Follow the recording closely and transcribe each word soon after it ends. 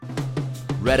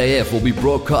Rad AF will be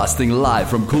broadcasting live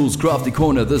from Coolz Crafty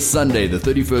Corner this Sunday, the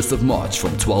 31st of March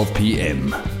from 12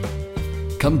 p.m.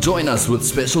 Come join us with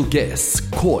special guests,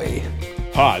 Koi.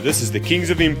 Hi, this is the Kings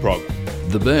of Improv.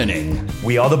 The Burning.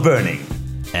 We are The Burning.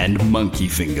 And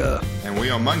Monkeyfinger. And we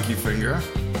are Monkeyfinger.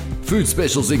 Food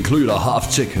specials include a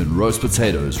half chicken, roast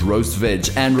potatoes, roast veg,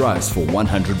 and rice for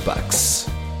 $100.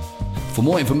 For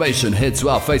more information, head to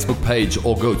our Facebook page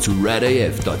or go to radaf.co.za.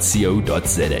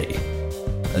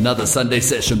 Another Sunday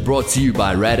session brought to you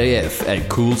by Rad AF and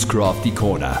Coolz Crafty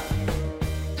Corner.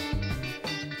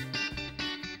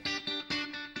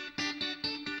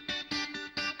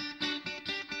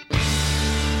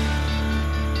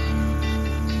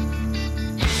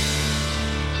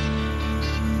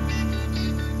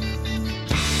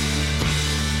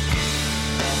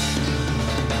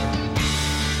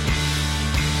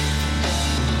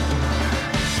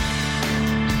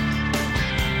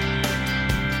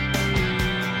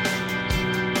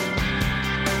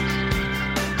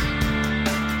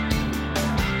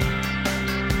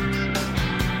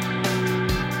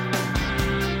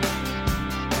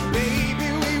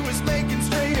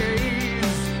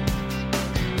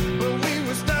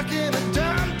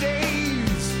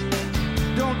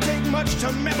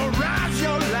 To memorize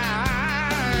your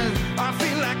lies, I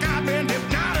feel like I've been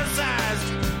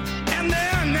hypnotized. And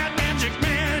then that magic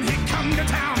man, he come to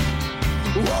town.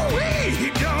 Woo-wee, he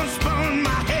done spun my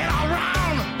head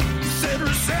around. He said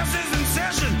recess is in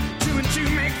session, 2 and 2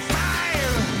 make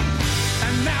 5.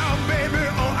 And now, baby,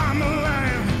 oh, I'm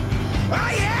alive. Oh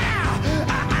yeah,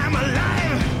 I'm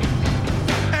alive.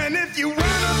 And if you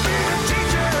wanna be the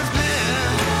teacher's man,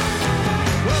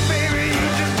 well, baby, you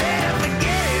just better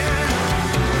forget it.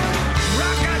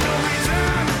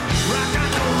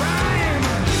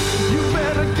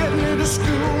 Get me to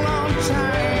school on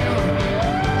time.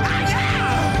 Ah,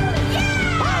 yeah!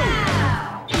 Yeah!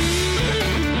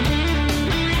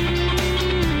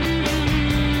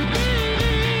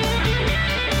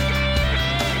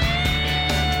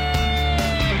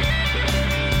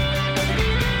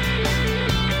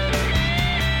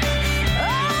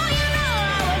 Oh, you know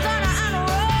I was on a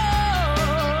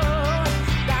roll.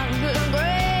 Got good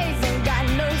grades and got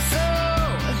no soul.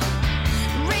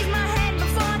 Raise my hand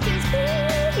before I can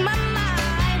speak my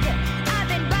mind. I've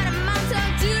been biting my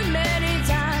tongue too many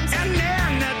times. And then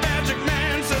that magic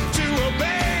man said to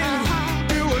obey.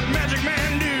 Do what magic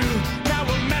man do. Now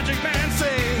what magic man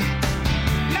say.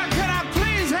 Now can I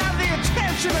please have the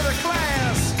attention of the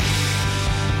class?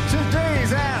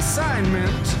 Today's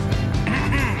assignment.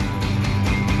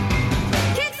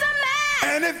 Kick some ass!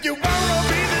 And if you wanna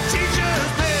be the teacher's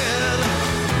pet,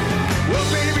 well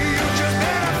baby you just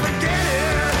better forget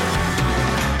it.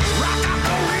 Rock out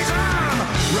the reason,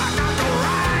 rock out the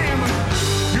rhyme.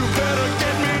 You better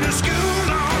get me to school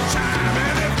on time.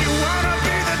 And if you wanna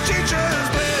be the teacher's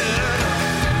pet,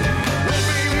 well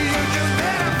baby you just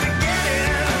better forget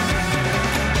it.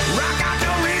 Rock out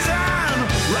the reason,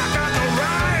 rock out the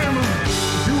rhyme.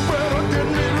 You better get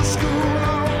me to school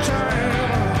on time.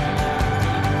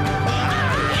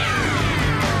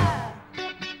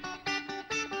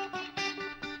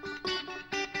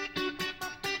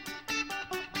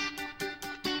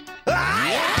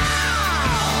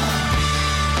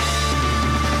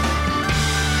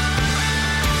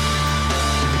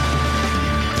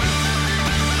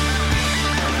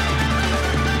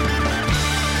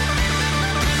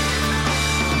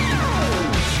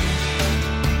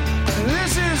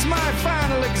 This is my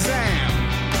final exam.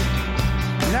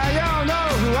 Now y'all know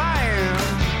who I am.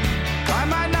 I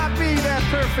might not be that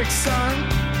perfect son,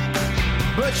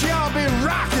 but y'all be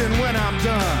rocking when I'm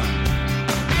done.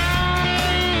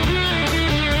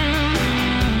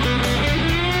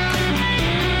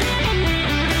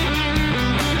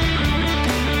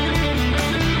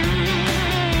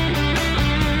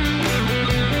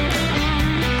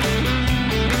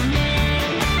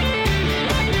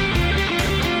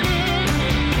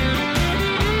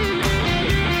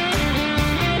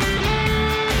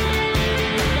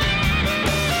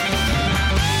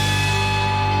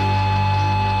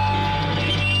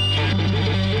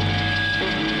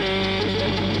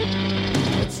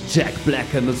 Jack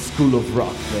Black and the School of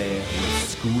Rock there. The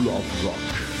School of Rock.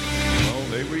 Well,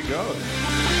 there we go.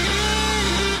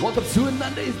 Welcome to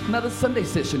another Sunday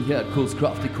session here at Coolz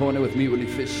Crafty Corner with me, Uli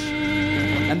Fish,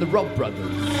 and the Robb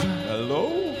brothers. Hello.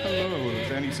 Hello.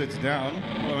 As Andy sits down.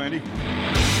 Hello, Andy.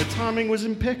 The timing was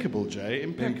impeccable, Jay.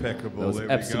 Impeccable. That was There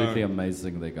we absolutely go.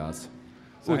 amazing there, guys.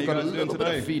 So how We've you got a guys doing little bit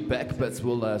today? of feedback, but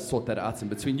we'll sort that out in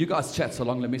between. You guys chat so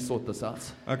long, let me sort this out.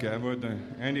 Okay, well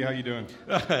done. Andy, how you doing?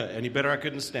 Any better, I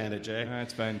couldn't stand it, Jay.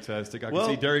 That's fantastic. I Well-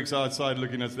 can see Derek's outside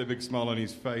looking at the big smile on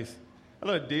his face.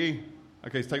 Hello, D.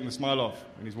 Okay, he's taking the smile off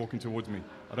and he's walking towards me.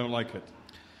 I don't like it.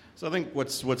 So I think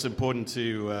what's important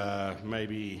to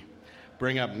maybe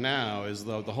bring up now is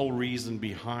the whole reason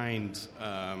behind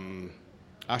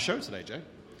our show today, Jay.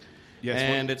 Yes,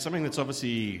 and it's something that's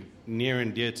obviously near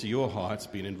and dear to your heart,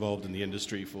 been involved in the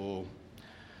industry for,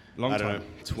 long I time.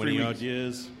 don't know, 20-odd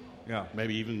years. Yeah.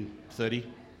 Maybe even 30.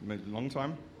 Long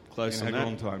time? Close to a that.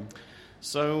 long time.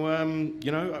 So,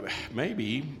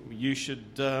 maybe you should,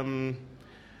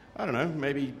 I don't know,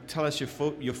 maybe tell us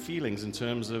your feelings in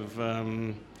terms of,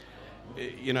 how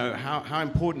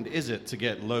important is it to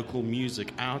get local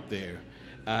music out there?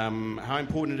 How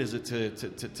important is it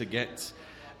to get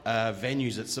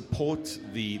venues that support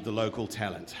the local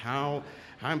talent? How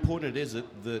important is it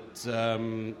that,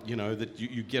 that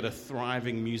you get a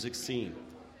thriving music scene?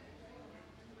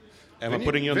 Am I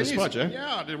putting you on the spot, Joe?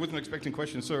 Yeah, I wasn't expecting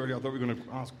questions so early. I thought we were going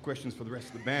to ask questions for the rest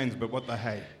of the bands, but what the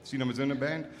hey? Seen them as in a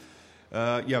band?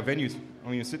 Venues.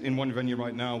 I mean, I sit in one venue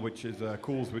right now, which is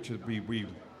Coolz, which is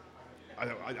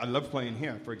I love playing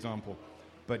here, for example,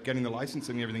 but getting the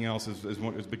licensing and everything else is a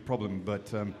big problem.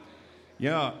 But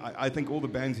I think all the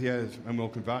bands here, and we'll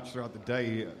can vouch throughout the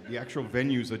day, the actual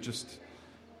venues are just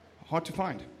hard to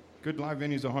find. Good live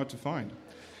venues are hard to find,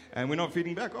 and we're not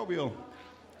feeding back, are we all?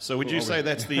 So would you say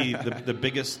that's the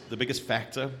biggest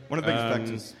factor? One of the biggest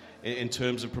factors in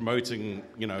terms of promoting,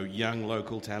 young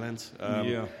local talent.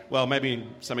 Yeah. Well, maybe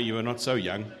some of you are not so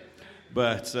young,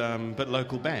 but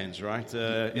local bands, right?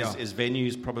 Is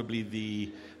venues probably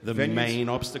the main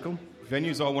obstacle?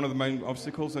 Venues are one of the main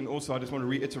obstacles, and also I just want to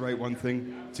reiterate one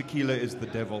thing: tequila is the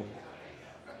devil.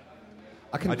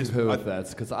 I can concur with that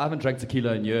because I haven't drank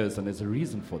tequila in years, and there's a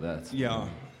reason for that. Yeah,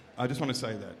 I just want to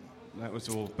say that. That was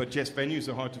all. But yes, venues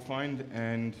are hard to find,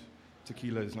 and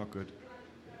tequila is not good.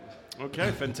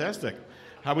 Okay, fantastic.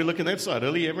 How are we looking that side,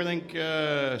 Uli? Everything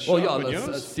sharp on it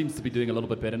yours? seems to be doing a little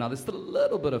bit better now. There's still a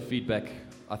little bit of feedback,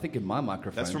 I think, in my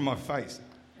microphone. That's from my face.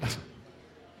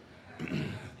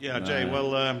 Yeah, Jay,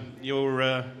 well,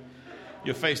 your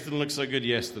face didn't look so good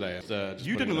yesterday.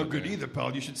 You didn't look good either,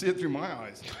 pal. You should see it through my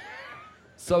eyes.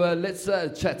 So let's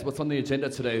chat. What's on the agenda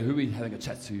today? Who are we having a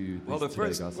chat to Well, I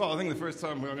think the first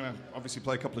time we're going to obviously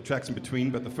play a couple of tracks in between,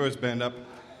 but the first band up,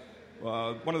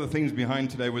 one of the things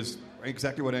behind today was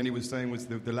exactly what Andy was saying, was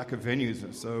the lack of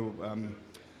venues. So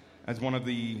as one of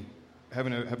the,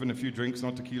 having a few drinks,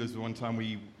 not tequilas, the one time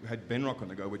we had Ben Rock on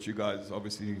the go, which you guys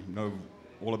obviously know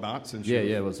all about. Since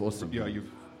it was awesome. Yeah, you've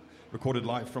recorded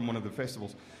live from one of the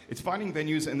festivals. It's finding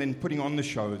venues and then putting on the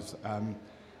shows.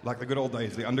 Like the good old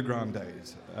days, the underground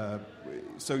days.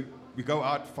 So we go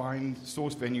out,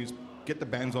 source venues, get the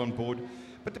bands on board.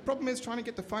 But the problem is trying to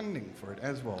get the funding for it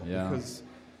as well. Yeah. Because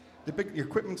the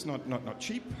equipment's not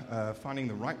cheap. Finding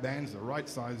the right bands, the right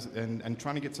size, and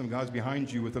trying to get some guys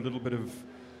behind you with a little bit of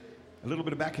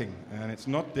backing. And it's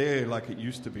not there like it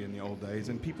used to be in the old days.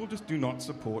 And people just do not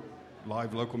support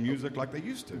live local music like they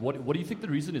used to. What do you think the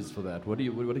reason is for that? What do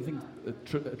you think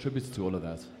attributes to all of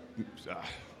that?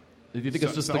 Do you think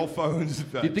it's just cell phones?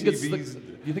 Do you think it's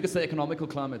the economical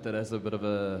climate that has a bit of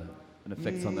an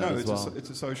effect on that as well? No,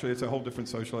 it's a whole different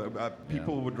social.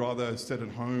 People would rather sit at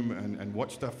home and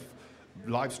watch stuff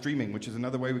live streaming, which is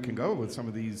another way we can go with some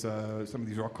of these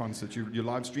rock concerts. You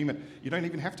live stream it. You don't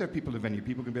even have to have people at the venue.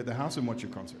 People can be at their house and watch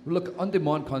your concert. Look,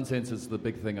 on-demand content is the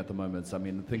big thing at the moment. I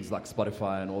mean, things like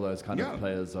Spotify and all those kind of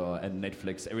players and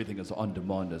Netflix, everything is on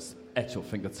demand. It's at your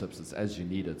fingertips. It's as you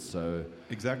need it. So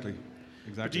exactly.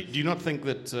 Do you not think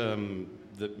that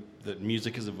that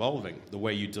music is evolving, the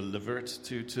way you deliver it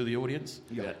to the audience?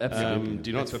 Yeah, absolutely.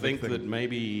 Do you not think that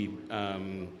maybe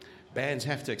bands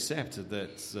have to accept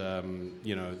that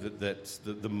that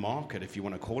the market, if you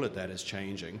want to call it that, is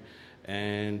changing,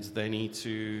 and they need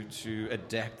to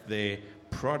adapt their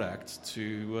product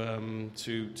to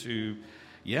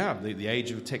the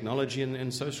age of technology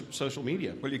and social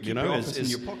media. Well, you keep your office in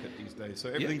your pocket these days, so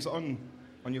everything's on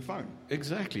your phone.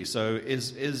 Exactly. So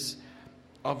is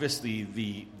obviously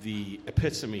the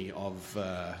epitome of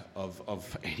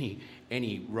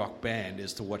any rock band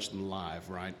is to watch them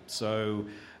live, right? So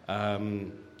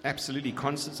absolutely,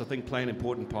 concerts I think play an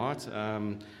important part,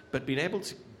 but being able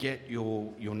to get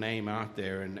your name out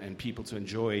there and people to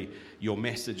enjoy your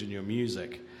message and your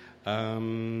music.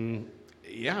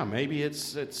 Maybe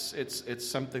it's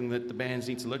something that the bands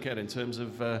need to look at in terms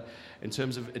of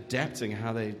adapting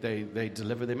how they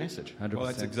deliver their message. 100%. Well,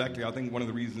 that's exactly. I think one of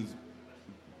the reasons.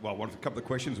 Well, a couple of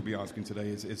questions we'll be asking today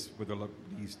is with a lot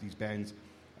of these bands.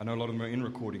 I know a lot of them are in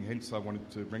recording. Hence, I wanted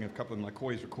to bring a couple of my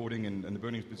Koi's recording and the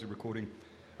Burning's busy recording.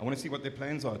 I want to see what their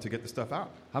plans are to get the stuff out.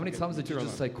 How many times did you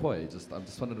just say koi? I just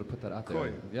wanted to put that out there.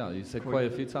 Koi. Yeah, you said koi a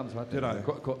few times, right? Did I?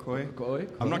 Koi? Koi?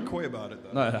 I'm not coy about it,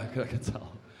 though. No, I can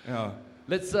tell. Yeah.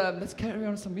 Let's carry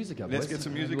on with some music, boys. Let's get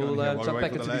some music on. We'll jump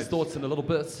back into these thoughts in a little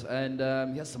bit, and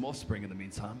here's some Offspring in the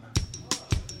meantime.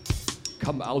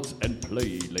 Come out and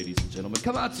play, ladies and gentlemen.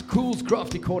 Come out to Coolz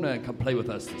Crafty Corner and come play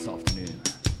with us this afternoon.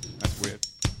 That's weird.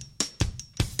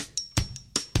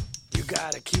 You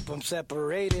gotta keep them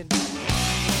separated.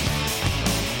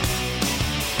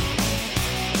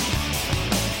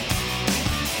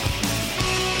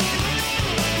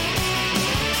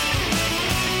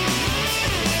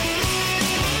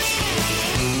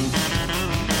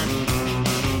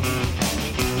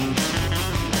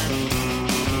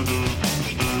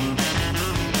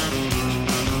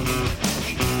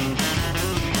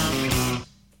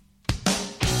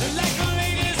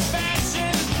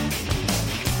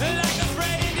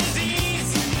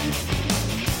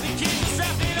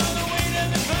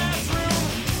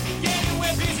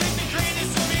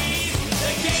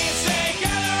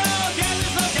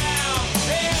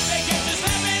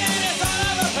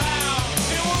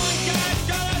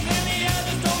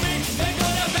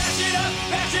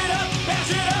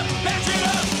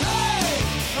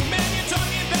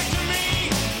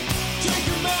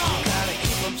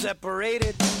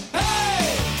 Separated.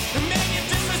 Hey, the man you're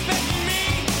disrespecting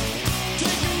me.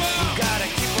 Take him out. You gotta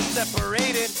keep them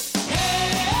separated.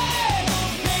 Hey,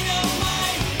 don't pay no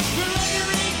mind. We're under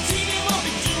 18 and won't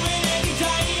be doing any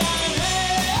time.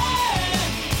 Hey,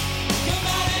 come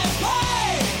out and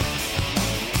play.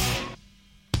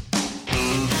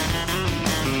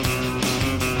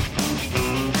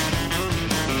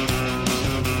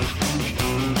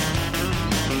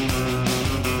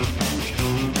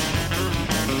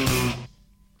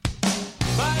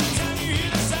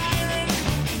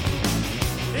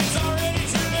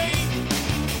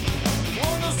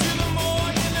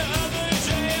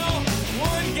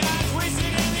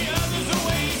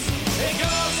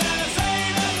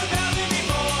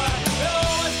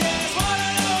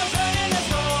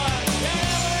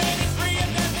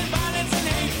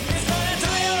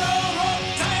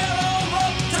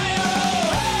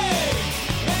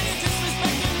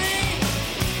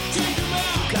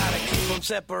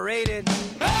 Separated.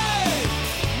 Hey,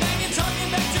 man, you're talking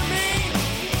back to me.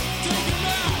 Take him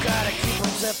out. You gotta keep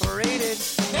them separated.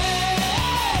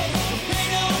 Hey, don't pay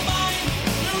no mind.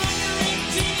 You're under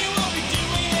 18, you won't be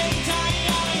doing any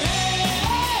time.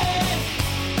 Hey,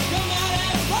 come out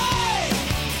and play.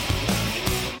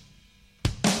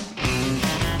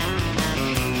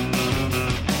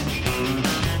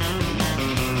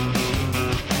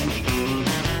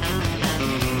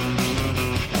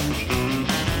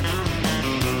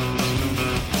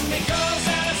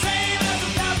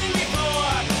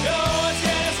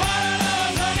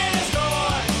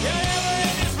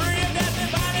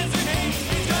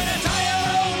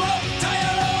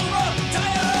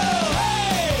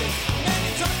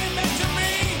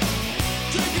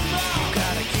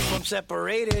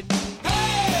 Separated.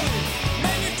 Hey,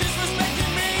 man, you're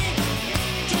disrespecting me.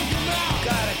 Take him out.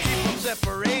 Gotta keep them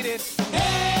separated.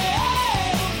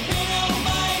 Hey, don't pay no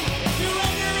mind. You're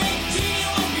under 18, you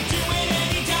won't be doing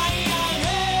any time.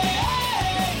 Hey,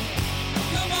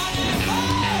 come on and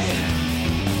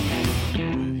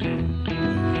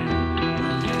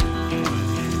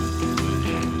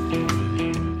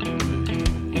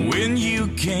play. When you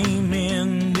came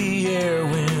in, the air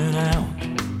went out.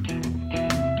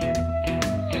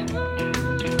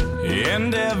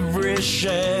 And every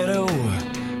shadow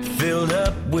filled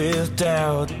up with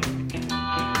doubt.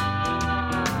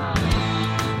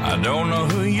 I don't know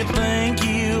who you think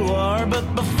you are,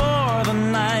 but before the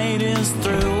night is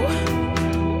through,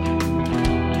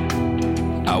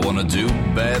 I wanna do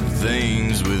bad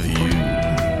things with you.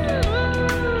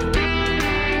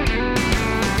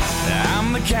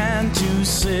 I'm the kind to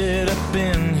sit up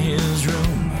in his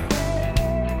room,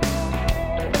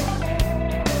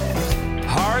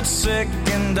 heart sick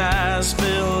and eyes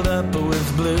filled up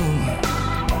with blue.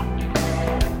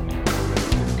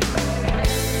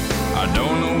 I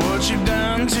don't know what you've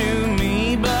done to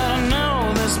me, but I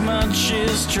know this much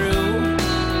is true.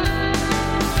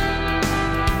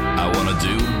 I wanna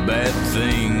do bad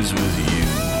things with you.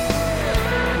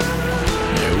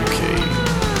 Okay.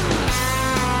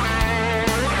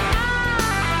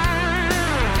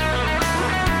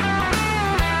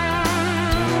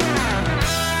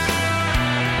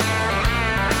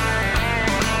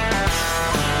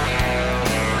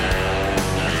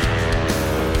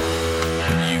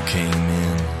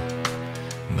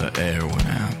 Air went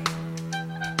out,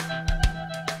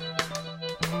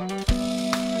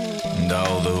 and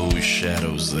all those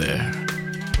shadows there,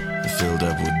 filled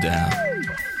up with doubt.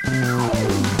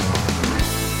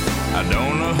 I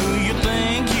don't know who you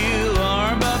think you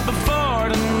are, but before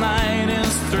the night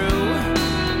is through,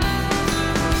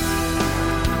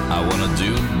 I wanna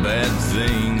do bad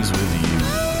things with you.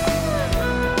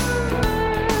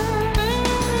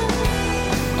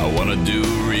 I wanna do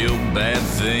real bad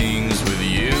things with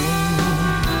you.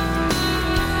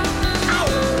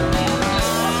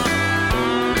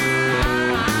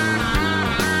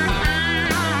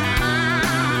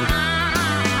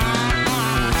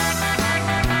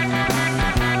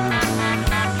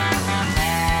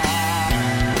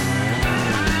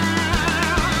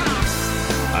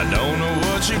 I don't know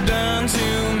what you've done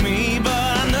to me, but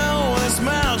I know this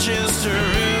much is true.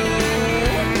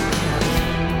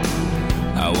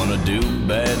 I wanna do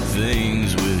bad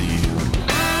things with you.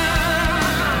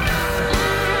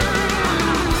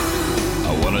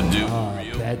 I wanna do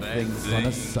real bad things on a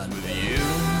with Sunday. you.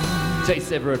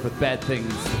 Chase Everett with Bad Things,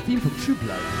 the theme from True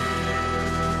Blood.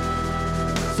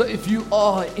 So if you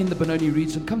are in the Benoni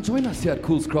region, come join us here at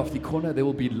Coolz Crafty Corner. There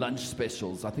will be lunch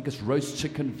specials. I think it's roast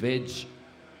chicken, veg,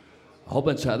 a whole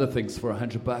bunch of other things for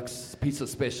 $100. Pizza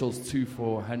specials, 2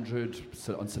 for 100.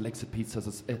 So on selected pizzas,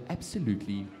 it's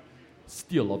absolutely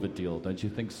steal of a deal, don't you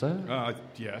think so?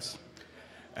 Yes.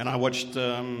 And I watched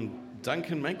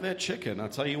Duncan make that chicken. I'll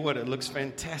tell you what, it looks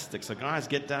fantastic. So guys,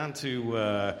 get down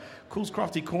to Coolz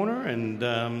Crafty Corner, and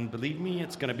believe me,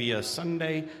 it's going to be a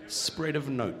Sunday spread of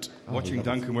note. Watching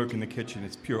Duncan work in the kitchen,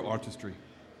 it's pure artistry.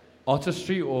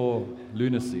 Artistry or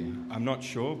lunacy? I'm not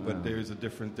sure, but there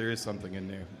is something in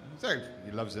there. So,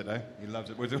 he loves it, eh? He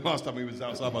loves it. Was the last time he was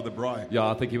outside by the braai?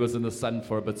 Yeah, I think he was in the sun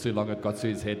for a bit too long. It got to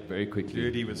his head very quickly.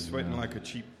 Dude, he was sweating like a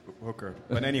cheap hooker.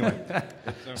 But anyway.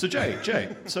 So Jay,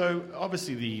 so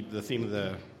obviously the theme of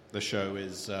the show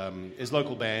is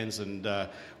local bands, and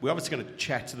we're obviously going to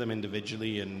chat to them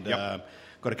individually, and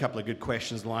got a couple of good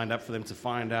questions lined up for them to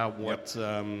find out what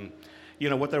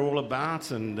what they're all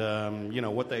about, and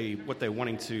what they're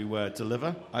wanting to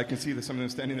deliver. I can see that some of them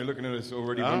standing there looking at us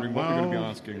already, wondering what we're going to be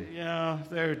asking. Yeah,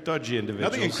 they're dodgy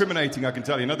individuals. Nothing incriminating, I can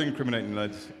tell you. Nothing incriminating,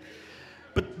 lads.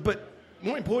 But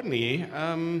more importantly,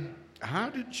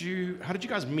 how did you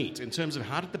guys meet? In terms of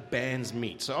how did the bands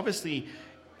meet? So obviously,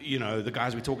 the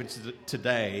guys we're talking to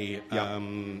today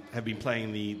have been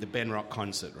playing the Ben Rock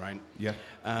concert, right? Yeah.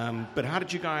 But how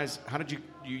did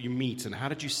you meet, and how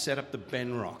did you set up the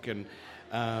Ben Rock, and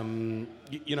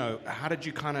how did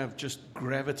you kind of just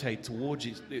gravitate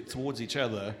towards each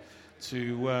other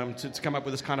to come up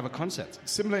with this kind of a concept?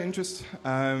 Similar interests,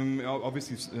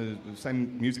 obviously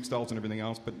same music styles and everything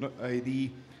else, but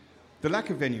the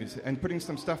lack of venues and putting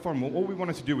some stuff on. All we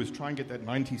wanted to do was try and get that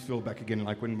 90s feel back again.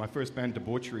 Like when my first band,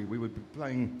 Debauchery, we would be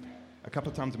playing a couple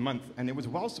of times a month, and it was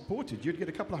well supported. You'd get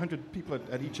a couple of hundred people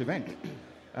at each event.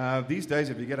 These days,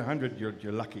 if you get 100,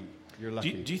 you're lucky. You're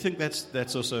lucky. Do you think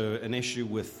that's also an issue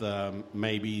with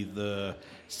maybe the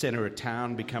center of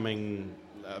town becoming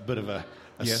a bit of a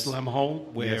slum hole,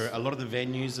 where a lot of the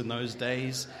venues in those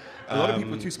days, a lot of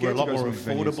people are too scared were a lot to go more to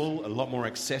some venues. affordable, a lot more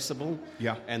accessible,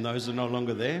 and those are no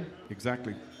longer there?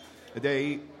 Exactly.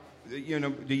 The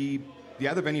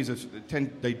other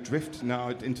venues they drift now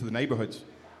into the neighborhoods.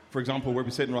 For example, where we're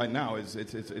sitting right now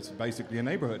it's basically a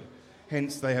neighborhood.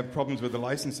 Hence, they have problems with the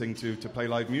licensing to play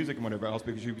live music and whatever else,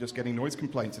 because you're just getting noise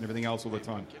complaints and everything else all the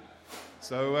time.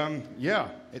 So,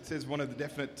 it is one of the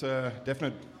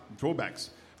definite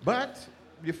drawbacks. But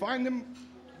you find them,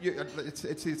 it's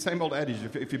the same old adage,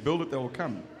 if you build it, they'll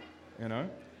come,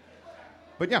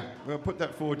 But yeah, we'll put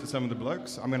that forward to some of the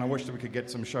blokes. I mean, I wish that we could get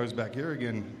some shows back here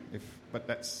again, but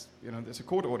that's, that's a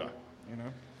court order,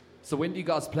 So when do you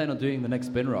guys plan on doing the next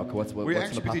Ben Rock? What's We're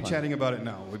actually busy chatting about it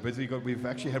now. We've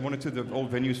actually had one or two of the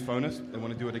old venues phone us. They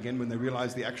want to do it again when they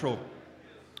realize the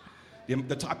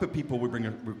the type of people we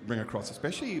bring across,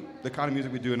 especially the kind of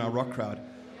music we do in our rock crowd.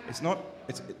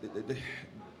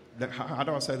 How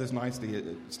do I say this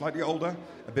nicely? Slightly older,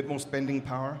 a bit more spending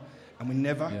power, and we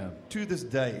never, to this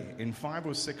day, in 5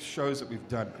 or 6 shows that we've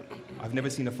done, I've never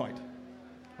seen a fight.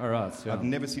 All right. Yeah. I've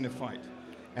never seen a fight.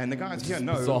 And the guys here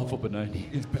know. It's bizarre for Benoni.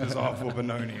 It's bizarre for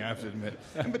Benoni, I have to admit.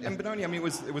 And Benoni, I mean,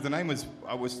 the name was,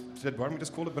 said, why don't we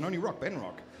just call it Benoni Rock, Ben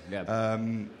Rock? Yeah.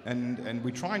 And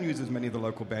we try and use as many of the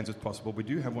local bands as possible. We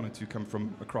do have one or two come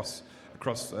from across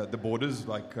the borders,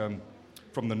 like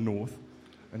from the north,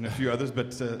 and a few others.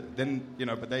 But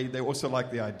but they also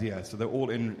like the idea. So they're all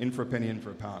in for a penny, in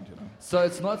for a pound, So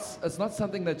it's not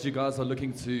something that you guys are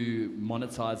looking to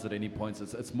monetize at any point.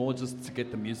 It's more just to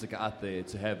get the music out there,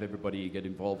 to have everybody get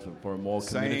involved for a more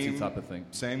community type of thing.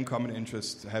 Same common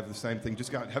interest, have the same thing.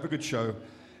 Just go out, have a good show,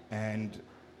 and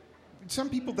some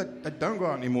people that don't go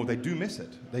out anymore, they do miss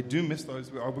it. They do miss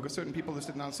those. We've got certain people that are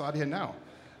sitting outside here now.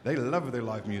 They love their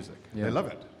live music. Yeah. They love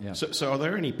it. Yeah. So are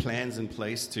there any plans in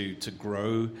place to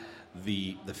grow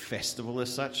the festival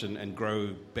as such and grow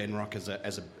Ben Rock as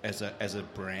a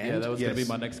brand? Yeah, that was going to Yes.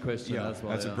 be my next question. Yeah, as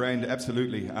well, as a brand,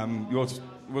 absolutely. We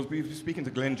were speaking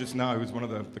to Glenn just now, who's one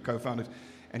of the co-founders.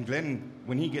 And Glenn,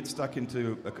 when he gets stuck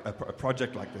into a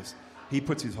project like this, he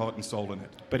puts his heart and soul in it.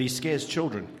 But he scares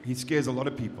children. He scares a lot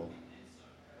of people.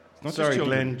 It's not Sorry, just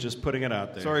children. Glenn, just putting it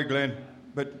out there. Sorry, Glenn.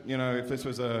 But, you know, if this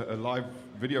was a live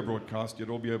video broadcast, you'd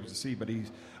all be able to see. But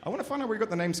I want to find out where he got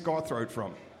the name Scarthroat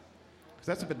from. Because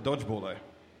that's a bit dodgeball, though.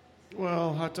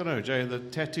 Well, I don't know, Jay. The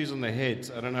tattoos on the head,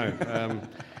 I don't know.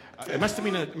 It must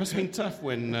have been tough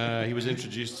when he was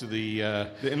introduced to the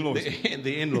in-laws.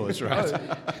 The in-laws, right?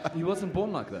 Oh, he wasn't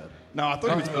born like that. No, I thought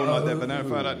he was born like that, but now I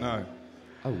found out no.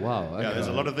 Oh, wow. Okay. Yeah, there's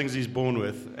a lot of things he's born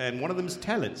with, and one of them is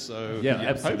talent. So Yeah,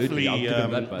 absolutely. I'll hopefully give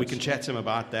him that we much. can chat to him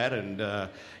about that, and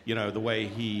you know, the way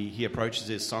he approaches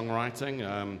his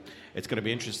songwriting. It's going to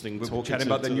be interesting. We'll talking chat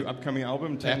about the new upcoming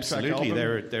album, 10-track Absolutely,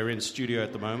 album. they're in studio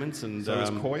at the moment, and So is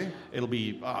Koi? it'll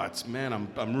be.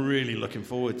 I'm really looking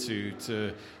forward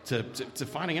to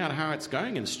finding out how it's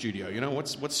going in studio. You know,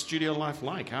 what's studio life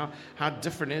like? How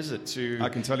different is it to I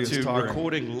can tell you it's to tiring.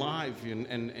 recording live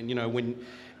and you know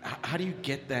how do you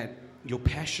get that your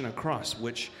passion across,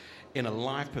 which in a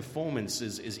live performance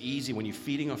is easy when you're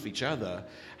feeding off each other.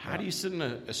 How do you sit in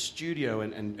a studio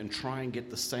and try and get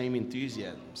the same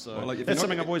enthusiasm? So Well, like, if that's you're not-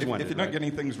 something I've always wondered. If you're not right?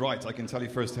 getting things right, I can tell you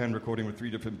firsthand, recording with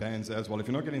 3 different bands as well. If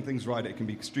you're not getting things right, it can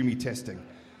be extremely testing.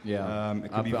 Yeah.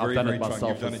 It can be I've very, done it very trying.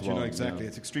 myself You've done as it, you know well, exactly. yeah.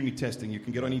 It's extremely testing. You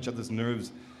can get on each other's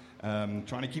nerves,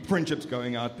 trying to keep friendships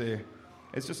going out there.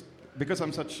 It's just because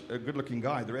I'm such a good-looking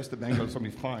guy, the rest of the band goes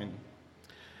probably fine.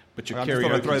 But your I just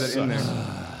thought I'd karaoke throw that in sucks.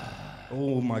 there.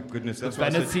 Oh my goodness! That's why I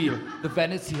said- The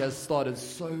vanity has started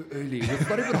so early. It's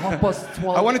not even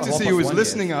 12:30. I wanted to see who was 1:30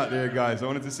 listening yet. out there, guys. I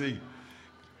wanted to see.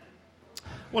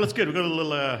 Well, it's good. We've got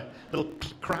a little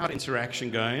crowd interaction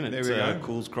going at There we go.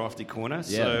 Coolz Crafty Corner.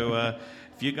 Yeah. So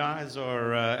if you guys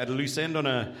are at a loose end on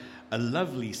a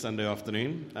lovely Sunday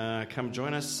afternoon, come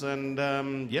join us and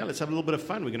let's have a little bit of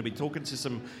fun. We're going to be talking to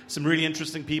some really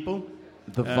interesting people.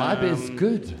 The vibe is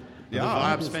good. Yeah, the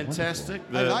vibe's it's fantastic.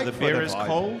 I The, like the for beer the is vibe.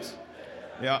 cold.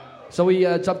 Yeah. Shall we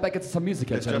jump back into some music,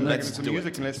 Let's jump gentlemen? back into some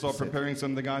music and let's start preparing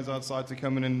some of the guys outside to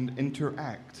come in and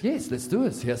interact. Yes, let's do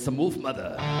it. Here's some Wolf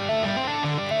Mother.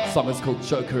 Song is called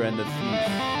Joker and the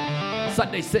Thief.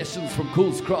 Sunday sessions from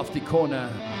Coolz Crafty Corner.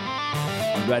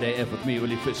 On Radio F with me,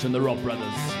 Uli Fish and the Robb brothers.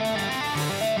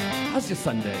 How's your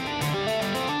Sunday?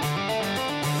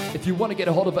 If you want to get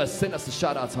a hold of us, send us a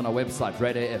shout out on our website,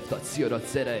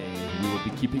 radiof.co.za. We will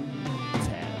be keeping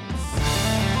tabs.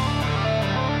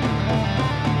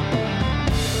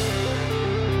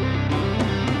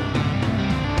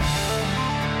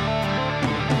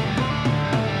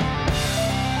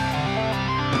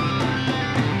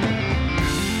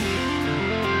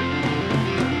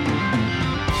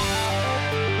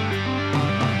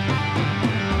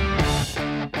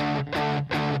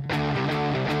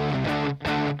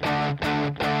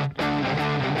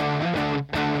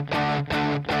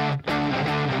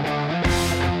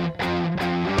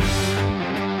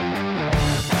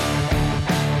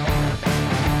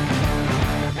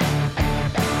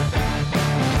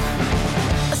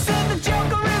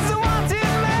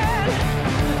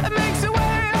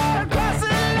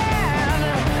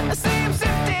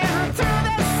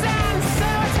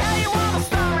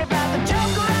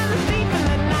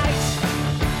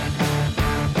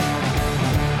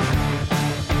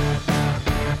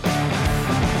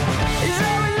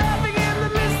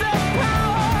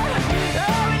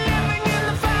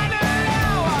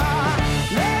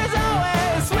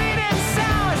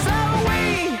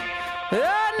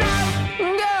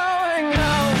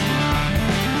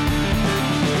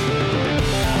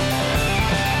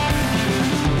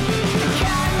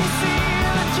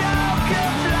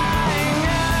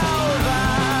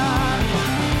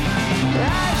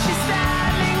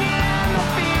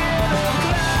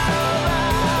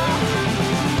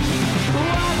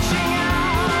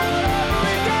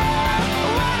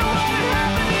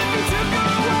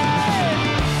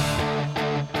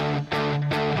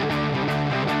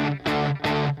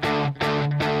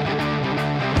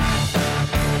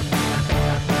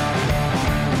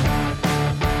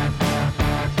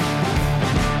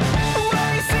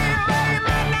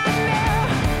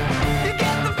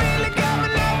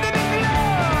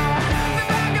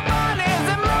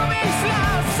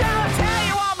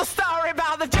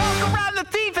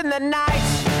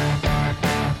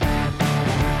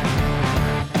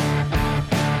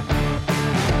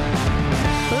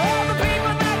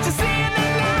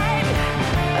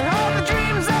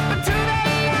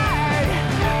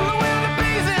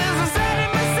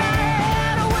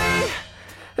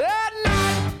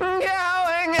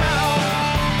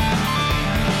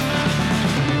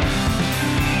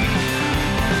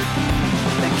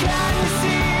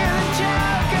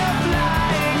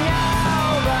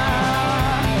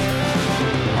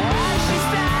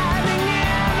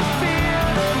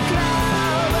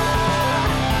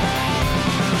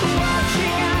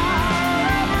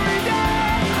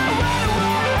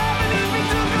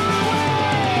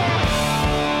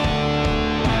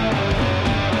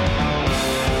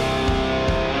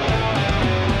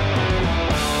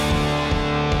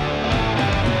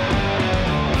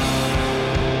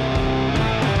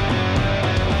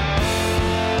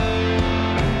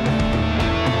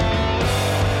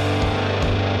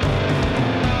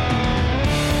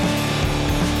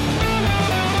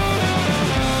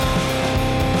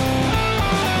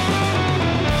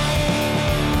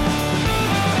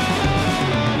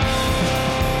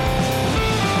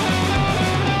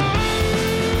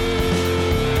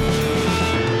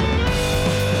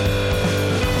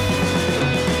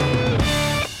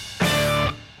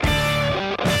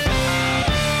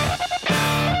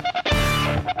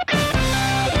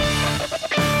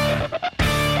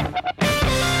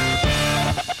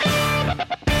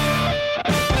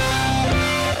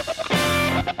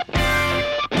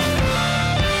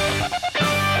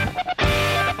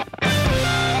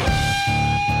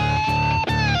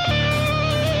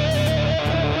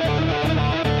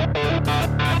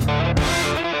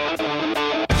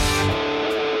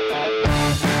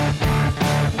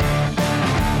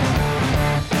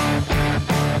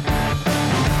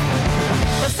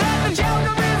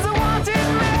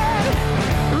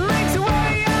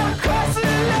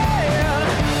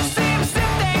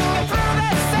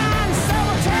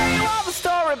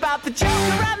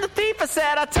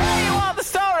 said, I'll tell you all the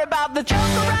story about the joker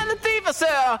and the thief. I said,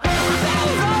 I'll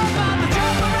tell you all about the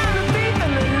joker and the thief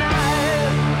in the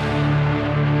night.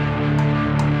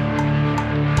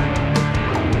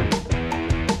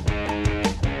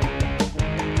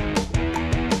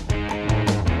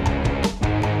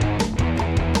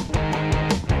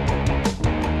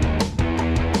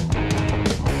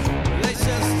 They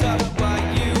said, stop by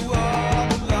you all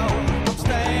alone. I'm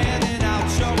standing out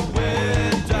your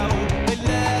window. Hey,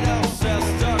 little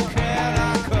sister, can I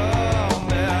come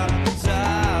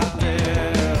inside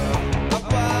there? I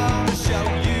wanna show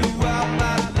you all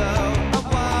my love. I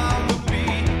wanna be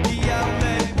the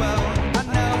only one. I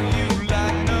know you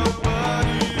like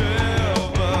nobody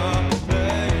ever,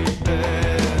 baby.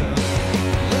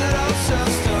 Little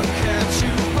sister, can't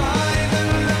you find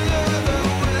another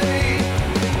way?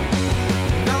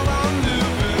 No more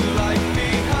living like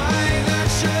behind the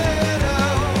shadow.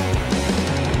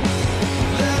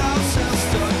 Little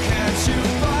sister, can't you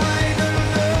find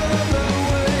another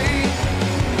way?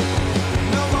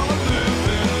 No more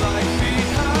living like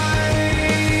behind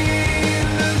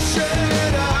the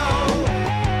shadow.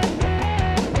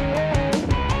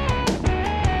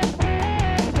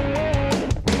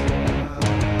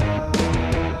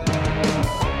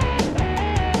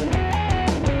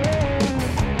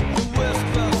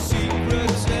 Whisper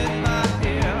secrets in my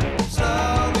ear,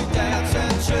 slowly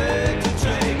dancing trick to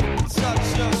trick.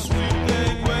 Such a sweet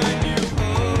thing when you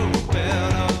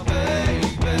open up,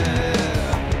 baby.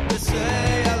 They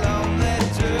say I'll only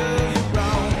do you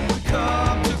wrong. We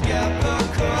come together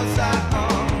 'cause I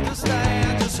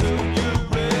understand just who you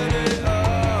really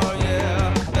are,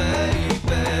 yeah,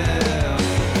 baby.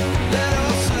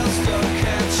 Little sister,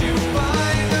 can't you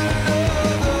find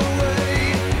another way?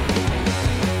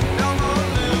 No more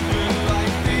living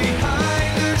like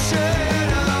behind the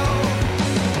shadow.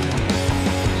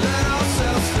 Little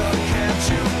sister, can't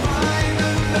you find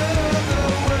another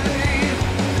way?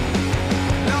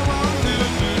 No more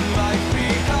living like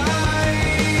behind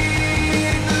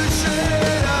the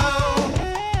shadow.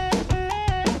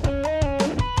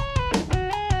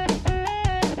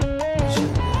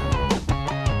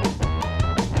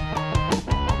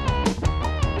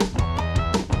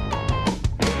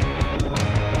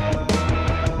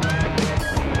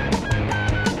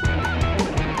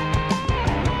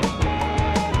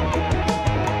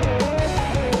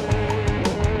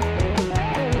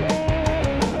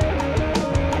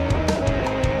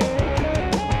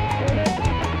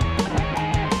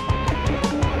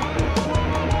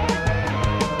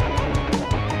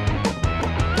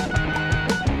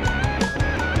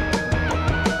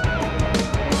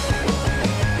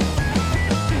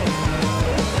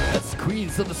 That's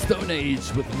Queens of the Stone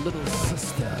Age with Little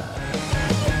Sister.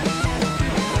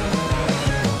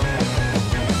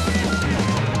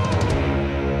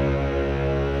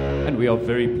 And we are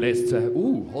very blessed to have...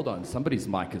 Ooh, hold on. Somebody's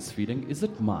mic is feeding. Is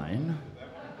it mine?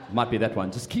 Might be that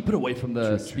one. Just keep it away from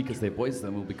the speakers there, boys.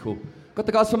 Then we'll be cool. Got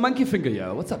the guys from Monkeyfinger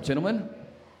here. What's up, gentlemen?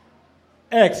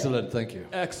 Excellent, thank you.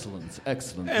 Excellent,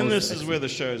 excellent. And Most this is excellent. where the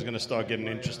show is going to start getting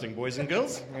interesting, boys and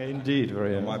girls. Indeed,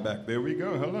 very On my back. There we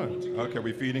go. Hello. Okay,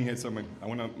 we're feeding here something. I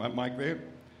want a mic there.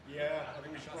 Yeah, I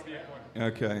think we should probably have one.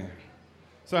 Okay.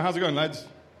 So how's it going, lads?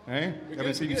 Hey?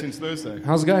 Haven't seen you since Thursday.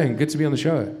 How's it going? Good to be on the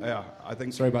show. Yeah, I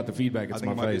think. Sorry about the feedback. I It's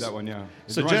think my it might face. be that one. Yeah.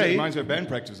 So, reminds, Jay- reminds me of band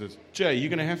practices. Jay, you're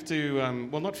going to have to,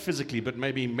 well, not physically, but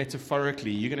maybe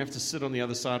metaphorically, you're going to have to sit on the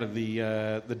other side of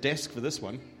the desk for this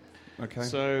one. Okay.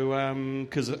 So,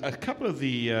 because a couple of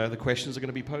the questions are going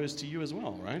to be posed to you as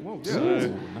well, right? Whoa, yeah. So, Ooh,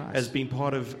 nice. as being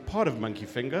part of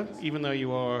Monkeyfinger, even though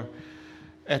you are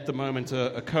at the moment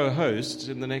a co-host,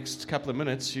 in the next couple of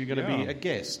minutes you're going to be a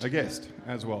guest. A guest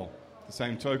as well. The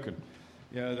same token.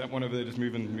 Yeah, that one over there, just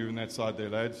moving that side there,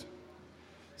 lads.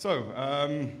 So, I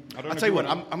don't know. I'll if tell you what,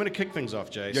 wanna- I'm going to kick things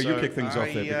off, Jay. Yeah, So you kick things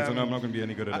off there because I know I'm not going to be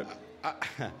any good at it.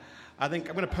 I think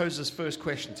I'm going to pose this first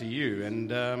question to you,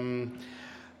 and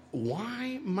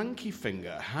why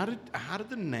Monkeyfinger? How did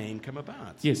the name come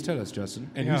about? Yes, tell us, Justin.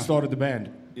 And Yeah. who started the band?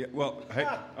 Yeah, well, hey,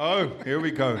 oh, here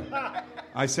we go.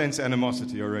 I sense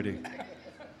animosity already.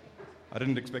 I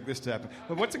didn't expect this to happen.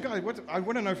 But what's a guy? I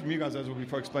want to know from you guys as well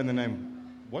before I explain the name.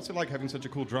 What's it like having such a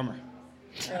cool drummer?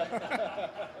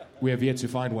 We have yet to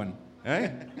find one. Eh?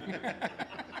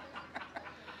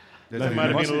 That might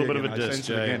have been a little bit of a diss, sense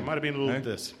it Jay. again. It might have been a little Eh?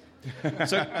 diss.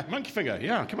 So, Monkeyfinger,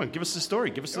 yeah, come on, give us the story.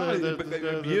 Give us Years the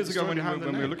ago, story when behind the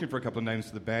we were name. looking for a couple of names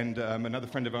for the band, another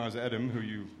friend of ours, Adam,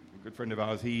 a good friend of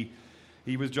ours, he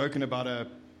was joking about a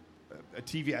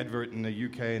TV advert in the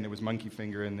UK, and there was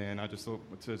Monkeyfinger in there, and I just thought,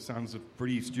 it sounds a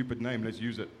pretty stupid name. Let's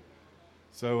use it.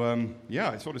 So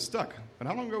yeah, it sort of stuck. And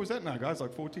how long ago was that now, guys?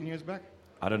 Like 14 years back?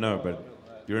 I don't know,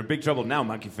 but You're in big trouble now,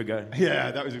 Monkeyfinger.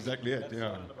 Yeah, that was exactly it.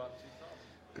 Yeah.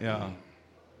 Yeah.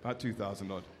 About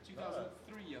 2000 odd.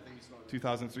 2003, I think he started.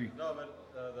 2003. No,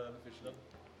 but the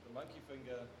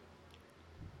Monkeyfinger.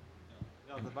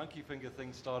 The Monkeyfinger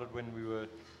thing started when we were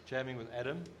jamming with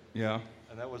Adam, Yeah.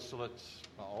 and that was still at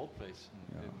my old place.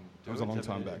 That was a long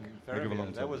time back. Heck of a long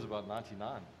time That was back. about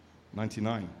 99.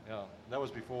 99. Yeah, that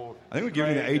was before. I think we're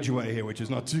giving the Craig age away here, which is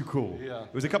not too cool. Yeah.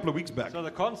 It was a couple of weeks back. So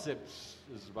the concept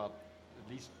is about at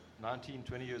least 19,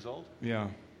 20 years old. Yeah.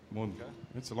 More than,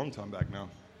 it's a long time back now.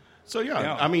 So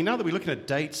Yeah. I mean, now that we're looking at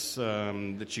dates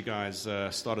that you guys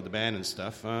started the band and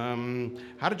stuff,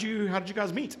 how did you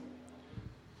guys meet?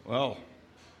 Well,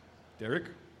 Derek?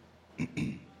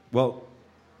 Well,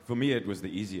 for me, it was the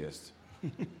easiest.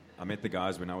 I met the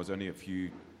guys when I was only a few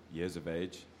years of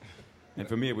age. And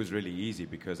for me, it was really easy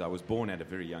because I was born at a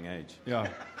very young age. Yeah.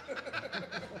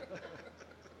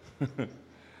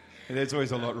 There's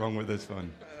always a lot wrong with this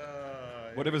one.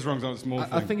 Whatever's wrong's not a small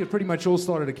thing. I think it pretty much all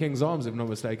started at King's Arms, if I'm not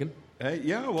mistaken.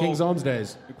 Yeah, well, King's Arms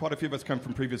days. quite a few of us come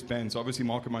from previous bands. Obviously,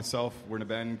 Mark and myself were in a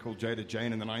band called Jada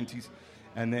Jane in the 90s.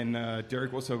 And then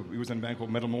Derek also, he was in a band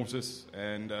called Metamorphosis.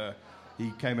 And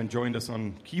he came and joined us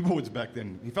on keyboards back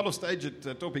then. He fell off stage at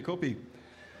Topi Kopi,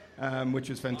 which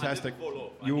was fantastic.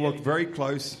 You were very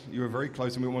close. You were very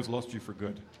close, and we almost lost you for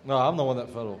good. No, I'm the one that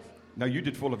fell off. No, you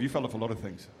did fall off. You fell off a lot of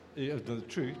things. Yeah,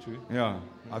 true. Yeah.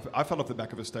 I fell off the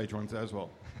back of a stage once as well.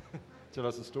 Tell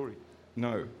us the story.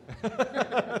 No.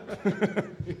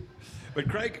 But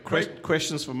Craig,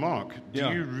 Questions for Mark.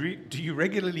 Yeah. Do you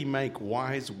regularly make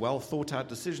wise, well thought out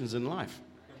decisions in life?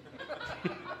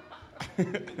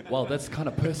 Well, that's kind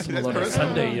of personal That's on a personal.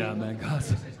 Sunday, man,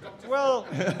 guys. Well,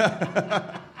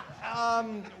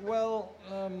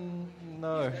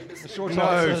 no. The short no,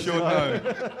 answer is sure, no.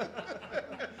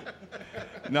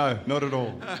 No, not at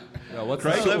all. Yeah, what's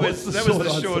Craig, the, that was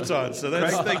the short answer?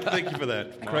 answer. Thank you for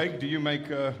that, Mark. Craig, do you make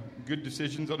good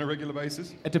decisions on a regular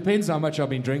basis? It depends how much I've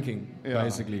been drinking, Yeah.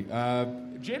 basically.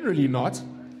 Generally not,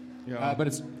 Yeah.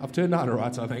 but I've turned out all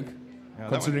right, I think, that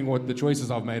considering what the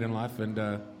choices I've made in life, and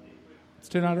it's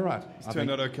turned out all right. It's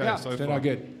turned out okay Yeah, so it's turned far. out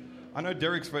good. I know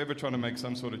Derek's forever trying to make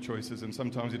some sort of choices, and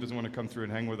sometimes he doesn't want to come through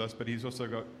and hang with us, but he's also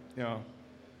got,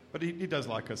 but he does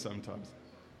like us sometimes.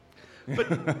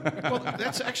 Well,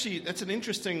 that's an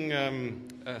interesting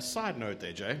side note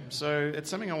there, Jay. So it's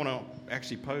something I want to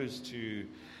actually pose to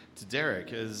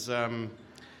Derek. Is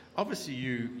obviously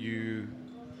you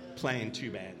play in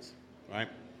two bands, right?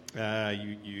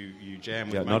 You jam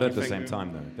with Yeah, not at the Monkeyfinger. same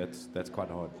time, though. That's quite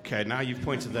hard. Okay, now you've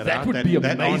pointed that That out. would be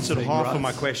that answered amazing, half right? of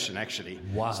my question, actually.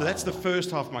 Wow. So that's the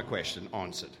first half of my question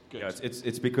answered. Good. Yeah,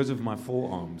 it's because of my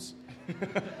forearms.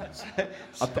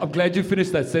 I'm glad you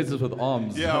finished that sentence with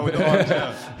arms. Yeah, with the arms,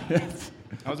 yeah.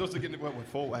 I was also getting it with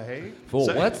four, hey? For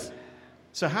So- what?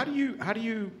 So how do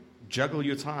you juggle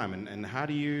your time, and how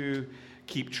do you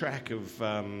keep track of?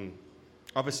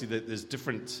 Obviously, there's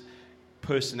different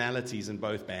personalities in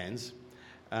both bands.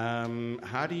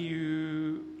 How do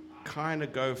you kind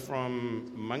of go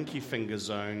from Monkeyfinger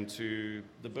zone to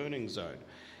the Burning Zone?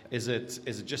 Is it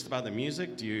just about the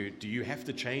music? Do you have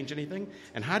to change anything?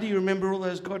 And how do you remember all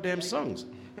those goddamn songs?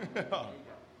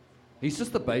 He's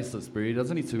just the bassist, bro. He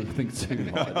doesn't need to think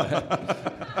too hard.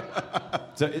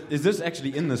 So is this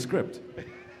actually in the script?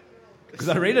 Because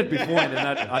I read it beforehand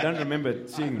and I don't remember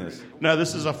seeing this. No,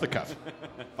 this is off the cuff.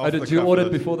 Oh, did you order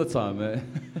it before the time, eh?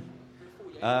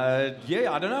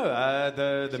 Yeah, I don't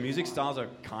know. The music styles are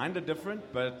kind of different,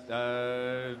 but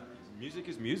music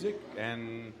is music,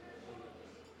 and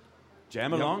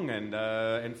jam along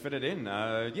and fit it in.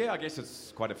 Yeah, I guess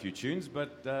it's quite a few tunes,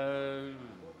 but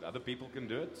other people can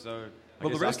do it. So I Well,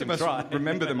 guess the rest I of can us try.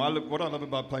 remember them. What I love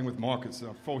about playing with Mark, it's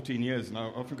 14 years, and I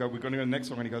often go, we're going to go to the next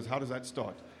song, and he goes, how does that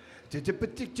start?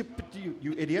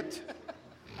 You idiot.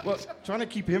 Well, trying to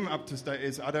keep him up to date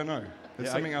is, I don't know. There's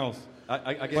Yeah, something else.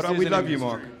 I guess But there's we an love you,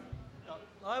 industry. Mark.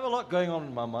 I have a lot going on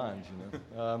in my mind, you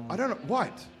know. I don't know.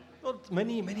 What? Not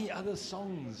many other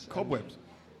songs. Cobwebs.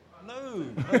 No,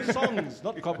 songs,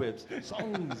 not cobwebs.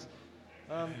 Songs.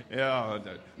 Yeah,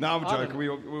 no, I'm I joking. don't- We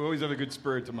always have a good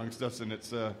spirit amongst us, and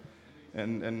it's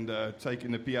and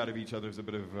taking the pee out of each other is a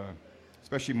bit of,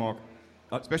 especially Mark,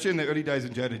 especially in the early days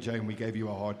in Jada Jane, we gave you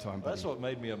a hard time. That's buddy. what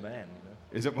made me a man, you know.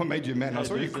 Is it what made you a man? I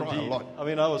saw you Yes, cry a indeed. lot. I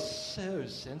mean, I was so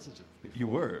sensitive. You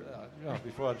were.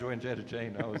 Before I joined Jada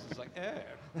Jane, I was just like, yeah.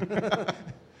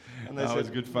 And That was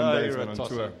good fun days when on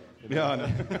tour. Yeah, I know.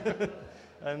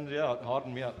 And yeah, it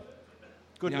hardened me up.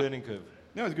 Good Yeah. learning curve.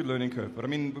 Yeah, it was a good learning curve. But I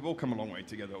mean, we've all come a long way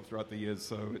together throughout the years.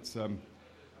 So it's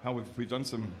how we've done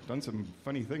some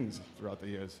funny things throughout the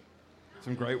years.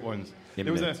 Some great ones.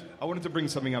 Imminent. I wanted to bring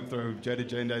something up though. Jada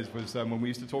Jane days was when we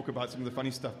used to talk about some of the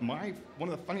funny stuff. One of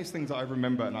the funniest things I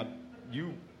remember, and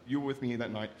you were with me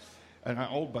that night, and our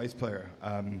old bass player,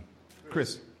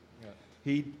 Chris.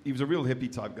 He was a real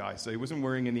hippie type guy, so he wasn't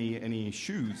wearing any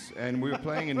shoes. And we were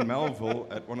playing in Melville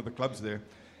at one of the clubs there,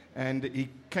 and he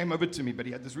came over to me, but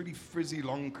he had this really frizzy,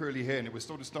 long, curly hair, and it was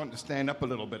sort of starting to stand up a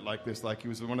little bit like this, like he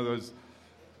was one of those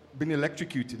been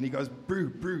electrocuted. And he goes,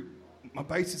 Brew, my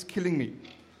bass is killing me.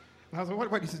 And I was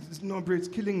like, what? He says, no, Brew, it's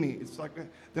killing me. It's like,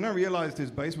 then I realized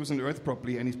his bass wasn't earthed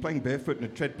properly, and he's playing barefoot in a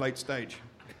tread plate stage.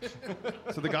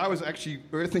 So the guy was actually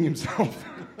earthing himself.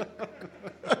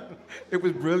 It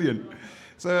was brilliant.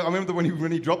 So I remember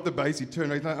when he dropped the bass, he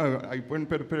turned, he's like, oh, I went and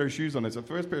put a pair of shoes on. It's the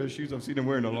first pair of shoes I've seen him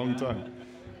wear in a long time.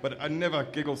 But I never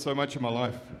giggled so much in my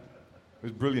life. It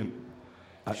was brilliant.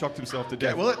 He shocked himself to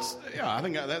death. Yeah, well, I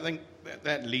think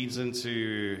that leads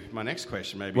into my next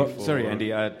question, maybe. Well, sorry,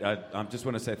 Andy. I just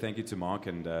want to say thank you to Mark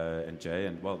and Jay,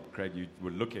 and well, Craig, you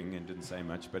were looking and didn't say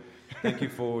much, but thank you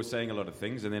for saying a lot of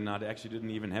things, and then I actually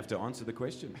didn't even have to answer the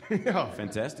question. Yeah.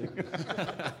 Fantastic.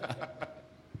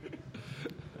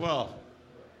 Well,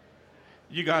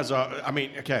 you guys are. I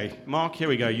mean, okay, Mark. Here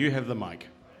we go. You have the mic.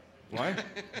 Why?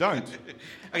 Don't.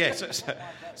 Okay,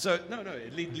 so no.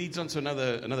 It leads on to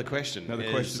another question.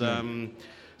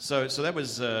 So that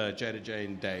was Jada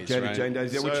Jane days. Jada right? Jane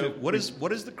days. Yeah. So what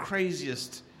is the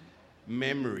craziest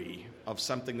memory of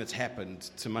something that's happened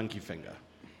to Monkeyfinger?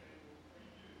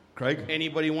 Craig.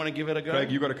 Anybody want to give it a go?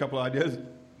 Craig, you got a couple ideas?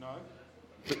 No.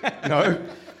 No.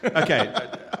 Okay,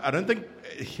 I don't think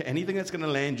anything that's going to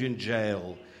land you in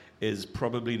jail is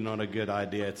probably not a good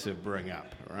idea to bring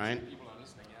up, right?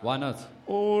 Why not?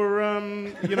 Or,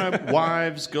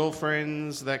 wives,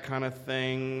 girlfriends, that kind of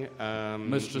thing.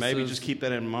 Maybe just keep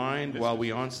that in mind while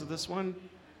we answer this one.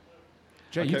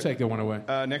 Jay, you take that one away.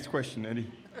 Next question,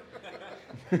 Eddie.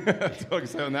 That's all I can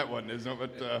say on that one. There's not,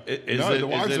 but, the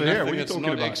wives are here. What are you talking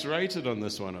not about? X-rated on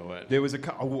this one or what? There was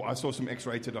I saw some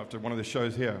X-rated after one of the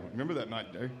shows here. Remember that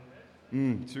night, Dave?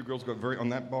 Two girls got on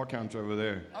that bar counter over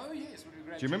there. Oh, yes.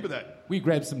 Do you remember that? We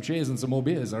grabbed some chairs and some more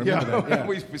beers. I remember that. Yeah.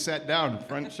 we sat down,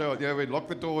 front show. Yeah, we locked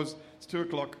the doors. It's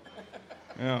 2:00.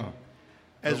 Yeah.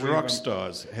 As rock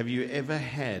stars, have you ever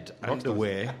had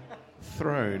underwear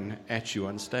thrown at you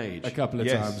on stage? A couple of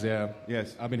times, yeah.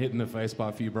 Yes. I've been hit in the face by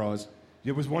a few bras.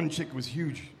 There was one chick who was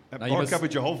huge. That Now, bar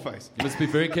covered your whole face. You must be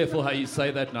very careful how you say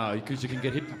that now, because you can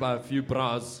get hit by a few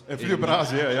bras. A few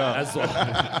bras, yeah. As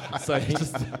well. So you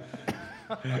just...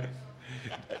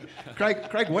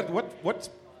 Craig, what's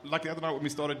like the other night when we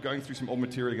started going through some old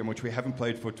material again, which we haven't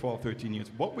played for 12, 13 years.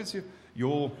 What was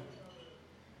your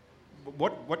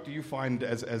what do you find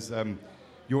as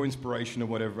your inspiration or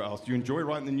whatever else? Do you enjoy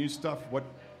writing the new stuff? What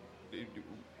do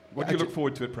you look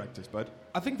forward to at practice, bud?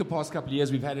 I think the past couple of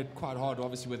years we've had it quite hard,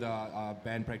 obviously, with our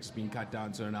band practice being cut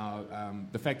down. So now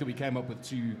the fact that we came up with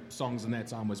 2 songs in that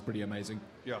time was pretty amazing.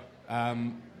 Yeah.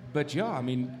 But yeah, I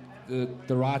mean,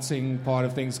 the writing part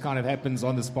of things kind of happens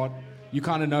on the spot. You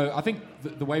kind of know, I think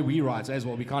the way we write as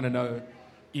well, we kind of know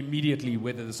immediately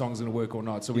whether the song's going to work or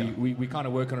not. So we kind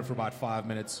of work on it for about 5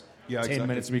 minutes, 10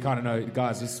 minutes. We kind of know,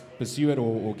 guys, just pursue it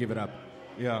or give it up.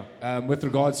 Yeah. With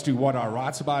regards to what I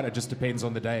write about, it just depends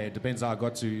on the day. It depends how I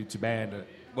got to band.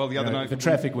 Well, the other night... The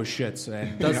traffic was shit,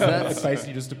 and it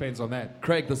basically just depends on that.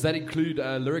 Craig, does that include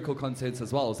lyrical content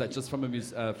as well? Is that just from the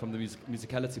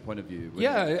musicality point of view?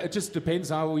 Yeah, it just depends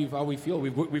how we feel.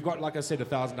 We've got, like I said,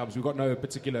 1,000 albums. We've got no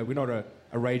particular... We're not a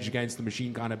Rage Against the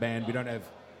Machine kind of band. We don't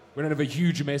have a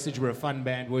huge message. We're a fun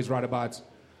band. We always write about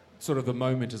sort of the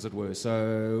moment, as it were.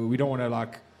 So we don't want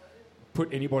to,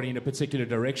 put anybody in a particular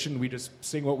direction. We just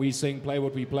sing what we sing, play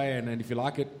what we play, and if you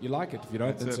like it, you like it. If you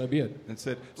don't, then so be it. That's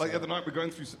it. Like the other night, we're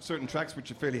going through certain tracks which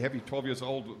are fairly heavy, 12 years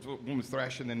old, almost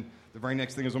thrash, and then the very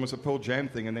next thing is almost a Pearl Jam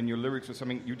thing, and then your lyrics are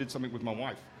something, you did something with my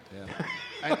wife. Yeah.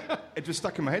 And it just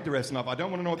stuck in my head the rest of the night. I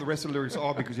don't want to know what the rest of the lyrics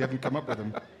are because you haven't come up with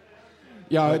them.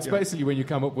 Yeah, it's basically when you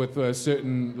come up with a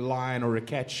certain line or a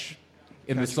catch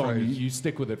in the song, you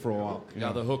stick with it for a while.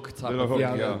 Yeah, the hook type of hook.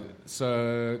 Yeah.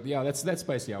 So that's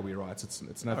basically how we write.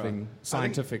 It's nothing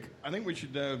scientific. I think we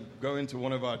should go into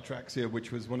one of our tracks here,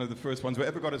 which was one of the first ones we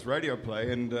ever got as radio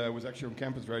play, and was actually on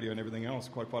campus radio and everything else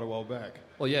quite a while back.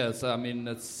 Well, yeah. So, I mean,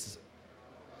 it's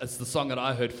the song that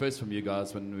I heard first from you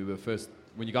guys when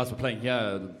you guys were playing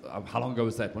here. How long ago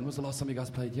was that? When was the last time you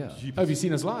guys played here? Have you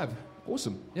seen us live?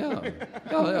 Awesome. Yeah.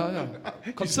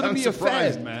 Consider me a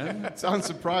fan, man. Sounds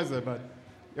surprised there, but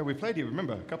yeah, we played here,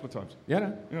 remember, a couple of times. Yeah,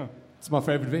 no? Yeah. It's my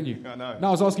favorite venue. I know. No,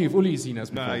 I was asking if Uli's seen us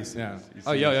before. No, he's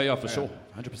for sure.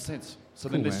 100%. So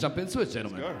then let's jump into it,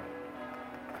 gentlemen. Let's go.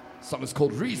 The song is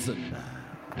called Reason.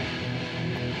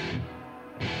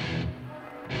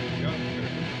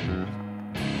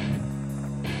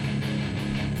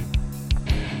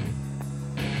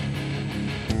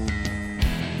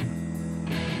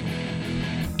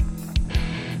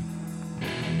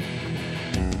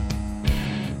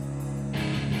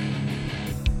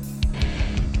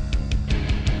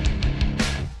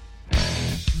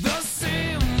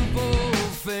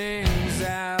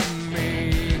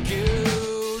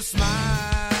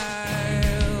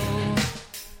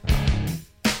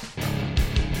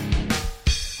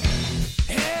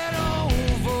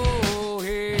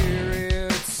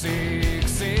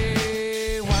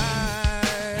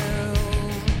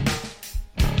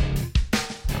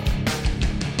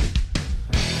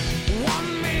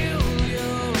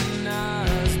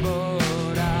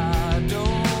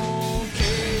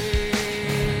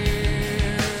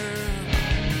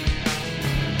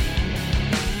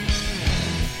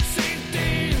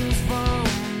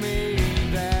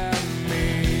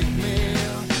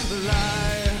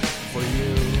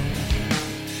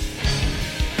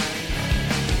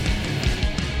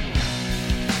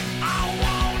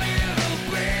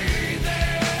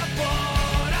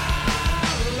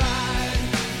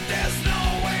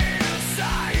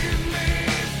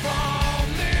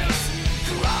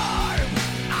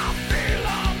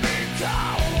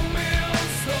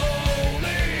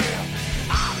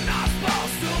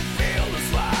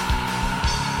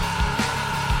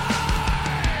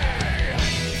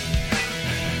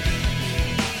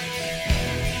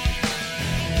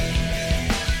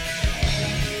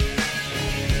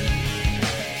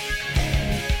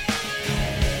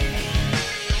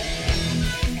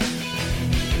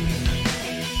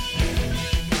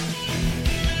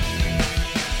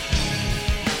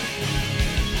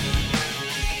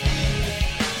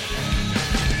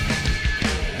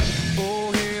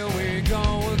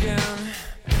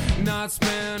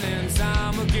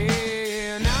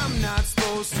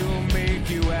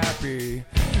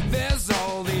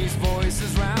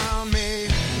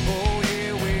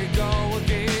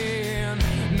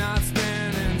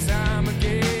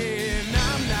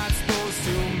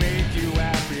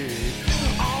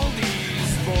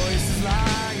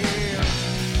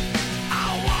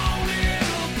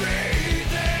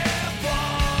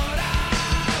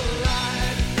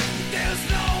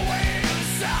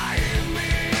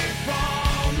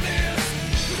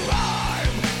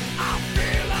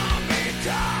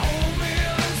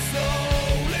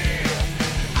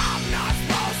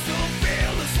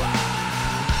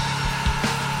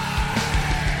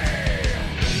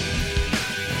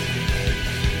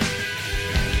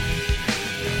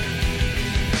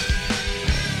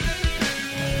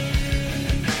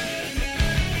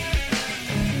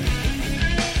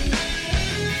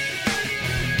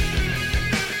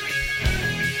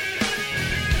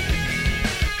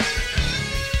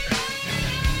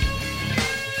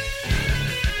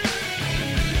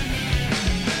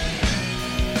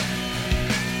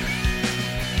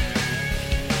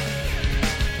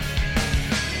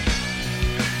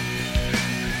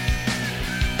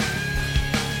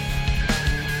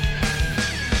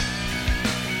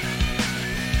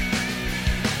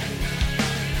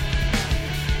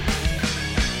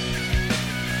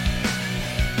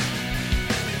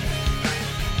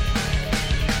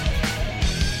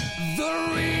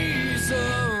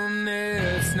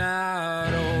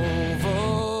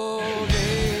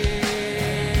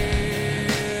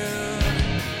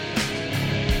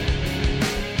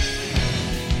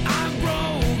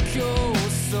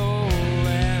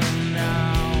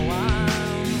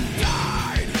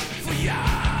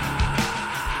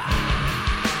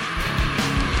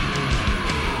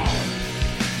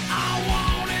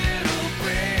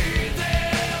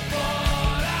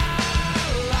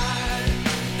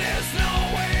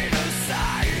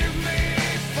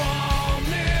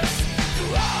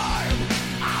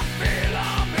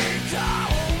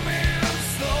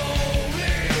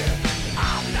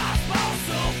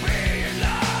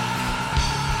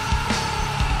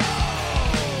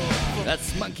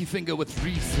 Monkeyfinger with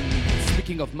Reason.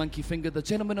 Speaking of Monkeyfinger, the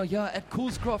gentlemen are here at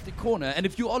Coolz Crafty Corner, and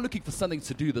if you are looking for something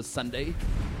to do this Sunday,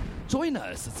 join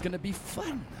us. It's going to be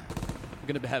fun. We're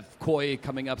going to have Koi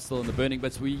coming up still in the burning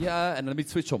bits. We're here, and let me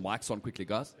switch your mics on quickly,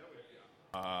 guys.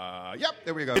 Yep,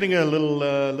 there we go. Getting a little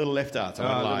left out.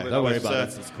 Don't worry about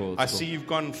it. It's cool. I see you've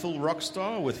gone full rock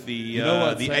star with the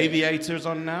the aviators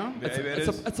on now.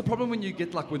 It's a problem when you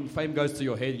get when fame goes to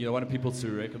your head. You don't want people to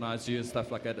recognize you and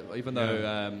stuff like that. Even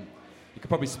though you could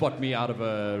probably spot me out of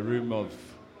a room of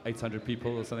 800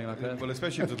 people or something like that. Well,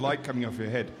 especially if there's light coming off your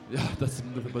head. Yeah, that's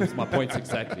my point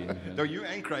exactly. Yeah. No, you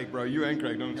and Craig, bro. You and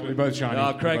Craig. Don't We're both shiny.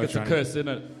 No, Craig, it's a curse, isn't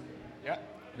it? Yeah.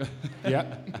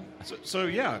 Yeah. So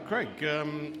Craig,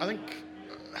 I think,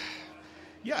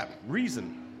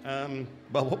 Reason.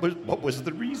 Well, what was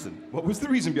the reason? What was the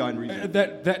reason behind Reason?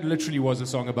 That literally was a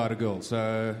song about a girl.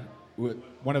 So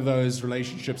one of those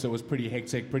relationships that was pretty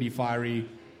hectic, pretty fiery,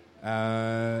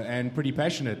 and pretty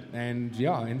passionate. And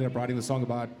I ended up writing the song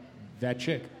about that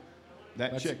chick.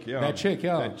 That chick.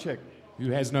 That chick.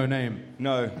 Who has no name.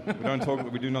 No,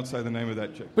 we do not say the name of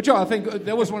that chick. But I think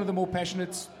that was one of the more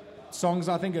passionate songs.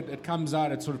 I think it comes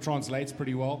out, it sort of translates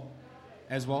pretty well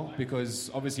as well,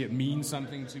 because obviously it means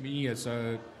something to me,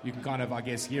 so you can kind of, I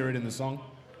guess, hear it in the song.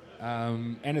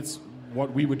 And it's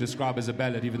what we would describe as a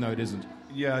ballad, even though it isn't.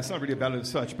 Yeah, it's not really a ballad as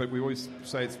such, but we always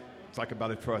say it's like a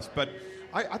ballad for us. But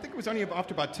I think it was only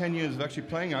after about 10 years of actually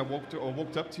playing, I walked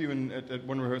up to you at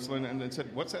one rehearsal and said,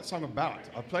 "What's that song about?"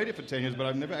 I've played it for 10 years, but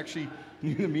I've never actually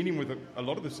knew the meaning with a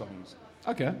lot of the songs.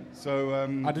 Okay. So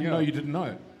I didn't know you didn't know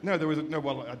it. No, there was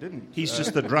well, I didn't. He's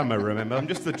just the drummer, remember? I'm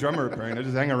just the drummer, apparently. I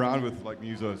just hang around with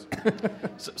musos.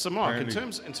 So Mark,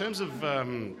 apparently. in terms of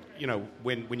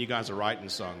when you guys are writing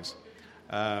songs,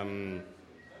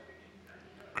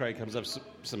 Craig comes up with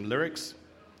some lyrics.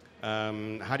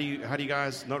 How do you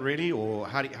guys, not really, or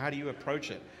how do you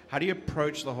approach it? How do you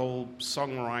approach the whole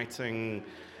songwriting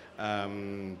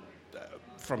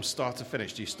from start to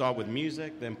finish? Do you start with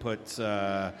music, then put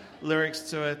lyrics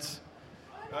to it?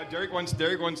 Derek wants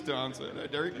to answer.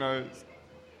 Derek knows.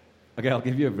 Okay, I'll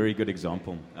give you a very good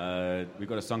example. We've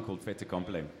got a song called Fete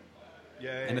Comple.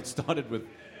 Yeah. And it started with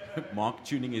Mark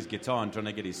tuning his guitar and trying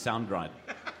to get his sound right.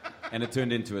 And it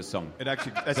turned into a song.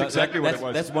 That's exactly what it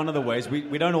was. That's one of the ways.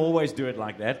 We don't always do it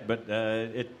like that, but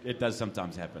it does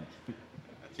sometimes happen.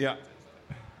 Yeah.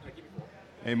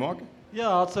 Hey, Mark?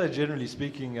 Yeah, I'd say generally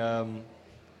speaking,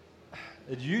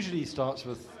 it usually starts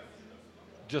with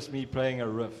just me playing a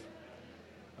riff.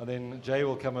 And then Jay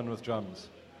will come in with drums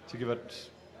to give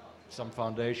it some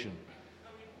foundation.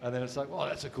 And then it's like, well,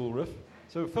 that's a cool riff.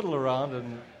 So we fiddle around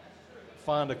and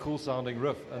find a cool sounding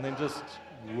riff and then just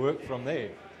work from there.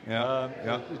 Yeah.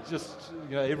 It just,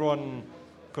 everyone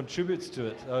contributes to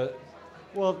it.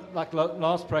 Well, like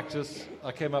last practice,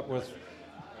 I came up with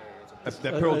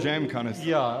that Pearl Jam kind of.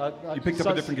 Yeah, you picked up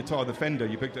a different guitar, the Fender.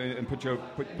 You picked it and put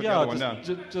the other one down.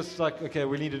 Just like, okay,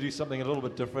 we need to do something a little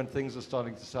bit different. Things are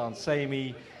starting to sound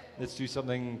samey. Let's do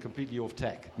something completely off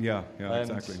tack. Yeah,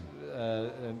 exactly.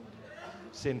 And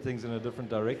send things in a different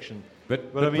direction. But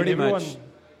I mean, pretty everyone. Much,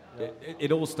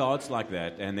 it all starts like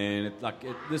that, and then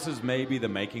this is maybe the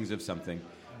makings of something,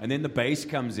 and then the bass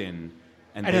comes in,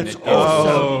 and then it's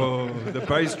awesome. The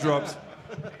bass drops.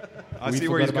 I see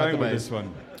where he's going with this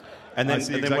one. And then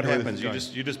what happens?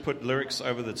 You just put lyrics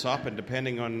over the top, and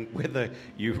depending on whether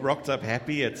you rocked up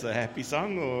happy, it's a happy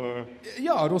song, or it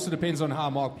also depends on how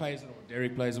Mark plays it or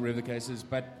Derek plays it, whatever the case is.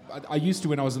 But I used to,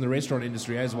 when I was in the restaurant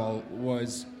industry as well,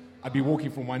 I'd be walking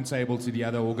from one table to the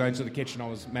other or going to the kitchen. I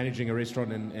was managing a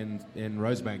restaurant in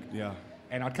Rosebank. Yeah.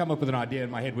 And I'd come up with an idea in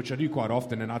my head, which I do quite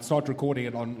often, and I'd start recording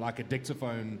it on like a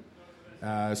dictaphone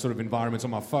sort of environment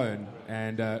on my phone.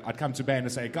 And I'd come to band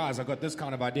and say, guys, I've got this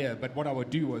kind of idea. But what I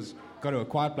would do was go to a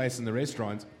quiet place in the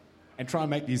restaurant and try and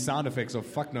make these sound effects of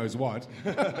fuck knows what.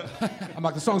 I'm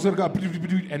like, the song's going to go,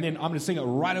 and then I'm going to sing it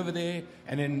right over there,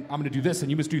 and then I'm going to do this, and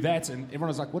you must do that. And everyone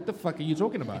was like, what the fuck are you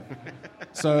talking about?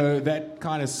 So that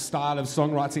kind of style of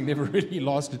songwriting never really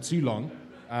lasted too long.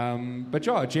 But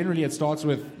generally it starts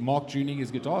with Mark tuning his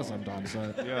guitar sometimes.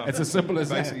 So it's as simple as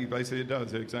that. Basically it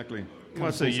does, exactly. Well,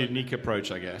 it's a unique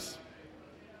approach, I guess.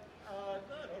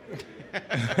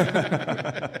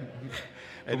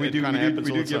 We do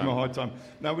give him a hard time.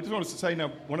 Now, we just wanted to say now,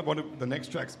 one of the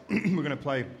next tracks we're going to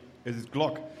play is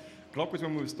Glock. Glock was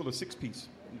when we were still a six-piece,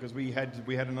 because we had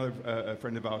another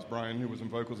friend of ours, Brian, who was on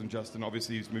vocals, and Justin,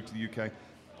 obviously, who's moved to the UK.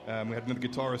 We had another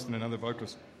guitarist and another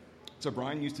vocalist. So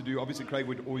Brian used to do, obviously Craig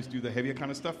would always do the heavier kind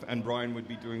of stuff, and Brian would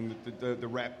be doing the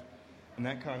rap and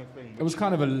that kind of thing. It was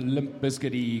kind of a Limp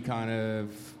Bizkit-y kind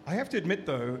of... I have to admit,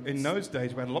 though, in those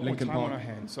days, we had a lot Linkin more time Park on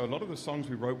our hands, so a lot of the songs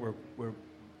we wrote were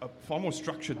far more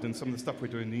structured than some of the stuff we're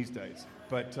doing these days.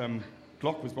 But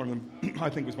Glock was one of them. I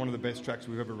think was one of the best tracks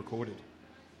we've ever recorded.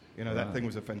 You know, that thing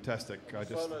was a fantastic.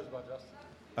 Solos by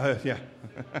Justin. Yeah.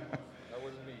 That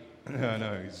wasn't me.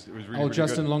 No, it was really, really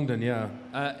Justin good. Longdon, yeah.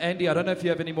 Andy, I don't know if you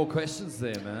have any more questions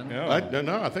there, man. Yeah.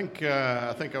 No, I think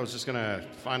I was just going to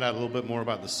find out a little bit more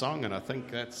about the song, and I think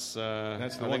that's the I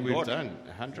one think we've Glock. done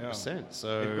 100%.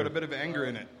 So It's got a bit of anger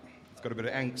in it. It's got a bit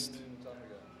of angst.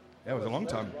 Yeah, it was a long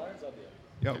time.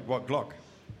 Yeah, what, Glock?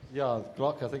 Yeah,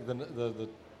 Glock. I think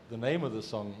the name of the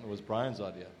song was Brian's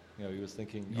idea. You know, he was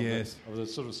thinking of the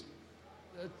sort of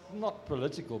not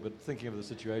political, but thinking of the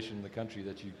situation in the country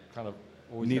that you kind of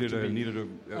always Needed have to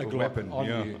a Glock weapon on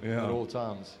yeah, you yeah. at all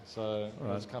times. So it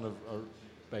was kind of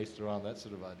based around that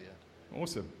sort of idea.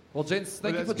 Awesome. Well, gents,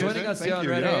 thank you Well, for that's good, joining then. us Thank here on you,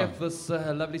 Red yeah. AF this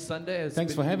lovely Sunday.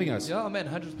 Thanks for having us. Yeah, man,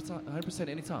 100%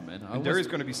 anytime, man. And Derry's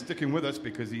going to be sticking with us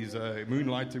because he's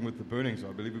moonlighting with the Burning, so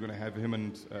I believe we're going to have him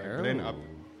and Glenn up.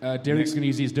 Derek's going to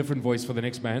use his different voice for the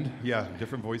next band. Yeah,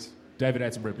 different voice. David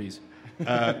Attenborough, please.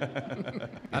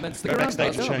 I mean, stick go around,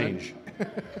 backstage guys. Yeah, man. change.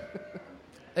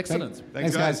 Excellent.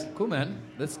 Thanks, guys. Cool, man.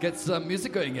 Let's get some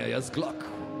music going here. Here's Glock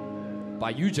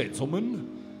by you,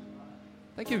 gentlemen.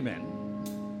 Thank you, man.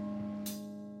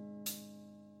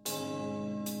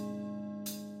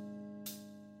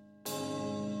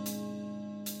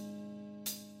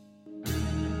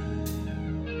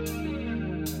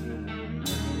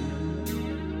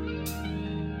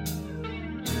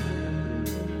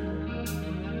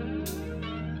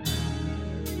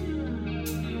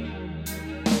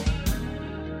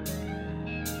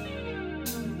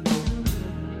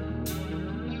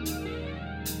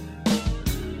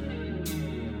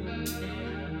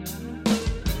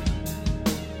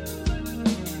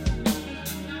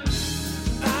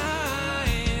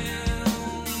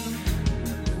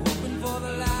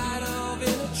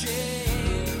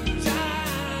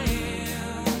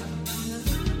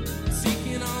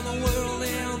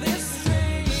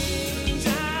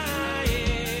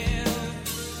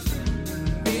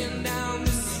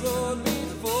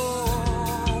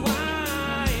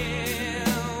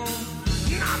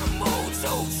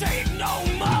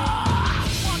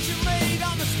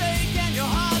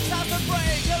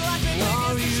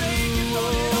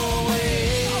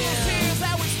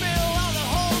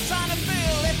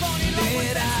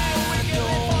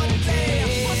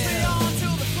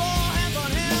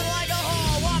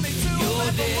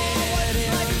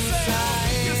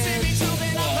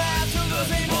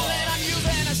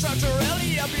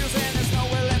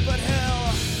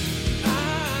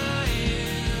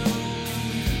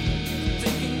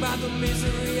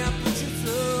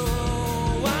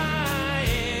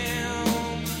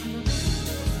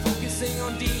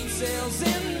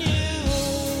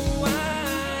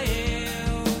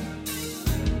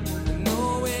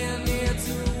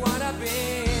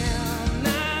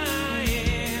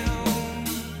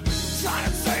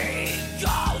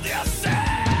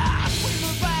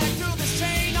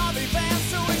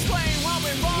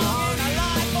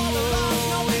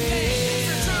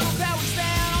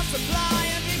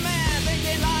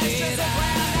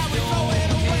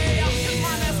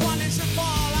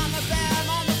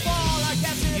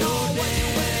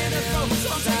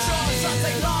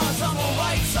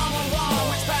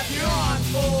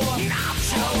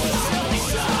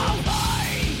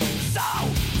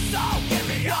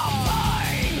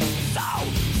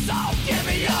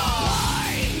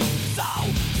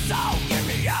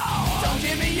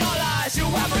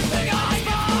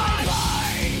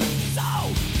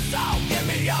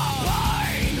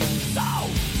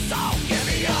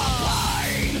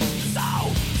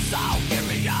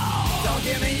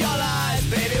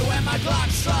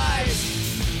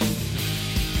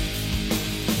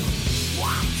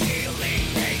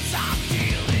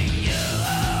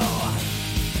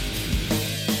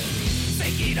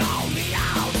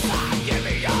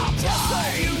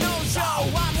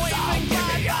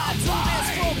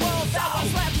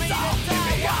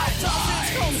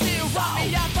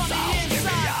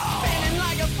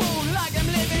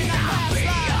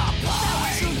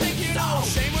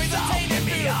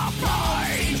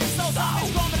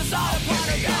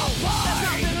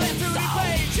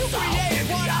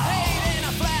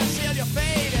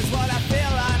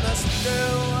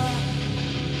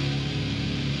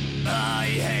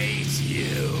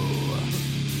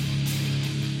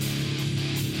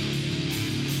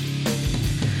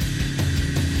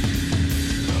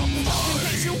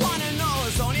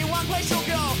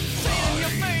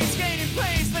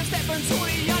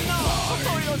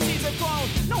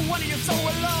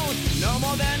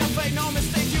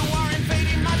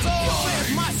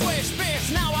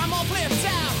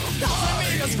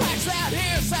 Scratch that,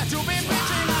 here's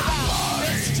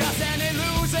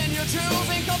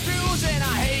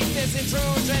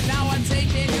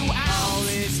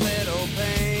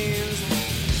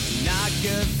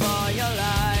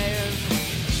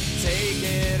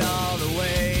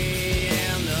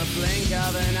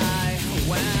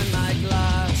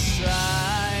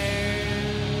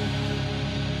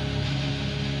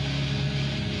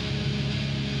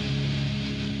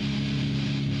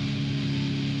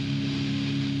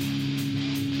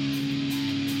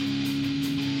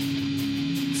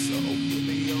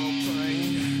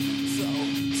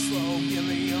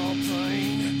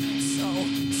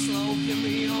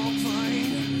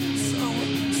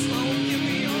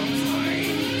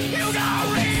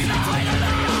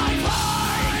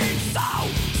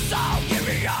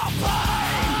your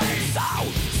pain.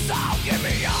 So give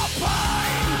me your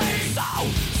pain.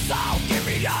 So give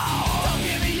me your. Don't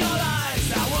give me your lies.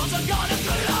 Our worlds are gonna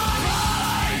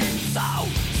collide. So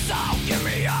give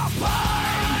me your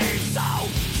pain. So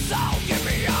give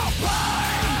me your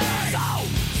pain.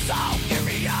 So give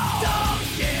me your. Don't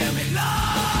give me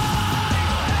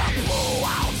life. Pull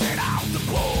out it out.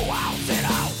 Pull out it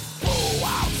out. Pull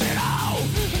out it out.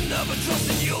 Never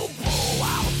trusted you. Pull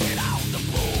out it out.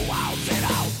 Pull out it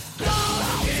out. Pull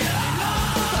out it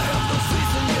out. I have no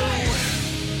faith in you.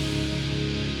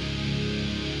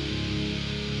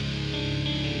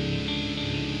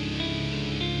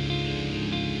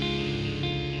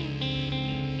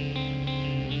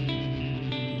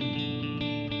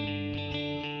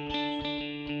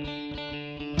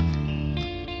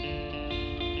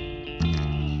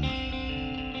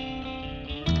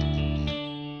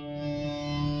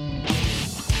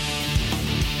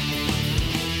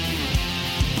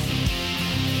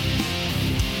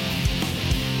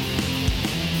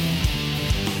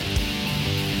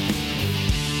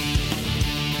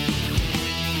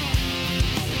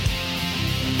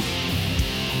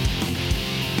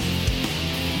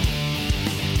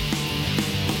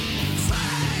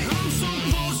 I'm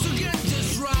supposed to get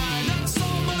this right. That's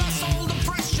all, but I sold the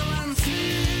pressure and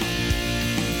feel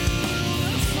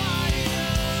the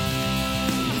fire.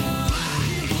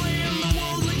 Keep playing the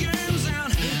worldly games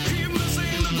and keep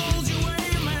missing the goals you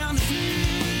aim and feel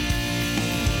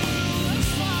the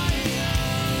fire.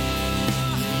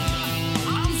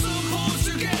 I'm supposed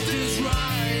to get this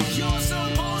right. You're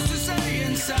supposed to stay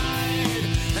inside,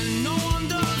 and no one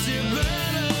does it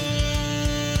better.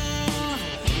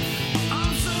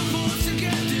 I'm supposed to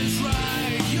get this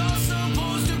right. You're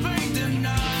supposed to paint the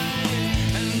night,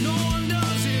 and no one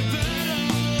does it better.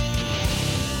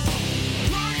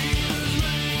 Right is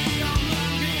me, I'm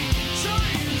lucky.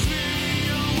 Change me,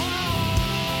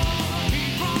 he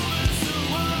promised the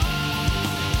world.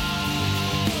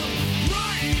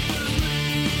 Right is me,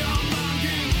 I'm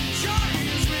lucky.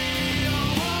 Change me,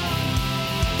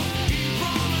 he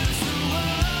promised the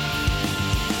world.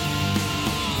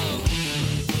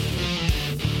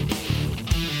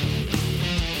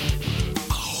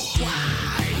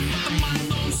 Why? The mind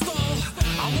don't stall.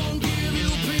 I won't give you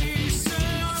peace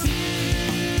and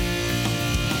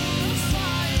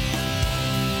fire.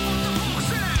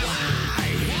 Why?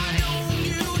 Why don't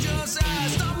you just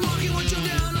ask? Stop looking what you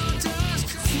down on task.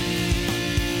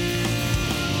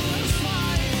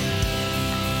 Fire.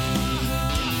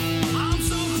 I'm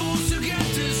supposed to get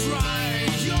this right.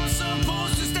 You're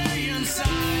supposed to stay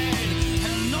inside,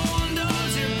 and no one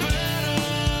does it better.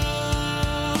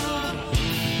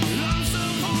 I'm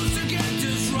supposed to get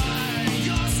this right.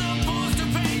 You're supposed to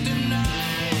paint the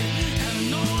night, and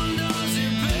no one does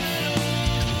it better.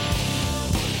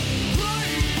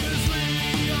 Praise me,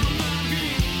 I'm lucky.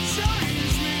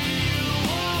 Change me,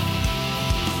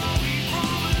 he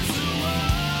promised the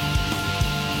world.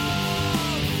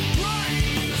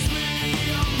 Praise me,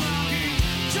 I'm lucky.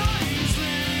 Change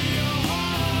me,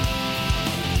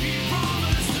 he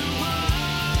promised the world.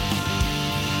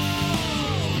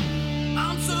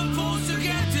 I'm supposed to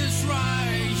get this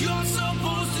right. You're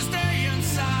supposed to stay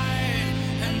inside,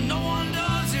 and no one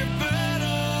does it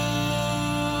better.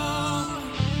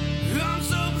 I'm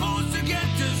supposed to get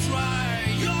this right.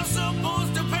 You're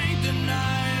supposed to paint the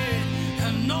night,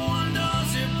 and no one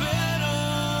does it better.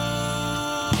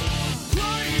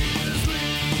 Praise me,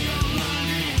 I'm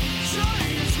lucky.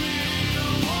 Change me,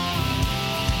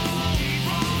 he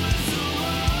promised the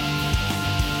world.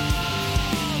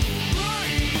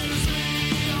 Praise me,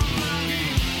 I'm lucky.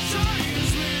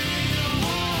 Change me,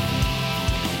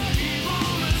 he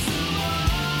promised the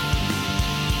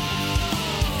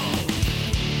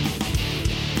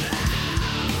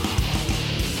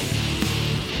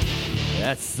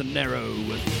That's Sonero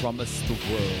with Promise the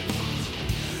World.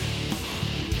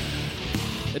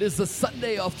 It is a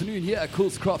Sunday afternoon here at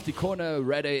Coolz Crafty Corner,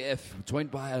 Rad AF,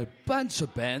 joined by a bunch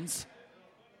of bands.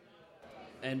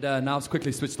 And now let's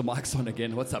quickly switch the mics on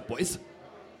again. What's up, boys?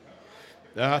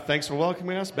 Thanks for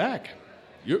welcoming us back.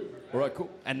 Yep. All right, cool.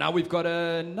 And now we've got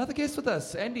another guest with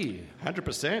us, Andy.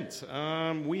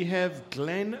 100%. We have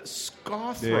Glenn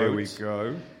Scarthroat. There we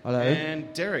go. Hello.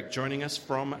 And Derek joining us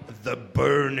from The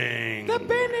Burning. The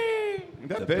burning.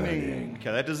 That Benning.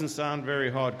 Okay, that doesn't sound very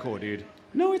hardcore, dude.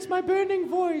 No, it's my burning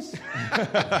voice. You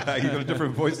got a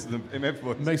different voice than the MF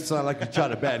voice. Makes it sound like you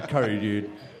tried a bad curry,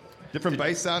 dude. Different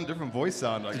bass sound, different voice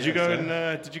sound. I Did guess, you go eh?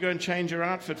 and did you go and change your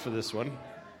outfit for this one?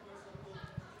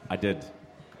 I did.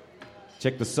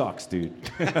 Check the socks, dude.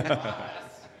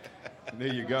 There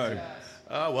you go.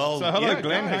 Well, So hello, yeah,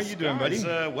 Glenn. guys, How you doing, guys,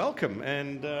 buddy? welcome.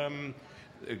 And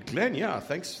Glenn, yeah,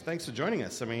 thanks for joining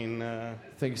us. I mean,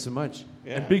 Thank you so much.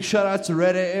 Yeah. And big shout out to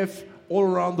Red AF all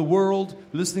around the world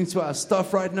listening to our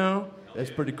stuff right now.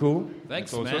 That's pretty cool.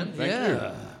 Thanks, That's awesome. man. Thank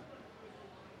yeah.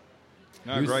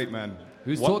 No, great, man.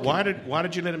 Who's talking? why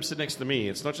did you let him sit next to me?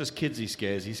 It's not just kids he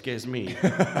scares me.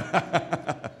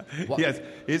 Yes,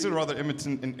 he's a rather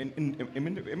intimidating.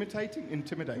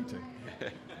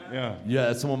 Yeah. Yeah,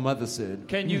 that's what my mother said.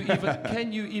 Can you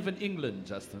even England,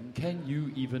 Justin? Can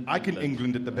you even? I can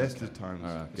England at the best of times.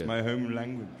 All right, It's good. my home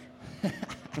language.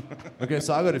 Okay,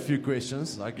 so I got a few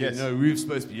questions. Like, Yes. we're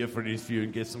supposed to be here for an interview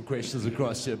and get some questions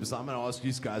across here, but I'm going to ask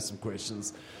you guys some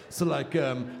questions. So, like,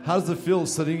 how does it feel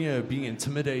sitting here being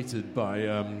intimidated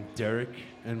by Derek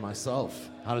and myself?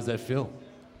 How does that feel?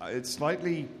 It's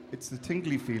the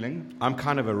tingly feeling. I'm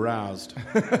kind of aroused.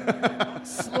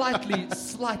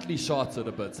 Slightly sharted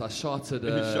a bit. I sharted a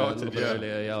little bit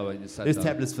earlier. Yeah, when you sat There's down.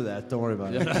 tablets for that. Don't worry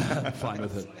about it. I'm fine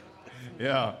with it.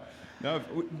 Yeah. No,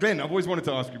 Glenn, I've always wanted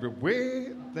to ask you, but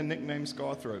where the nickname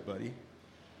Scarthroat, buddy?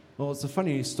 Well, it's a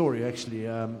funny story, actually.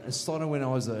 It started when I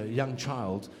was a young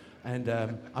child, and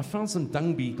I found some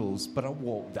dung beetles, but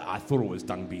I thought it was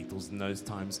dung beetles in those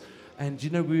times. And,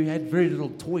 we had very little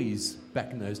toys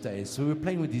back in those days, so we were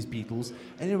playing with these beetles.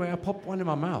 Anyway, I popped one in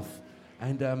my mouth,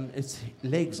 and its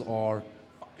legs are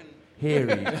fucking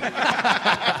hairy.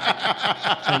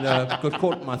 And got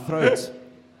caught in my throat.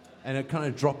 And it kind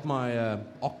of dropped my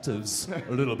octaves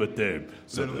a little bit there.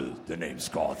 So the name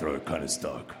Scarthroat kind of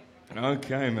stuck.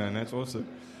 Okay, man, that's awesome.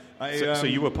 So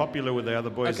you were popular with the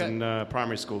other boys Okay. in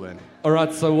primary school then? All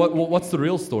right. So what's the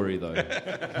real story though?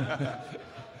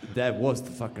 That was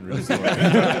the fucking real story.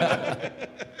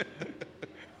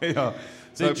 Yeah.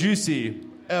 So juicy.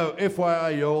 Oh,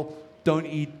 FYI, y'all, don't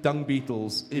eat dung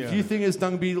beetles. If you think it's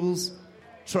dung beetles,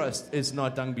 trust, it's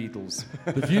not dung beetles.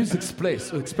 The views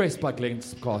expressed by Glenn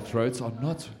Scarthroat are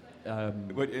not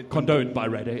condoned by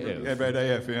Red AF. Yeah, Red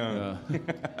AF, yeah.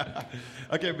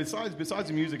 Okay, besides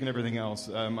the music and everything else,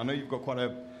 I know you've got quite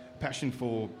a passion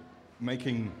for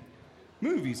making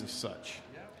movies as such.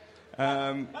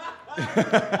 Okay,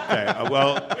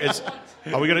 well,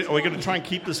 are we gonna try and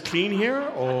keep this clean here,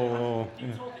 or?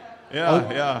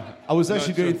 Yeah. I was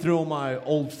actually going through all my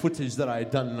old footage that I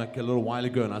had done like a little while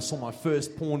ago, and I saw my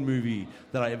first porn movie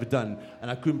that I ever done,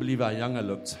 and I couldn't believe how young I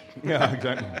looked. Yeah,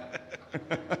 exactly.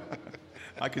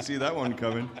 I could see that one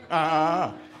coming.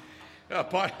 Yes,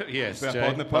 Pardon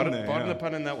Jay. the pun there, Pardon yeah. the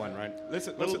pun in that one, right?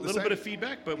 Listen, Little bit of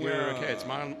feedback, but we're Yeah. okay. It's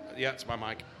my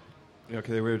mic.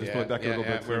 Okay, we'll just pull it back a little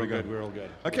bit. We're There all we go. good. We're all good.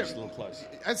 Okay. Just a little close.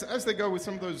 As they go with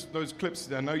some of those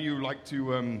clips, I know you like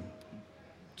to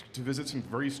visit some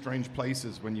very strange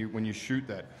places when you shoot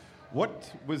that.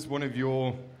 What was one of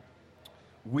your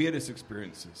weirdest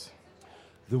experiences?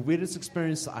 The weirdest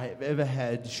experience I've ever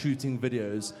had shooting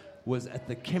videos was at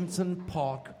the Kempton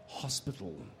Park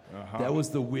Hospital. That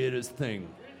was the weirdest thing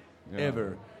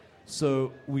ever.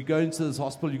 So we go into this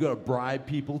hospital. You got to bribe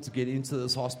people to get into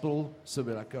this hospital. So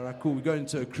we're like, all right, cool. We go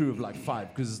into a crew of like 5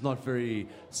 because it's not very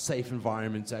safe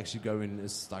environment to actually go in.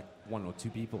 It's like 1 or 2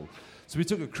 people. So we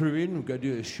took a crew in. We go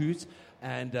do a shoot.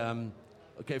 And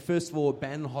okay, first of all,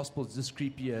 abandoned hospital is just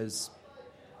creepy as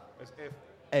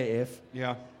AF.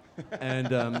 Yeah.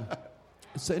 And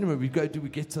so anyway, we get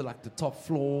to like the top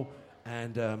floor,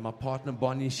 and my partner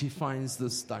Bonnie, she finds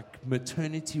this like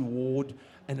maternity ward,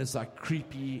 and it's like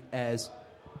creepy as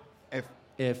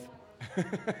F.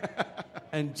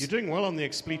 And You're doing well on the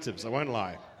expletives. I won't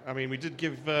lie. I mean, we did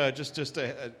give just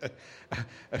a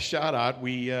shout out.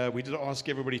 We did ask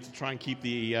everybody to try and keep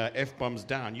the F-bombs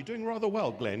down. You're doing rather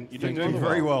well, Glenn. You're doing rather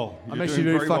very well. well. I'm You're actually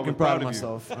doing very well. fucking We're proud of you.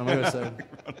 myself. I'm going to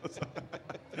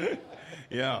say.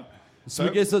 Yeah. So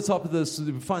we get to the top of this,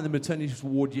 we find the maternity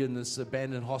ward here in this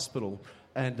abandoned hospital,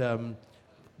 and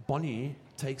Bonnie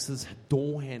takes this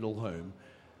door handle home,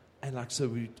 and like so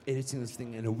we're editing this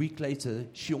thing, and a week later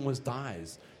she almost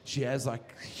dies. She has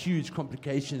like huge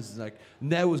complications. Like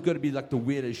that was going to be like the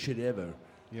weirdest shit ever.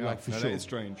 Yeah, like for no, sure. that is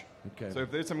strange. Okay. So if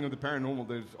there's something with the paranormal,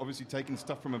 there's obviously taking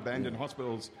stuff from abandoned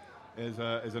hospitals is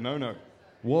a no-no.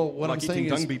 Well, what Like I'm saying eating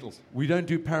dung is, beetles. we don't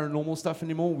do paranormal stuff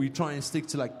anymore. We try and stick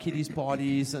to like kiddies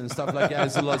parties and stuff like that.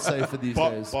 It's a lot safer these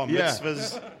days. Bar Yeah.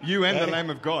 mitzvahs. You and the Lamb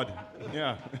of God.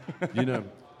 Yeah. You know.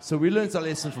 So we learned our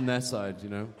lesson from that side, you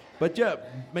know. But yeah,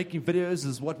 making videos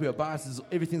is what we're about.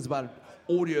 Everything's about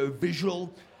audio,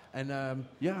 visual, and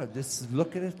yeah, just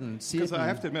look at it and see it. Because I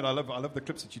have to admit, I love the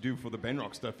clips that you do for the Ben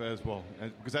Rock stuff as well,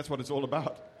 because that's what it's all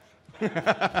about.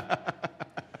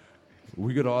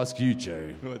 We got to ask you,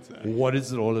 Joe. What's that? What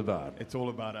is it all about? It's all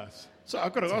about us. So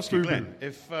I've got to ask you, Glenn,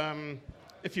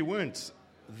 if you weren't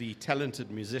the talented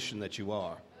musician that you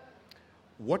are,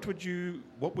 what would you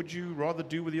rather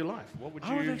do with your life? What would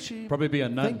I would you actually Probably be a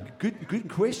nun. Good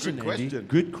question, Good Andy. question.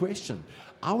 Good question.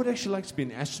 I would actually like to be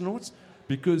an astronaut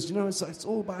because it's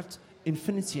all about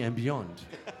infinity and beyond,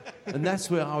 and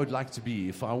that's where I would like to be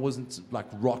if I wasn't like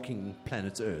rocking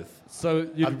planet Earth. So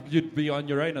you'd be on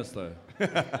Uranus, though.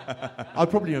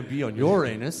 I'd probably be on your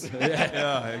anus.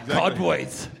 Yeah, exactly. Can't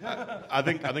wait. I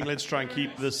think let's try and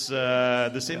keep this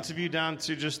interview down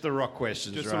to just the rock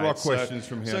questions. Just right? the rock questions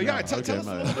from here So yeah, now. tell Okay, us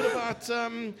a little bit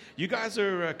about you guys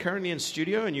are currently in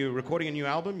studio and you're recording a new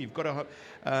album. You've got a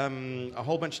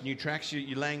whole bunch of new tracks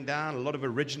you're laying down, a lot of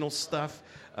original stuff.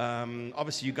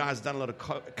 Obviously, you guys have done a lot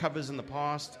of covers in the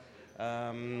past.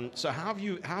 So how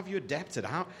have you adapted?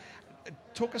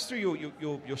 Talk us through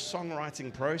your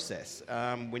songwriting process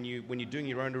when you're doing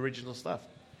your own original stuff.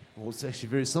 Well, it's actually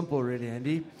very simple, really,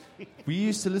 Andy. We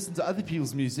used to listen to other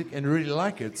people's music and really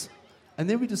like it. And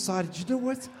then we decided, you know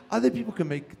what? Other people can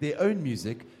make their own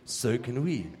music, so can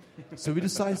we. So we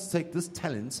decided to take this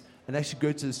talent and actually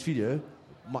go to the studio,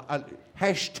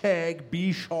 hashtag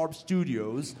B Sharp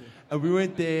Studios. And we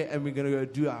went there and we're going to go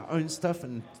do our own stuff.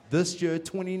 And this year,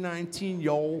 2019,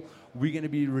 y'all, we're going to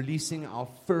be releasing our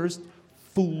first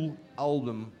full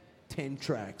album, 10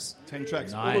 tracks. 10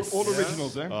 tracks. Nice. All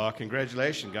originals, eh? Oh,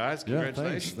 congratulations, guys. Yeah,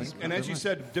 Congratulations. thanks. And as you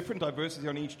said, different diversity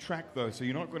on each track, though. So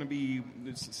you're not going to be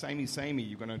samey.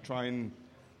 You're going to try and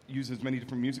use as many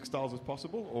different music styles as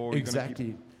possible? Or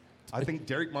Exactly. I think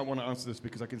Derek might want to answer this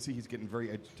because I can see he's getting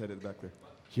very agitated back there.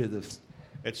 Hear this.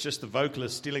 It's just the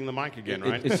vocalist stealing the mic again,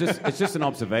 right? It's just an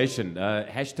observation.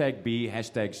 Hashtag B,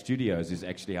 hashtag studios is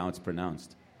actually how it's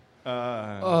pronounced.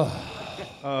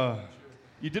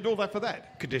 You did all that for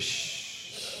that?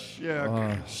 Kaddish.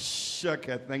 Yeah.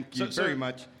 Okay, thank you very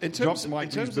much. In Drop terms, the mic, in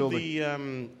please, terms of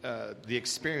the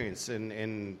experience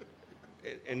in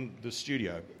the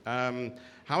studio,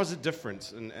 how is it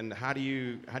different, and how do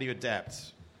you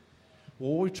adapt?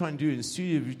 Well, what we try and do in the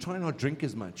studio, we try not drink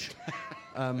as much.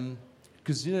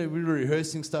 Because, we're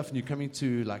rehearsing stuff and you're coming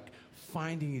to,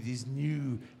 finding these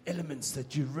new elements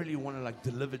that you really want to,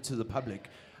 deliver to the public.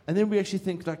 And then we actually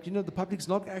think, the public's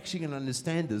not actually going to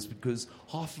understand this because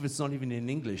half of it's not even in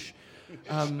English.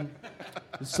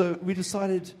 So we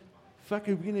decided, fuck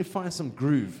it, we're going to find some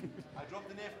groove. I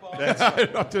dropped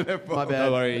an F-bomb. My bad.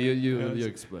 Don't worry, you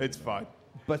explain. It's fine.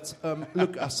 But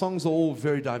look, our songs are all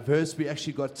very diverse. We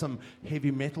actually got some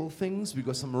heavy metal things. We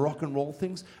got some rock and roll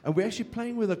things. And we're actually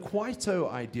playing with a Kwaito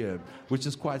idea, which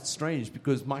is quite strange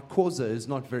because my Xhosa is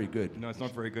not very good. No, it's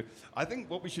not very good. I think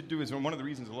what we should do is, one of the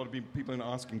reasons a lot of people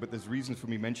are asking, but there's reasons for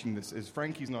me mentioning this, is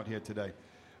Frankie's not here today.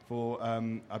 For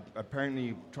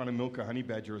apparently trying to milk a honey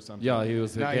badger or something. Yeah, he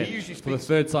was now, again, he usually for the speaks,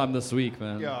 third time this week,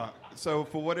 man. Yeah, so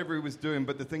for whatever he was doing,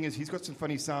 but the thing is, he's got some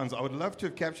funny sounds. I would love to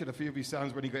have captured a few of his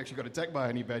sounds when he actually got attacked by a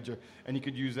honey badger, and he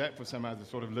could use that for some other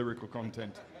sort of lyrical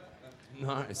content.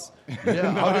 Nice.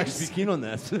 Yeah, I would actually be keen on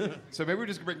that. So maybe we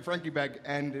just bring Frankie back,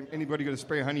 and if anybody got a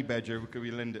spray honey badger, could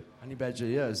we lend it? Honey badger,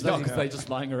 yeah. Yeah, because they're just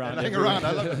lying around. Lying around,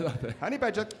 I love it. Honey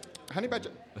badger, honey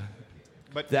badger.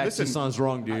 But That listen, just sounds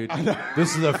wrong, dude.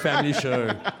 This is a family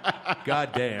show.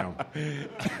 God damn.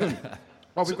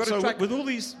 well, we've got a track. With all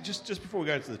these, just before we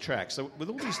go into the track, so with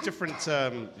all these different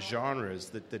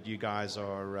genres that you guys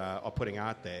are putting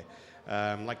out there,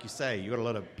 like you say, you got a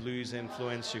lot of blues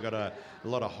influence, you got a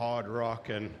lot of hard rock,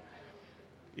 and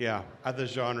other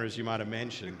genres you might have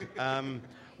mentioned.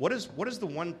 What is the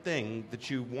one thing that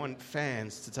you want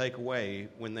fans to take away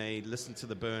when they listen to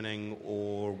The Burning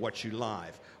or watch you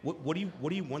live? What do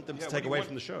you want them to take away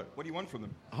from the show? What do you want from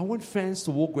them? I want fans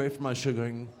to walk away from my show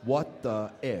going, what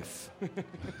the F?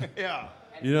 Yeah.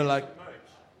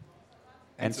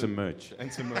 And some merch.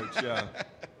 And some merch, yeah.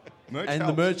 Merch And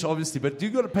helps. the merch, obviously, but you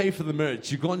got to pay for the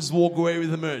merch. You can't just walk away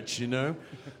with the merch,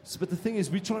 So, but the thing is,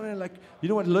 we're trying to,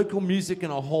 local music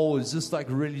in a whole is just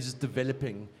really just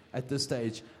developing at this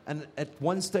stage. And at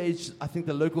one stage, I think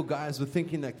the local guys were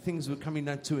thinking that things were coming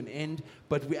down to an end,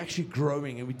 but we're actually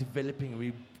growing and we're developing and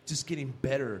we're just getting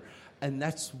better. And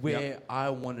that's where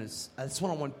that's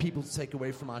what I want people to take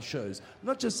away from our shows.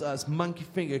 Not just us,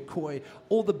 Monkeyfinger, Koi,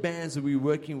 all the bands that we're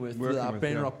working with our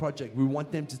Ben Rock project. We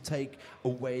want them to take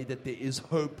away that there is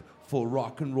hope for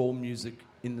rock and roll music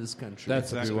in this country.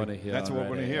 That's what we want to hear. That's what we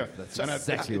want to hear. That's And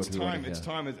exactly it's what we want to hear. It's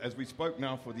time, as we spoke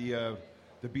now, for the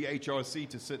BHRC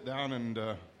to sit down and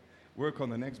work on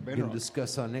the next Ben We're going Rock. to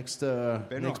discuss our next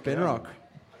Ben Rock.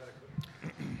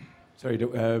 Sorry,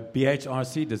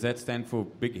 BHRC, does that stand for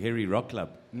Big Hairy Rock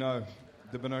Club? No,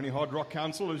 the Benoni Hard Rock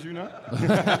Council, as you know.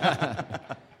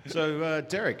 So,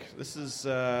 Derek, this is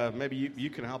maybe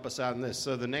you can help us out in this.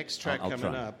 So the next track I'll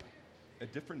coming try. up A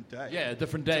different day. Yeah, a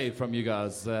different day from you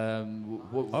guys.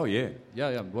 Oh, yeah.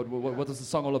 Yeah. What is the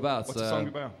song all about? What's the song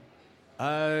about?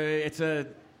 It's a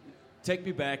take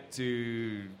me back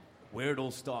to where it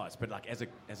all starts. But like as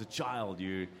a child,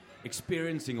 you're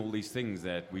experiencing all these things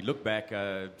that we look back.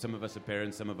 Some of us are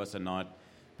parents, some of us are not.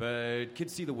 But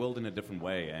kids see the world in a different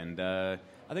way, and I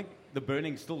think the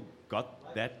burning still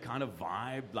got that kind of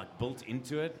vibe like built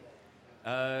into it.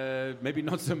 Maybe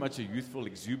not so much a youthful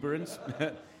exuberance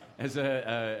as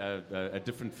a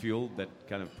different fuel that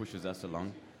kind of pushes us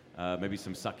along. Maybe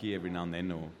some sake every now and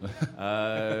then,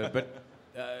 but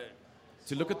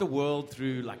to look at the world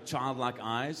through like childlike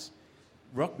eyes.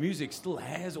 Rock music still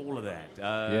has all of that.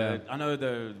 I know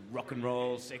the rock and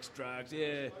roll, sex, drugs.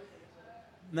 Yeah,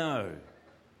 no.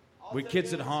 We're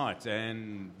kids at heart,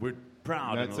 and we're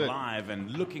proud and alive and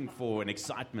looking for an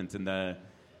excitement and the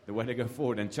way to go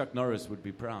forward. And Chuck Norris would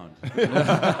be proud.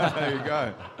 There you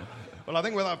go. Well, I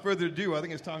think without further ado, I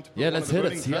think it's time to put one let's of the hit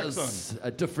Burning it. tracks Here's on.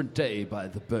 A Different Day by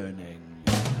The Burning.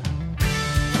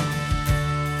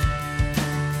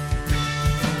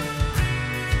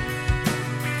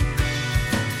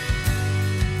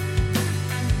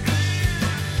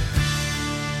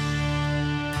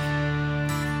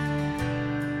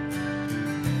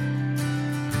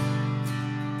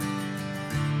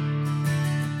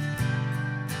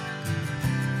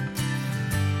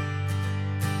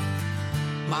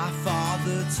 My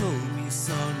father told me,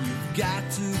 son, you've got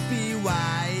to be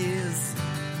wise.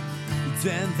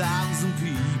 10,000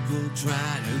 people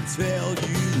trying to tell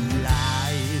you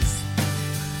lies.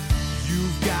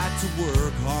 You've got to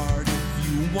work hard if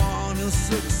you want to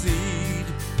succeed.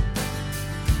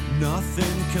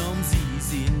 Nothing comes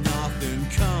easy, nothing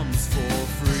comes for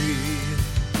free.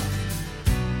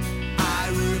 I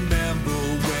remember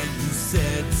when you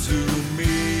said to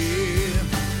me,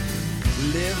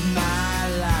 live my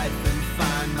life and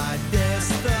find my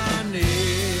destiny.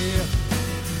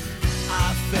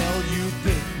 I felt you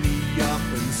pick me up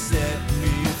and set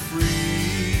me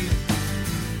free.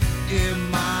 In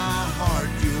my heart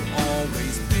you'll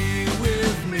always be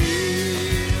with me.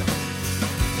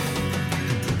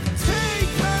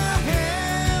 Take my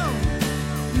hand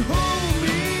and hold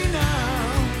me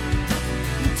now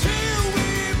until we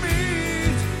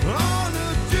meet on a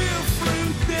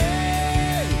different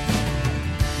day.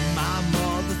 My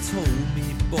mother told me,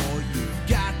 boy, you've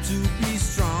got to be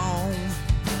strong.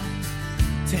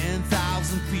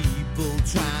 10,000 people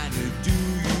trying to do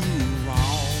you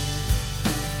wrong.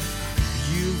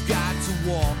 You've got to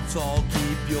walk tall,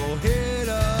 keep your head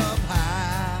up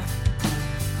high.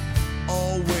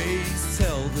 Always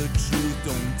tell the truth,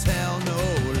 don't tell no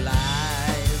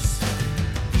lies.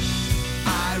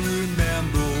 I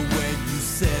remember when you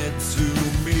said to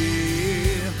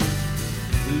me,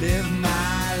 live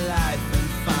my life and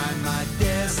find my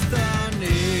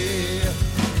destiny.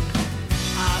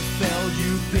 I felt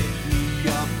you pick me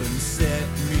up and set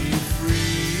me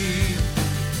free.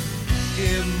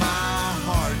 In my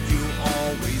heart you'll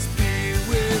always be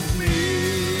with me.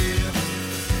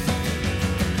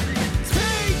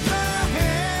 Take my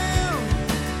hand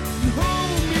and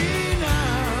hold me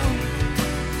now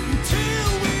until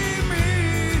we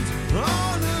meet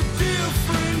on a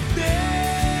different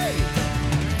day.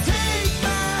 Take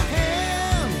my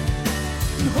hand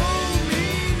and hold me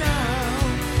now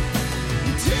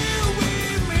until we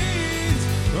meet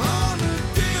on a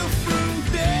different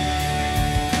day.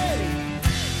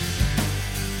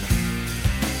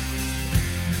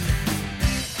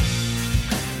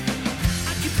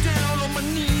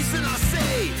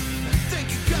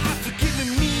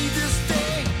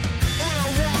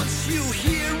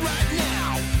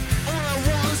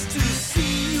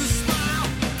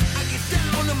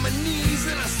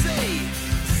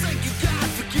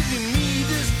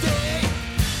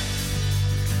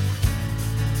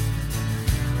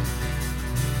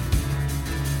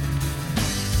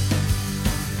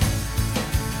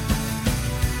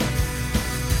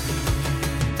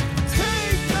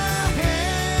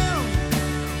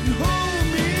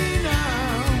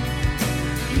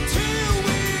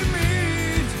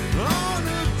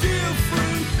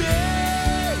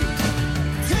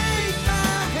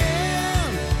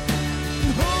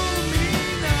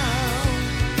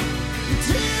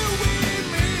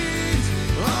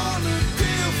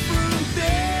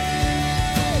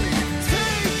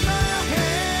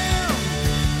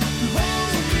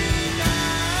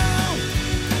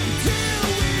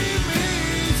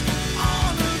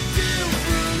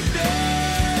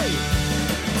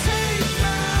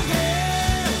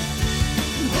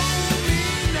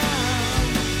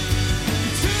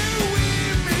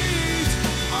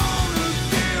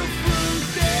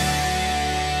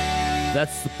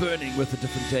 That's The Burning with A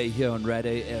Different Day here on Rad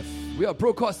AF. We are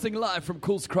broadcasting live from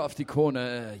Coolz Crafty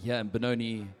Corner here in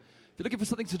Benoni. If you're looking for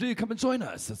something to do, come and join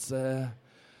us. It's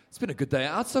been a good day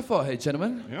out so far, hey,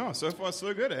 gentlemen. Yeah, so far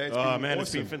so good. Eh? Oh, man,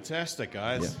 it's been fantastic,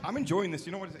 guys. Yeah. I'm enjoying this.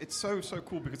 You know what? It's so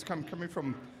cool because coming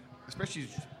from, especially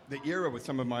the era with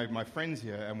some of my friends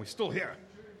here, and we're still here.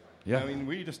 Yeah. I mean,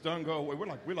 we just don't go away.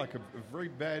 We're like a very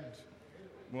bad.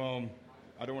 Well,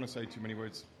 I don't want to say too many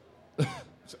words.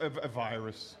 It's a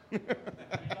virus.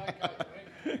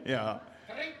 Yeah.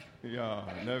 Yeah,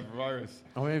 no virus.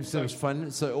 Oh, we have so much fun.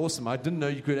 It's so awesome. I didn't know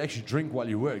you could actually drink while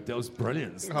you worked. That was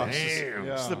brilliant. Oh, Damn.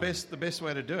 It's the best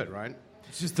way to do it, right?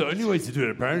 It's just the only way to do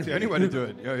it, apparently. It's the only way to do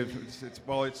it. Yeah,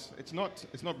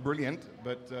 it's not brilliant,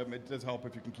 but it does help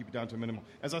if you can keep it down to a minimum.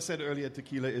 As I said earlier,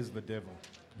 tequila is the devil.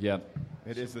 Yeah.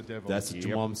 It is the devil. That's what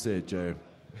your mom said, Joe.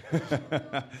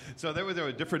 So that was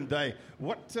a different day.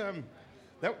 What?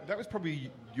 That was probably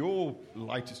your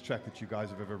lightest track that you guys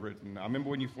have ever written. I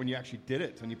remember when you actually did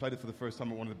it and you played it for the first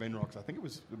time at one of the Ben Rocks. I think it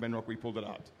was the Ben Rock where you pulled it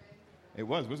out. It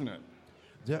was, wasn't it?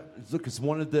 Yeah, look, it's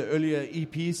one of the earlier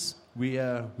EPs.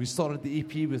 We started the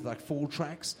EP with like 4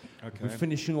 tracks. Okay. We're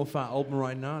finishing off our album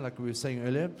right now, like we were saying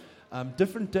earlier.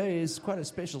 Different Day is quite a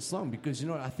special song because, you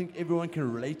know, I think everyone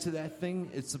can relate to that thing.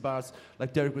 It's about,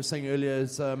 like Derek was saying earlier,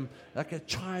 it's like a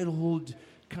childhood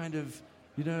kind of,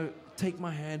 you know, take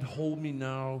my hand, hold me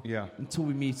now, until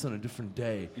we meet on a different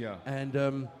day. Yeah.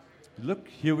 And look,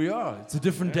 here we are. It's a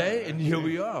different day, and here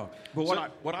we are.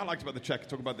 But what I liked about the track,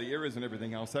 talk about the eras and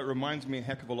everything else, that reminds me a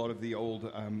heck of a lot of the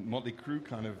old Motley Crue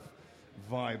kind of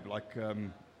vibe, like,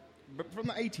 but from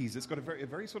the 80s. It's got a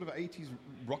very sort of 80s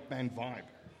rock band vibe.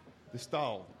 The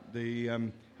style, the,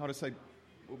 how to say,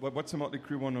 what's the Motley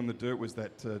Crue one on the dirt was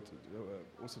that,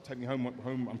 also Take Me Home,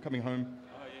 I'm Coming Home.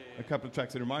 A couple of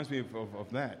tracks. It reminds me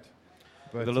of that.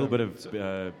 But, with a little bit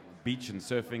of beach and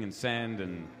surfing and sand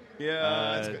and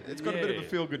it's got a bit of a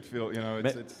feel-good feel, you know.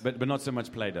 But not so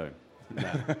much Play-Doh.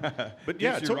 No. But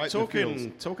yeah,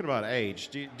 talking about age,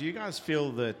 do you guys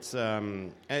feel that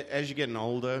as you're getting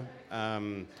older,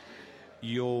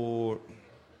 your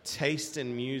taste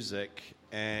in music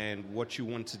and what you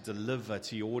want to deliver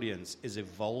to your audience is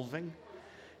evolving?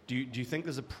 Do you think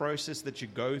there's a process that you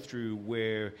go through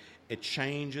where it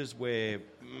changes, where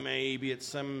maybe at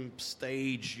some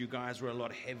stage you guys were a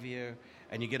lot heavier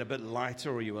and you get a bit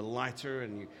lighter, or you were lighter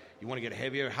and you want to get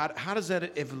heavier? How does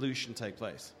that evolution take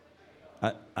place?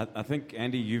 I think,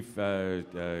 Andy, you've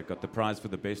got the prize for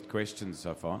the best questions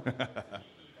so far.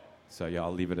 So, yeah,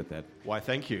 I'll leave it at that. Why,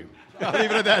 thank you. I'll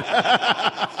leave it at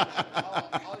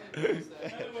that.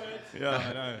 Yeah,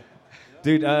 I know.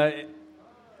 Dude,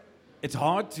 it's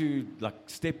hard to like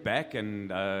step back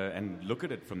and look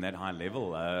at it from that high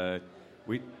level. I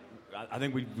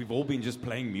think we've all been just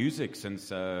playing music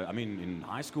since. In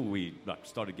high school we like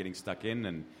started getting stuck in,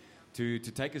 and to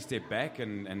take a step back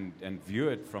and view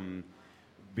it from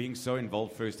being so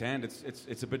involved firsthand,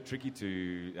 it's a bit tricky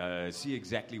to see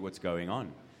exactly what's going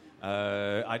on.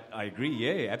 I agree.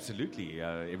 Yeah, absolutely.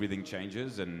 Everything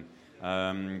changes and.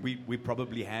 We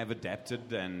probably have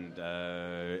adapted and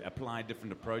applied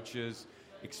different approaches,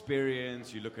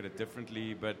 experience, you look at it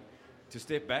differently, but to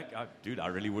step back, dude, I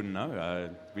really wouldn't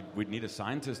know. We'd need a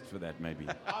scientist for that, maybe.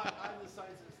 I'm the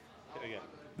scientist.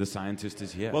 The scientist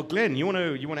is here. Well, Glenn, you want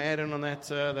to add in on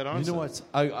that answer? You know what?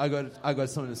 I got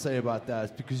something to say about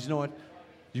that, because you know what?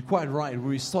 You're quite right. When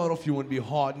we start off, you want to be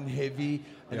hard and heavy,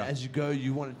 and as you go,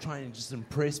 you want to try and just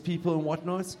impress people and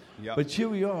whatnot. Yeah. But here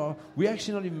we are. We're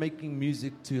actually not even making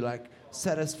music to like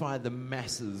satisfy the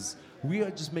masses. We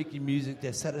are just making music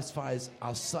that satisfies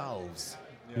ourselves.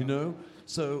 You know.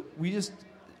 So we just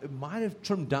might have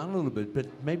trimmed down a little bit, but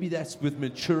maybe that's with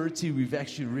maturity. We've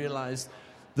actually realized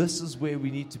this is where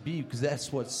we need to be, because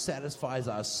that's what satisfies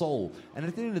our soul. And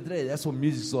at the end of the day, that's what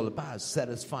music's all about: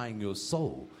 satisfying your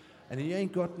soul. And if you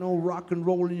ain't got no rock and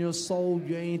roll in your soul,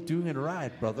 you ain't doing it right,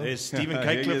 brother. There's Stephen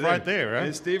Caycliffe right there, right?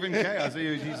 There's Stephen K. I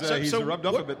see he's rubbed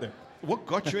off a bit there. What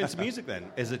got you into music then?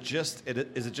 Is it just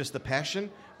the passion?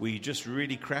 Were you just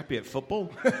really crappy at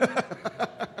football?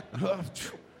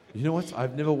 You know what?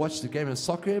 I've never watched a game of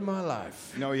soccer in my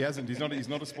life. No, he hasn't. He's not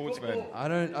a sports fan. I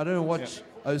don't watch. Yeah.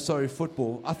 Oh, sorry,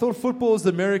 football. I thought football was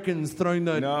the Americans throwing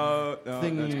the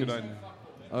thing. That's good.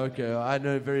 Okay, I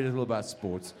know very little about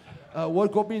sports.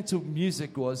 What got me into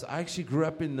music was I actually grew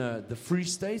up in the Free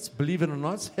States, believe it or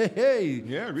not. Hey,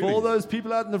 yeah, really? For all those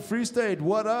people out in the Free State,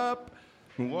 what up?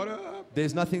 What up?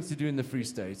 There's nothing to do in the Free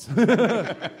States.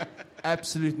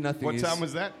 Absolute nothing. What town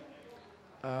was that?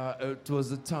 It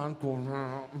was a town called...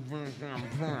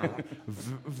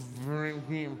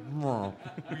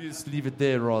 We just leave it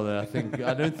there, rather, I think.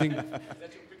 I don't think...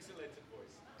 That's your pixelated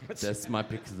voice. That's my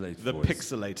pixelated The voice.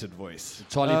 pixelated voice.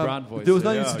 Charlie Brown voice. There was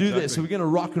nothing to do exactly. there, so we're going to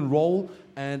rock and roll.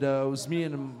 And it was me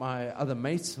and my other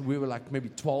mates. We were like maybe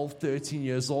 12, 13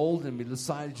 years old, and we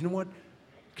decided, you know what?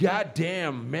 God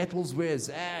damn, metal's where it's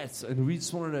at. And we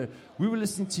just wanted to, we were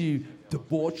listening to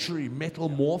debauchery,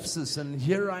 metamorphosis, and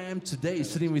here I am today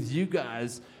sitting with you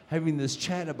guys having this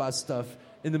chat about stuff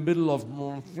in the middle of.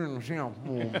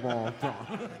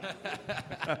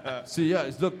 So yeah,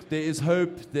 look, there is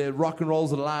hope. There, rock and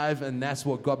roll's alive, and that's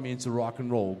what got me into rock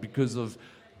and roll because of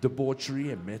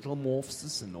debauchery and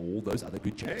metamorphosis and all those other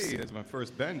good jokes. Hey, that's my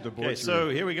first band, Debauchery. Okay, so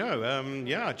here we go.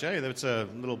 Yeah, Jay, that's a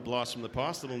little blast from the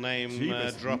past, little name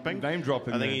Jeebus. dropping. Name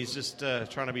dropping I think there. he's just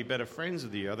trying to be better friends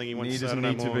with you. I think he wants He doesn't I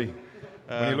don't need know, to more, be.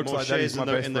 When he looks more like that, he's shares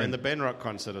my best in friend. the Ben Rock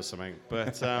concert or something.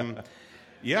 But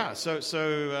yeah, so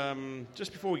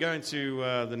just before we go into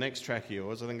the next track of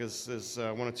yours, I think there's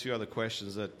one or two other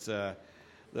questions that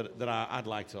I'd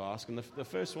like to ask. And the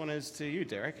first one is to you,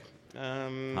 Derek.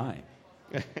 Hi.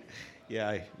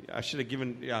 Yeah, I should have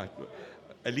given. Yeah,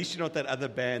 at least you're not that other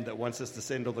band that wants us to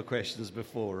send all the questions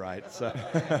before, right? So,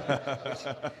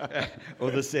 or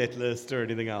the set list or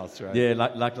anything else, right? Yeah,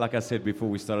 like I said before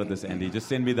we started this, Andy, just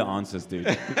send me the answers,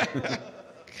 dude.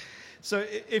 So,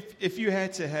 if you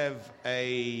had to have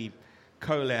a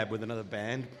collab with another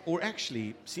band, or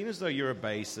actually, seeing as though you're a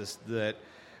bassist that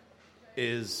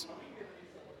is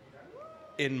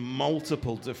in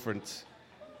multiple different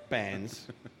bands,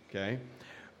 okay.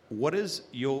 What is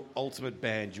your ultimate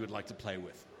band you would like to play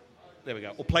with? There we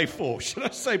go. Or play for. Should I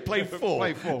say play for?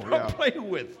 Play for, Not yeah. play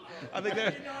with. I think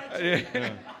that.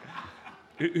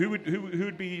 Who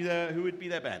would be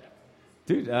that band?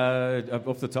 Dude,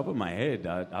 off the top of my head,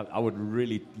 I would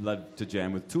really love to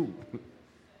jam with Tool.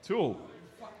 Tool.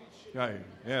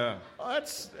 Yeah. Oh,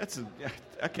 that's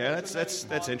okay.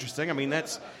 That's interesting. I mean,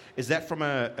 is that from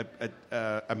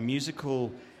a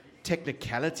musical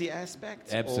technicality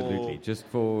aspect? Absolutely, or? just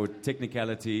for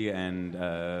technicality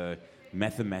and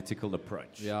mathematical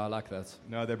approach. Yeah, I like that.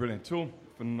 No, they're brilliant. Tool,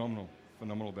 phenomenal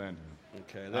band.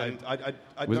 Okay. Then,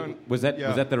 I don't. Was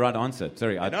that the right answer?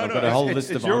 Sorry, I've got a no, whole list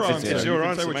of your answers answer. here. it's your You can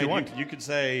answer, say what mate. you want. You could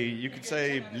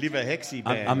say live a hexy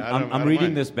band. I'm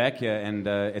reading this back here, and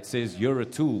it says you're a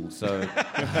tool. So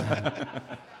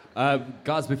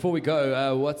Guys, before we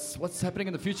go, what's happening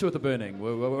in the future with the Burning?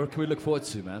 What can we look forward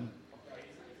to, man?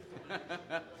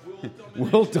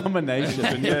 world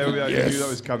domination. Yeah, I knew that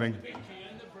was coming.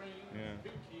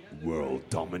 World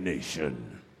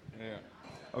domination. Yeah.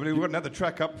 I mean, we've got another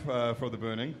track up for the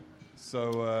Burning.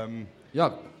 So,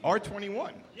 Yeah,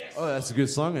 R21. Oh, that's a good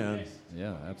song, man.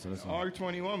 yeah, absolutely.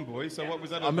 R21, boys. So what was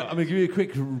that I'm about? going to give you a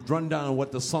quick rundown of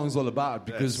what the song's all about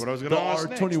because what I was the gonna ask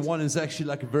R21 is actually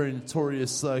like a very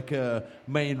notorious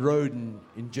main road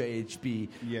in JHB.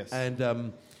 Yes. And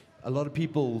a lot of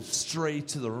people stray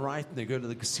to the right and they go to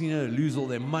the casino, lose all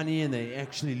their money, and they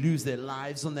actually lose their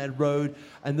lives on that road.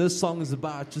 And this song is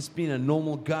about just being a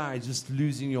normal guy, just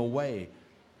losing your way.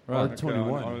 Right.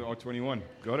 R21. R21.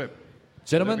 Got it.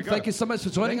 Gentlemen, There we go. thank you so much for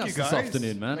joining Thank us you, this guys.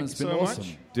 afternoon, man. Thank It's you been so awesome.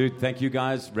 much. Dude, thank you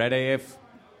guys, Red AF,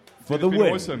 for It's the been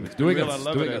win. awesome. It's Doing been it, real. I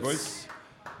love doing it, it. boys.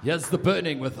 Here's the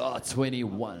Burning with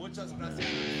R21.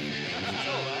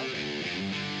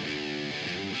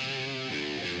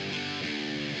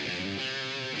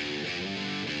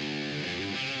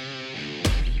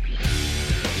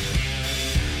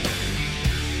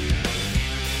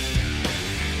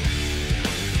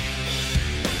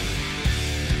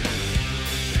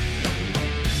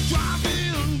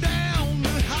 Driving down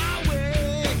the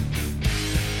highway,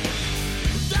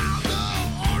 down the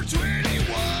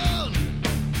R21.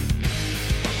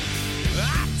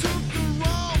 I took the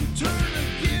wrong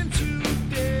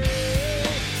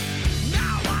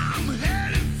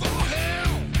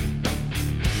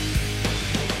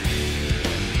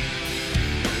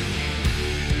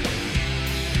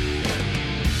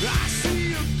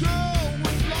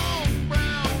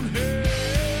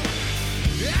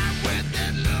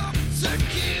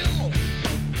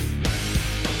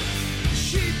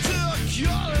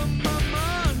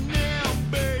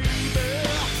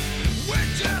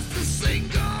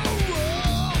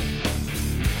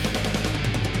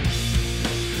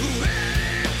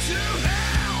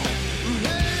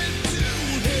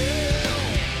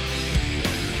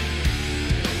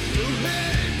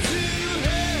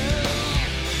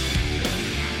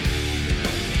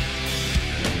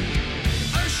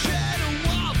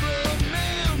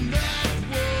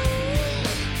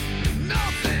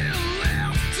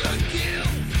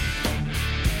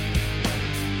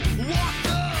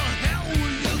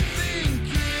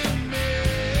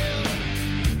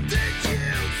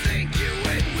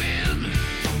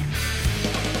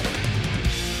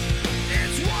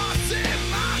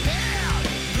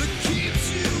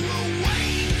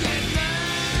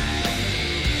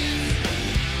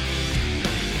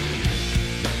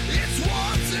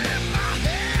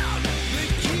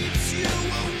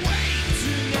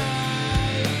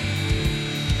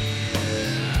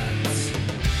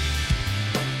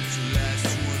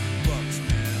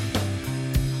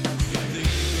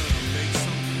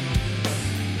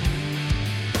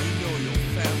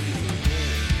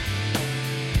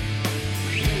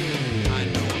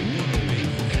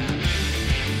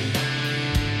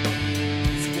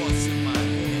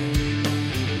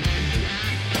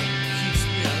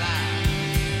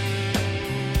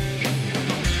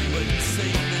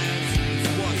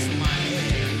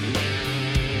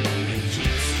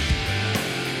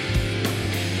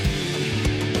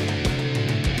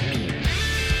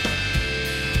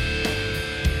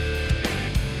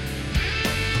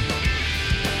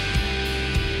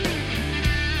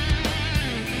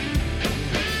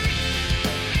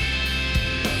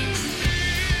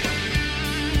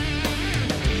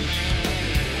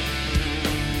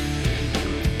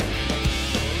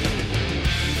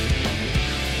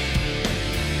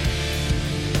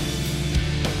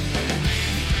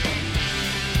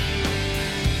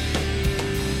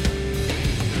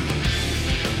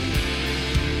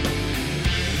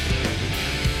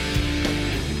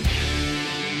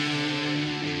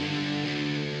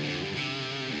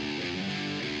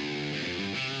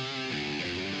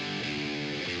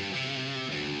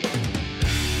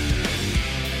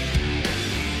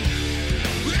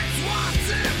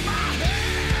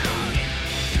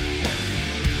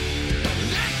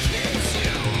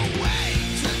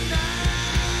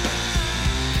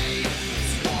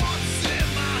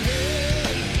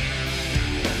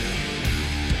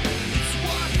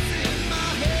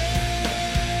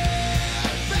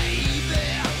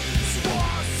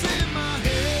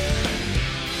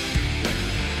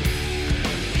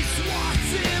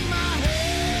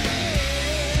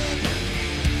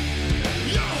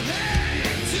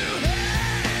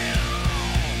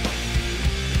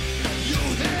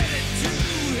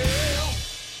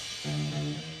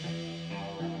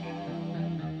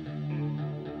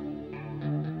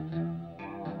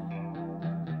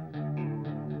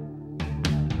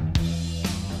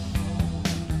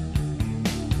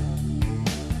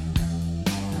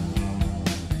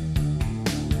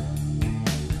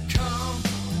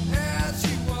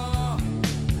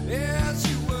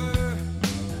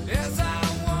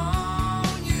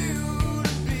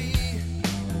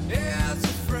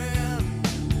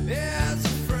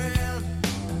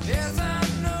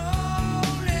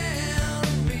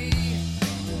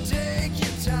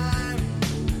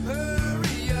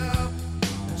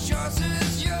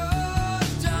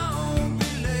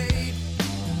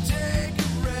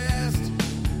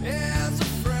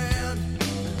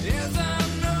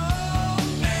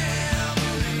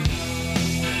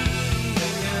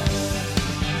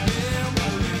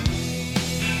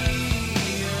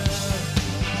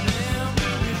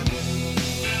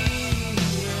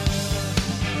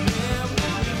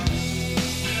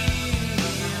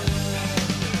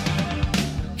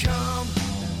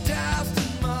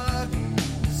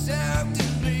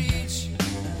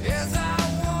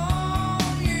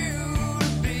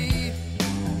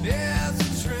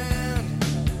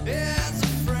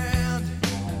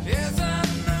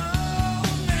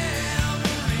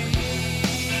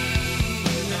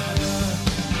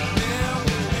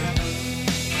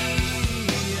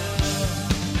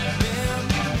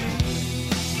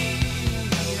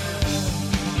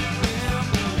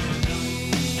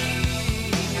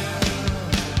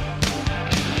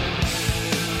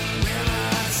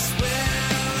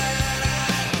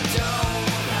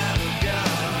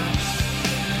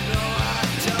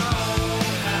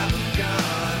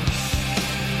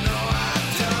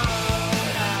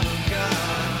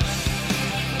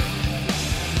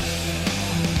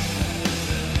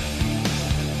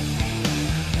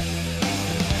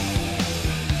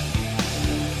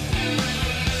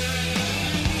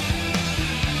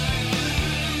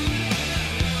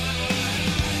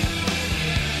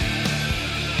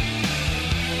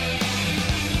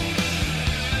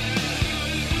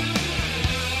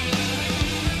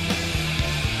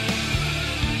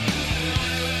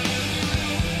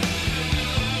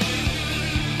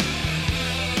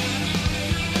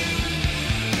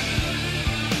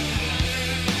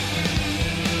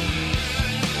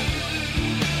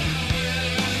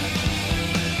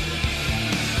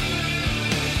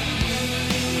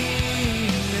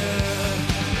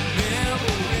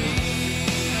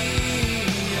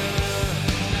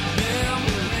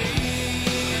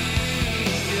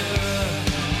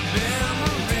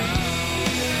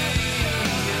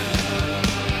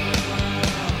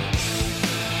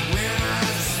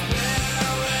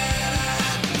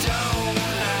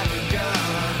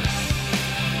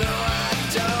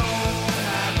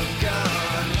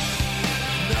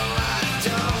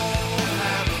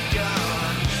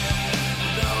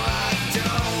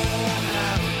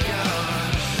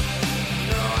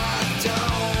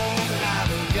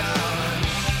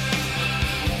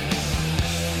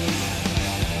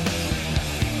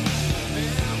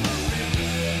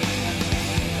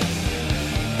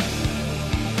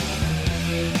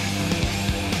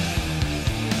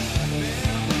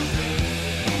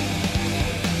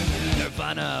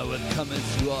F.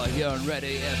 Cummins. You are here on Red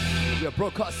AF. We are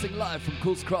broadcasting live from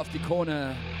Coolz Crafty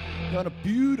Corner here on a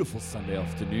beautiful Sunday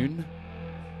afternoon.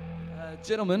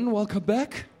 Gentlemen, welcome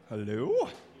back. Hello.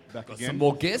 Back Got again. some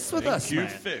more guests with us, Uli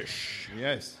man. Fish.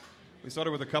 Yes. We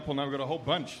started with a couple, now we've got a whole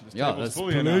bunch. This Yeah, table's that's full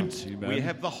here now. plenty, man. We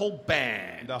have the whole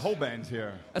band. The whole band's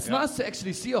here. It's Yeah. nice to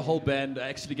actually see a whole band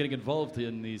actually getting involved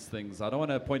in these things. I don't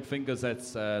want to point fingers at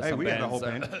some we bands. had a whole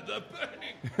band. The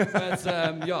burning.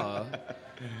 But, yeah.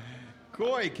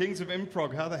 Koi, Kings of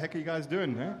Improg, how the heck are you guys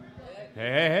doing, huh?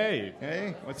 Hey.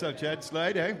 Hey, what's up, Chad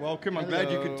Slade? Hey, welcome. I'm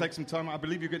glad you could take some time. I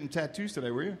believe you're getting tattoos today,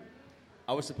 were you?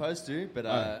 I was supposed to, but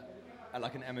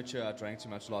like an amateur, I drank too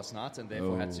much last night and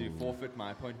therefore had to forfeit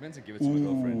my appointment and give it to my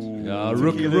girlfriend. Yeah, Tequila's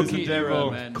rookie the era,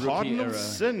 devil. man. Cardinal Rookie era.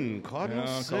 sin. Cardinal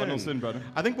Yeah, sin. cardinal sin, brother.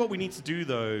 I think what we need to do,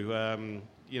 though,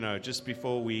 just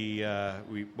before we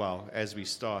as we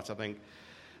start, I think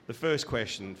the first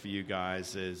question for you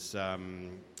guys is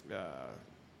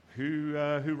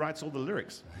who writes all the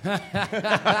lyrics? That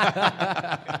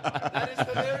is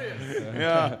hilarious.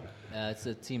 Yeah. It's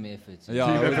a team effort. Yeah,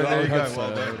 Team I would, effort, I there would you hope go. so.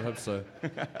 Well I done. would hope so.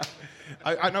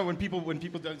 I know when people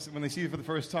don't, when they see it for the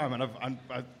first time, and I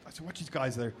said, watch these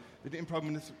guys, they're doing improv,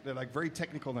 and they're like very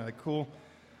technical, and they're like, cool.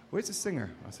 Where's the singer?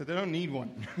 I said, they don't need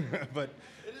one. But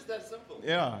It is that simple.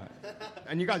 yeah,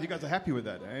 and you guys are happy with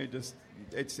that, eh?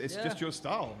 It's just your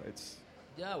style. It's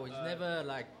Yeah, we never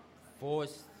like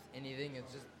force anything.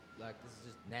 It's just like this is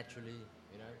just naturally,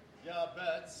 you know. Yeah,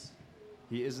 but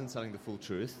he isn't telling the full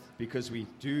truth because we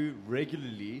do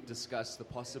regularly discuss the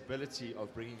possibility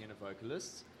of bringing in a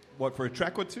vocalist. what, for a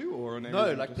track or two, or an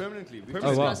No, like permanently.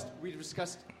 Permanently? We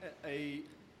discussed a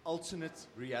alternate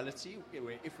reality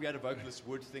where if we had a vocalist,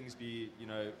 would things be,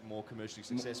 more commercially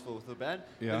successful with the band?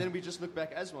 Yeah. And then we just look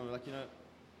back as one. We're like, no,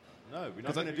 we're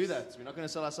not going to do that. We're not going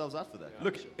to sell ourselves out for that.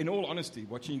 Look, in all honesty,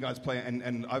 watching you guys play,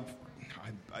 and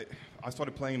I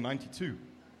started playing in '92,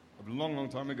 a long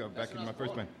time ago, back in my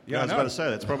first band. Yeah, I was about to say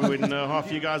that's probably when half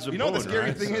you guys were You know born. what the scary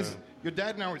right? thing So- is? Your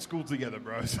dad and I are at school together,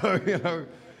 bro. So,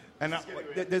 And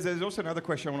there's also another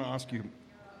question I want to ask you.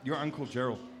 Your uncle,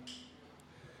 Gerald.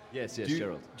 Yes, Do you,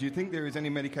 Gerald. do you think there is any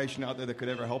medication out there that could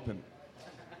ever help him?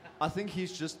 I think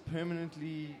he's just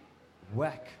permanently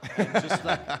whack. And just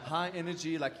like high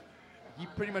energy. Like he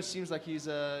pretty much seems like he's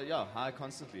high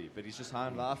constantly, but he's just high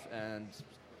in life and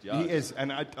He is,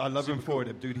 and I love him for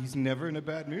it, dude. He's never in a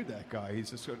bad mood. That guy. He's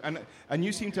just and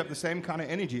you seem to have the same kind of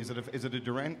energy. Is it a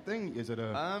Durant thing? Is it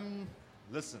a?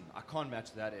 Listen, I can't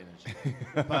match that energy,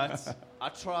 but I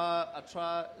try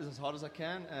as hard as I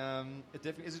can. It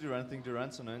definitely is a Durant thing.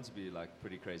 Durants are known to be like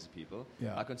pretty crazy people.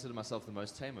 Yeah. I consider myself the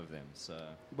most tame of them. So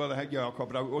Well,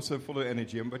 but I'm also full of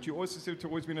energy. But you also seem to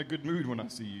always be in a good mood when I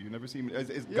see you. You never seem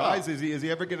guys. Is he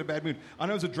ever get a bad mood? I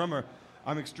know as a drummer,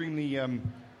 I'm extremely.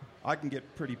 I can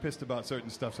get pretty pissed about certain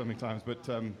stuff sometimes, but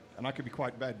and I could be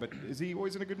quite bad. But is he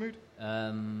always in a good mood?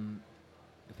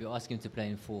 If you ask him to play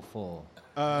in 4/4,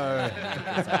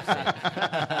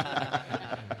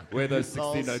 We're those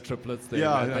 16-note triplets there.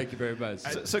 Yeah, man. yeah. Thank you very much.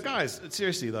 So guys,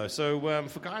 seriously though,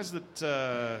 for guys that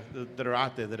are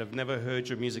out there that have never heard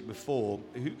your music before,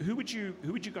 who would you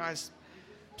guys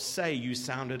say you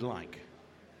sounded like?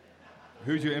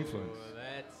 Who's your influence?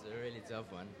 that's a really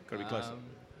tough one. Gotta be close.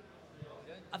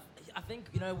 I think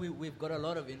we've got a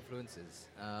lot of influences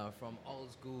from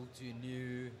old school to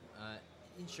new.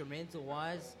 Instrumental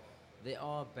wise, there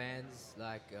are bands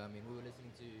like we were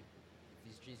listening to If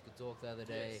These Trees Could Talk the other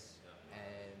day,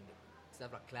 and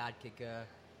stuff like Cloud Kicker,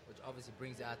 which obviously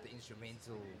brings out the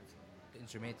instrumental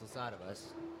side of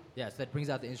us. Yes, that brings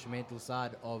out the instrumental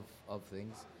side of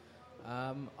things.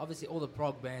 Obviously, all the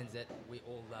prog bands that we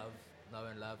all know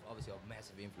and love, obviously are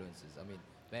massive influences. I mean,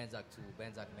 bands like Tool,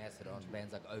 bands like Mastodon,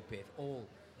 bands like Opeth, all.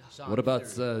 What about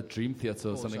Dream Theater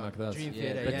or something like that? Dream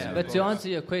Yeah, Theater, but to answer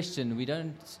your question, we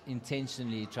don't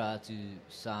intentionally try to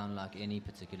sound like any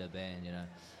particular band,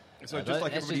 So just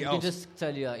like everybody we else. can just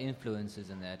tell you our influences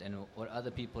in that, and what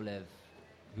other people have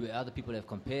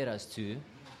compared us to.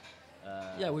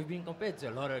 We've been compared to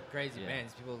a lot of crazy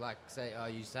bands. People say, "Oh,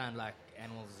 you sound like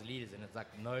Animals as Leaders," and it's like,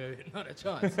 no, not a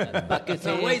chance.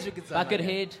 Buckethead, ways we could sound like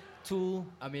Buckethead, that. Tool.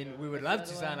 I mean, we would love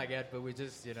to sound like that, but we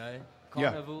just,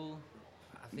 Carnival.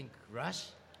 I think Rush.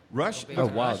 Rush? Oh,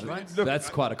 wow. Look, That's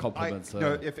quite a compliment. So.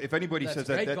 No, if anybody says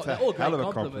that, that's a all hell of great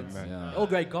a compliment, compliments. man. Yeah. All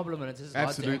great compliments. It's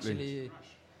hard to Absolutely.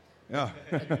 actually. Yeah.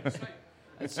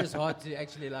 It's just hard to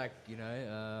actually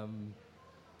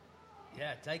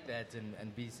take that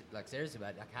and be serious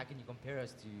about it. Like, how can you compare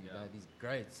us to these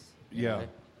greats? you Yeah. know?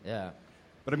 Yeah.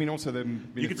 But I mean, also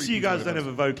them. You can see you guys don't have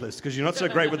a vocalist because you're not so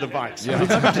great with the mics. Yeah.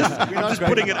 I'm just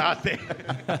putting it out there.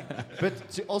 But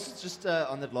to also just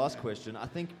on that last question, I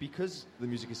think because the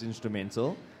music is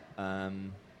instrumental,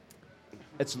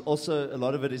 It's also, a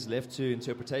lot of it is left to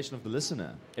interpretation of the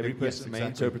listener. Every person may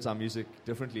interpret our music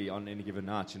differently on any given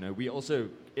night. You know, we also,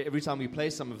 every time we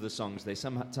play some of the songs, they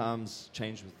sometimes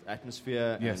change with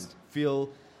atmosphere and feel.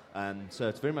 So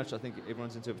it's very much, I think,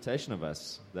 everyone's interpretation of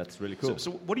us. That's really cool.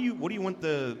 So what do you want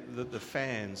the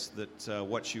fans that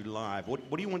watch you live?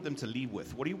 What do you want them to leave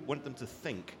with? What do you want them to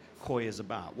think Koi is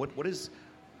about? What is?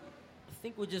 I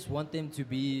think we just want them to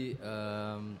be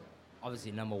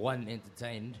obviously number one,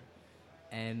 entertained,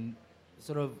 and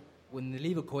sort of when they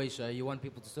leave a Koi show, you want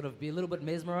people to sort of be a little bit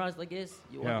mesmerized. I guess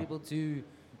you want people to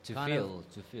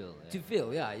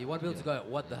feel. Yeah, you want people to go,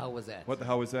 "What the hell was that? What the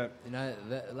hell was that?" You know,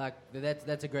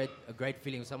 that's a great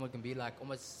feeling. Someone can be like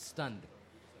almost stunned.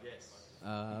 Yes.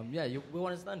 We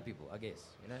want to stun people, I guess.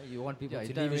 You know, you want people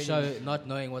to leave a show not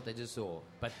knowing what they just saw,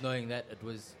 but knowing that it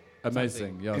was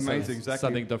amazing. Something. Yeah, amazing. Exactly.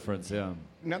 Something different. Yeah.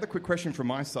 Another quick question from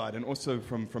my side, and also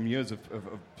from years of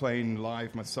playing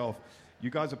live myself. You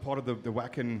guys are part of the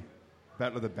Wacken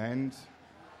Battle of the Bands,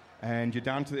 and you're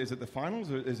down to, is it the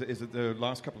finals or is it the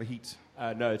last couple of heats?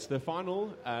 No, it's the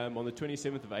final on the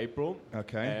 27th of April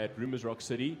at Rumors Rock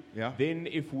City. Yeah. Then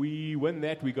if we win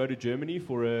that, we go to Germany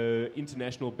for an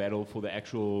international battle for the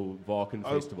actual Wacken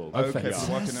Festival. Okay.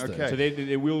 So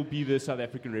there will be the South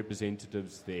African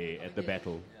representatives there at the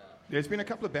battle. There's been a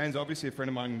couple of bands, obviously a friend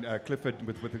of mine, Clifford,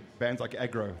 with bands like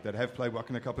Aggro that have played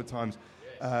Wacken a couple of times,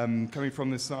 coming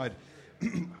from this side.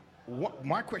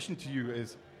 My question to you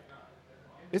is,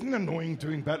 isn't it annoying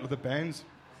doing Battle of the Bands?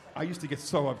 I used to get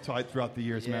so uptight throughout the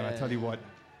years, man, I tell you what.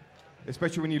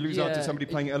 Especially when you lose out to somebody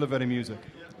playing elevator music.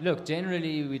 Look,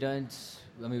 generally we don't...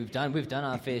 I mean, we've done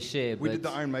our fair share. We did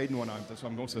the Iron Maiden one, that's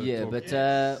what I'm also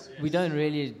talking. We don't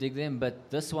really dig them,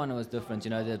 but this one was different. You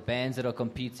know, the bands that are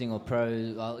competing or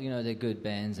pro, well, you know, they're good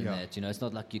bands and that. You know, it's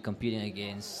not like you're competing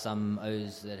against some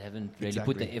O's that haven't really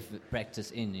put the effort, practice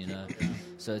in, you know.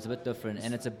 So it's a bit different,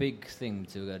 and it's a big thing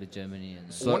to go to Germany.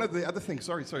 And so one of the other things,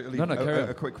 sorry, Uli,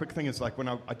 a quick thing is like when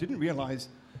I didn't realize...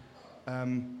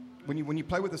 when you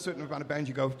play with a certain amount of bands,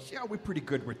 you go, yeah, we're pretty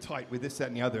good, we're tight, we're this, that,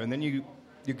 and the other. And then you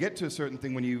get to a certain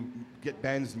thing when you get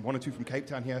bands, one or two from Cape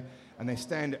Town here, and they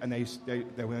stand and they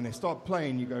when they start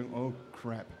playing, you go, oh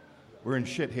crap, we're in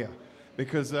shit here,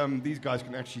 because these guys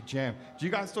can actually jam. Do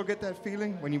you guys still get that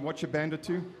feeling when you watch a band or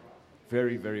two?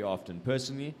 Very, very often.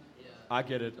 Personally, I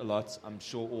get it a lot. I'm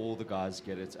sure all the guys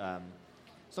get it.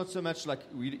 It's not so much like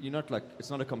you're not like, it's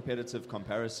not a competitive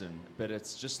comparison, but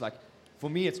it's just like, for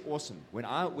me, it's awesome when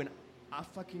I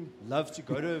fucking love to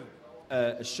go to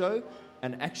a show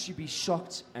and actually be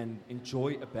shocked and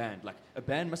enjoy a band. Like, a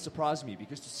band must surprise me,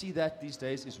 because to see that these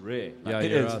days is rare. Like,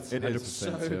 it is. It is.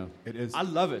 So, it is. I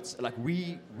love it. Like,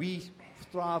 we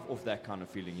thrive off that kind of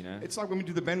feeling, you know? It's like when we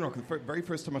do the Ben Rock, the very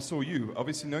first time I saw you,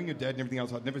 obviously knowing your dad and everything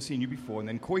else, I'd never seen you before, and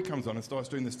then Koi comes on and starts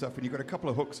doing this stuff, and you've got a couple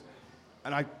of hooks,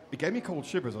 and it gave me cold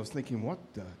shivers. I was thinking, what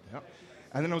the hell?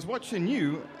 And then I was watching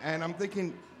you, and I'm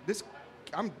thinking,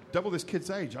 I'm double this kid's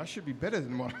age. I should be better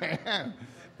than what I am.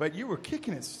 But you were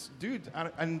kicking it, dude.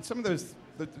 And some of those,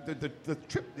 the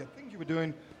things you were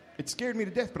doing, it scared me to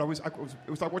death. But it was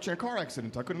like watching a car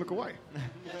accident. I couldn't look away.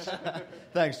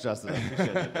 Thanks, Justin. I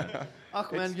appreciate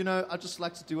it. Man, you know, I just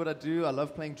like to do what I do. I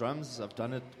love playing drums. I've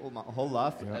done it all my whole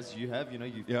life, as you have. You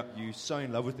know, you're so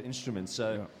in love with the instrument.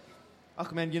 So,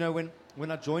 man, you know,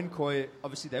 when I joined Koi,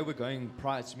 obviously they were going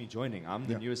prior to me joining. I'm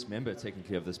the newest member,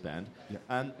 technically, of this band.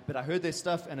 But I heard their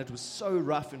stuff, and it was so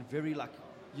rough and very, like,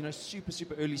 you know, super,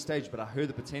 super early stage. But I heard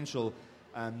the potential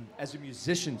as a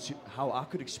musician to how I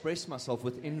could express myself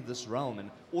within this realm.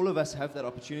 And all of us have that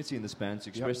opportunity in this band to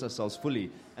express ourselves fully.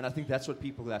 And I think that's what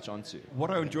people latch onto.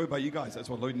 What I enjoy about you guys, that's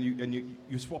what Lloyd and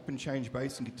you swap and change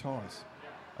bass and guitars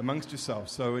amongst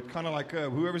yourselves. So it's kind of like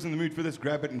whoever's in the mood for this,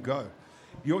 grab it and go.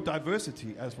 Your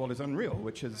diversity as well is unreal,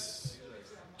 which is...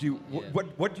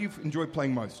 What do you enjoy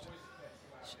playing most?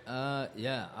 I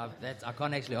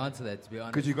can't actually answer that, to be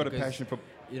honest. Because you've got a passion for...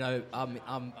 You know, I'm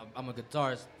a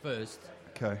guitarist first.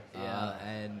 Okay.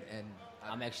 And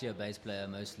I'm actually a bass player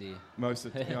mostly.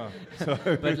 Yeah.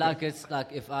 But like, it's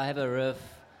like if I have a riff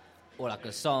or like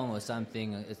a song or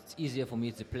something, it's easier for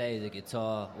me to play the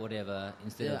guitar or whatever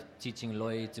instead of teaching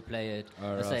Lloyd to play it.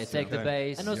 I say, take the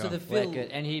bass, and also the feel. Whack it.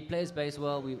 And he plays bass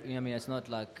well. I mean, it's not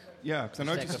like... Yeah, because I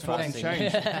know it's swap and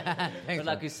change. Not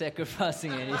like he's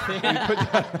sacrificing anything.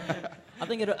 I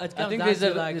think it comes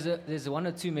down to there's one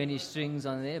or too many strings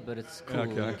on there, but it's cool.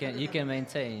 Okay. You can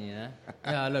maintain, you know.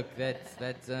 Yeah, look,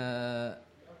 that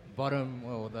bottom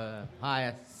or the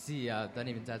higher C, I don't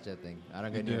even touch that thing. I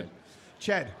don't go near it.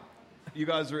 Chad, you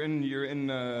guys are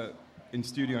in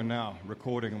studio now,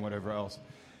 recording and whatever else.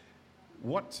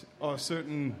 What are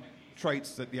certain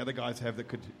traits that the other guys have that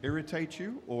could irritate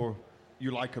you or you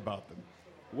like about them?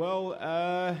 Well,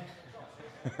 I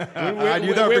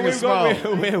knew that would bring a smile.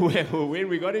 When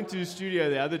we got into the studio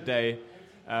the other day,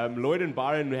 Lloyd and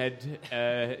Byron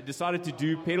had decided to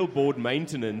do pedal board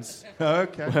maintenance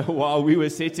while we were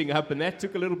setting up, and that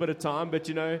took a little bit of time, but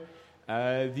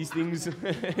these things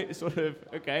sort of,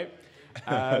 okay.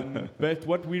 But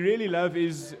what we really love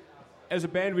is, as a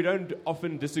band, we don't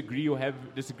often disagree or have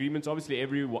disagreements. Obviously,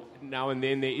 every now and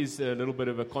then there is a little bit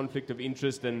of a conflict of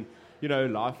interest, and,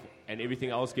 life and everything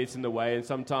else gets in the way, and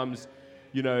sometimes,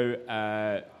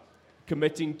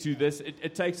 committing to this,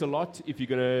 it takes a lot if you're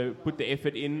going to put the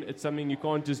effort in. It's something you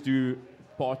can't just do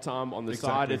part-time on the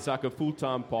side. It's like a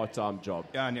full-time, part-time job.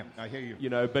 Yeah, I hear you.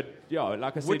 But yeah,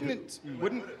 like I said...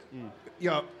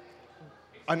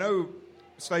 I know,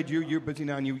 Slade, you're busy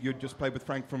now, and you just played with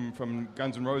Frank from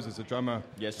Guns N' Roses, a drummer.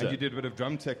 Yes, sir. And you did a bit of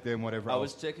drum tech there and whatever I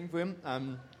else. was checking for him,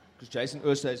 because Jason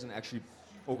Oosthuizen actually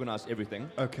organised everything.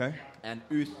 Okay. And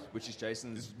Uth, which is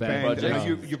Jason's band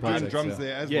project. You're playing drums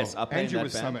there as well. Yes, I played And you that were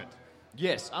band. Summit.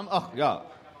 Yes,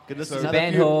 Could list another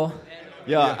band few. hall.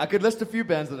 Yeah, I could list a few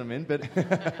bands that I'm in, but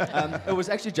it was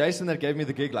actually Jason that gave me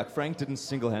the gig. Like, Frank didn't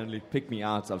single-handedly pick me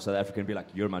out of South Africa and be like,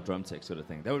 you're my drum tech sort of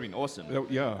thing. That would have been awesome.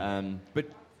 Yeah.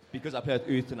 But because I play with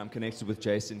Uth and I'm connected with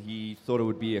Jason, he those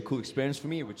would be a cool experience for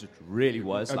me, which it really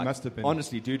was. It Like, must have been.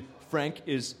 Honestly, dude, Frank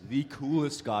is the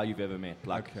coolest guy you've ever met.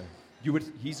 Like,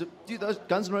 those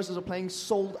Guns N' Roses are playing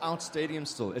sold-out stadiums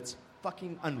still. It's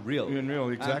fucking unreal. Unreal,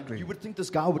 exactly. You would think this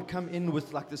guy would come in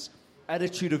with like this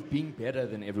attitude of being better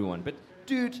than everyone, but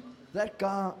dude, that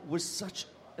guy was such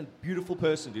a beautiful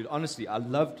person, dude. Honestly, I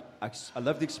loved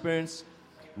the experience.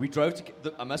 We drove to...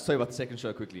 I must tell you about the second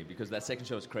show quickly, because that second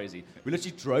show was crazy. We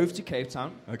literally drove to Cape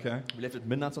Town. Okay. We left at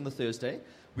midnight on the Thursday.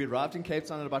 We arrived in Cape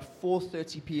Town at about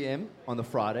 4:30 p.m. on the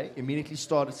Friday. Immediately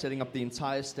started setting up the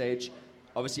entire stage.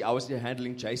 Obviously, I was there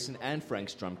handling Jason and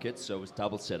Frank's drum kits, so it was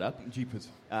double setup. Jeepers.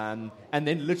 And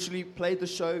then literally played the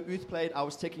show. Uth played. I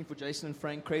was taking for Jason and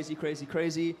Frank.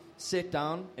 Crazy. Sat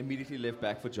down. Immediately left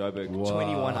back for Joburg.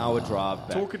 21-hour drive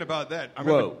back. Talking about that, I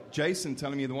remember Jason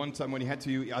telling me the one time when he had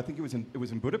to, I think it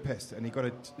was in Budapest, and he got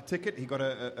a ticket. He got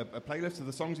a playlist of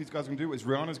the songs these guys can do. It was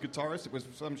Rihanna's guitarist. It was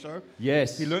some show.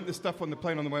 Yes. He learned the stuff on the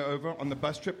plane on the way over, on the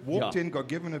bus trip. Walked in, got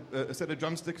given a set of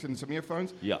drumsticks and some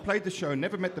earphones. Yeah. Played the show.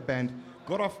 Never met the band.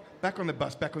 Got off, back on the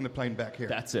bus, back on the plane, back here.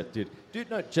 That's it, dude.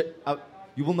 Dude, no,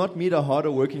 you will not meet a harder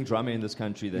working drummer in this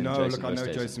country than Jason. No, look, I know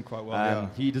Jason quite well.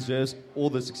 He deserves all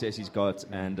the success he's got,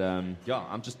 and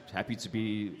I'm just happy to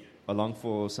be along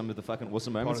for some of the fucking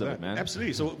awesome moments of it, man.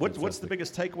 Absolutely. So, what's the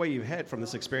biggest takeaway you've had from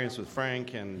this experience with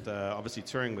Frank and obviously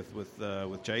touring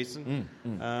with Jason?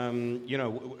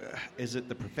 Is it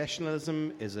the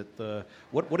professionalism? Is it the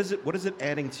what is it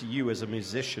adding to you as a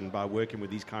musician by working with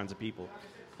these kinds of people?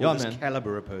 This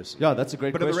caliber of person. Yeah, that's a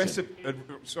great question. But the rest of,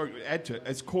 add to it,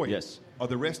 as Koi, yes. Are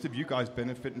the rest of you guys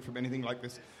benefiting from anything like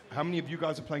this? How many of you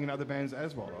guys are playing in other bands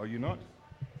as well? Are you not?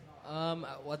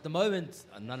 Well, at the moment,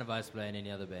 none of us play in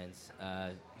any other bands.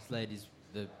 Slade is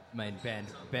the main band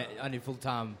only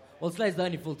full-time. Well, Slade's the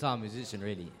only full-time musician,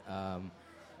 really.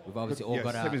 We've obviously all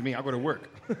got our... same as me, I've got to work.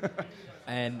 But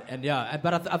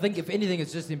I think if anything,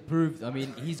 it's just improved. I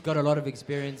mean, he's got a lot of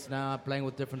experience now playing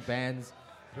with different bands,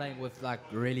 playing with like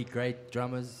really great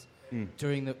drummers,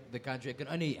 touring the country. It can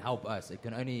only help us. It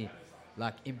can only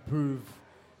like improve,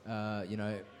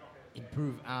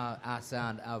 improve our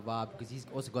sound, our vibe, because he's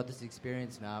also got this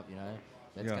experience now.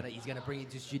 He's gonna bring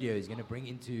into studio. He's gonna bring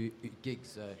into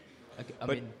gigs. So I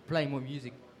mean, playing more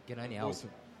music can only help.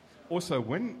 Also,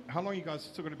 how long are you guys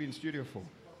still going to be in studio for?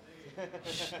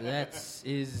 That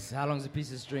is how long's a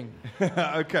piece of string.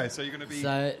 Okay, so you're going to be.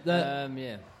 So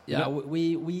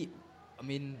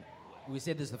we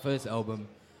said this is the first album,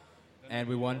 and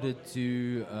we wanted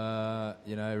to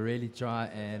really try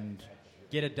and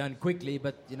get it done quickly,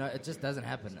 but it just doesn't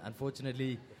happen.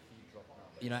 Unfortunately,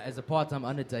 as a part-time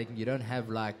undertaking, you don't have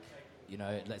like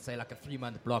let's say like a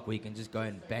 3-month block where you can just go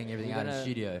and bang everything out in the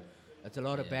studio. It's a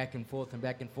lot of back and forth, and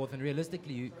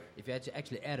realistically, if you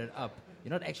actually add it up,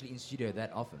 you're not actually in studio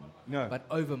that often. No. But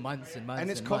over months and months. And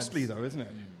it's costly, though, isn't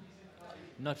it?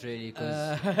 Not really,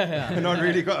 because... Not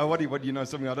really. What do you know?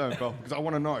 Something I don't, Carl? Because I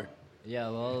want to know. Yeah,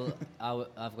 well,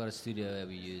 I've got a studio that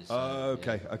we use. So,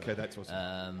 okay, that's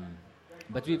awesome.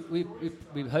 But we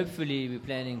hopefully we're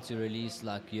planning to release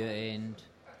like year end.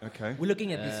 Okay. We're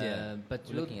looking at this year. But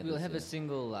we'll have a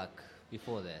single like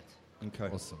before that.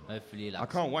 Okay. Awesome. Hopefully, like I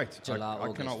can't wait. July,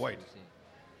 I cannot wait.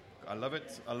 I love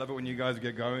it. I love it when you guys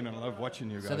get going, and I love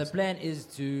watching you guys. So the plan is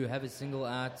to have a single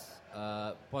out,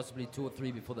 possibly 2 or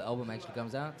 3 before the album actually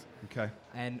comes out. Okay.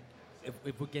 And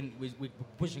if we can, we're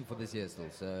pushing for this year still.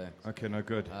 So Okay, no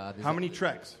good. How many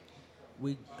tracks?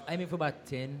 We aiming for about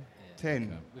 10.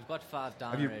 10. We've got 5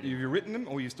 down Have you, already. have you written them,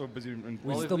 or are you still busy?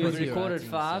 Well, we've recorded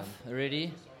 5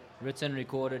 already. Written,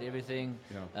 recorded, everything.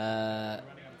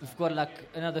 We've got like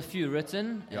another few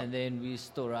written, and then we're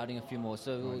still writing a few more.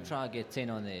 So we'll try and get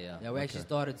 10 on there. Yeah, we actually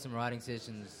started some writing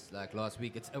sessions like last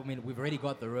week. We've already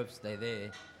got the riffs; they're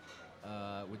there.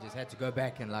 We just had to go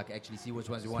back and like actually see which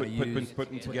ones we want to use. Put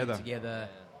them together.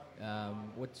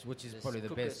 Which is probably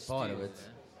the best part of it.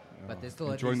 But there's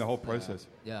still enjoying the whole process.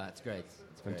 Yeah, it's great.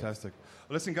 It's fantastic.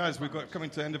 Well, listen, guys, we've got coming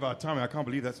to the end of our time. I can't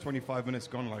believe that's 25 minutes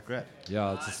gone like that.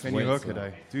 Yeah, it's just Can you work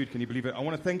today, dude? Can you believe it? I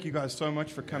want to thank you guys so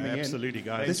much for coming in. Absolutely,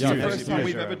 guys. This is the first time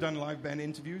we've ever done live band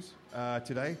interviews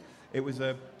today. It was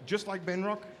just like Ben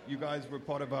Rock. You guys were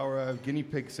part of our guinea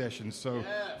pig session. So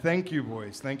thank you,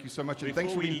 boys. Thank you so much, and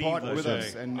thanks for being part with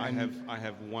us. And I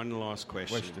have one last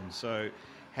question. So,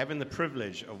 having the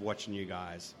privilege of watching you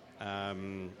guys,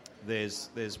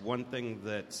 there's one thing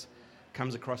that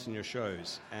comes across in your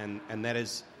shows, and that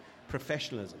is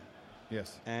professionalism.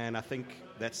 Yes. And I think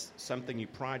that's something you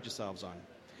pride yourselves on.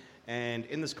 And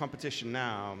in this competition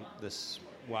now, this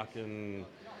Wacken,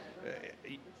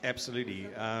 absolutely,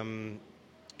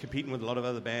 competing with a lot of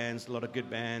other bands, a lot of good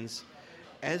bands.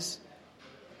 As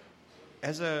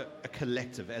a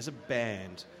collective, as a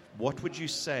band, what would you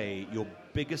say your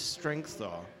biggest strengths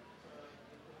are?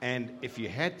 And if you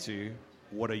had to,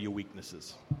 what are your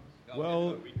weaknesses?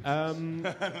 Well,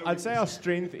 I'd say our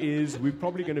strength is we're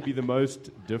probably going to be the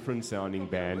most different sounding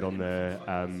band on the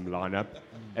lineup,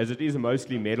 as it is a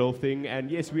mostly metal thing. And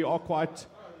yes, we are quite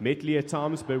metally at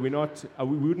times, but we're not.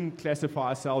 We wouldn't classify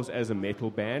ourselves as a metal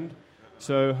band.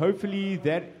 So hopefully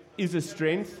that is a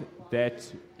strength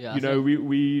that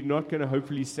we're not going to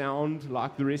hopefully sound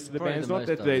like the rest of the bands. Not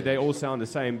that they all sound the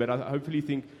same, but I hopefully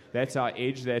think that's our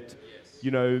edge. That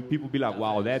people be like,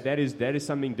 wow, that is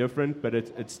something different, but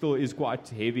it still is quite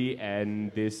heavy,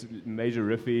 and there's major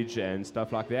riffage and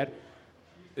stuff like that.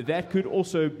 That could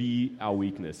also be our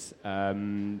weakness.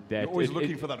 You're always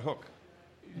looking for that hook.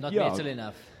 Not metal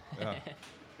enough.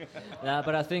 Yeah.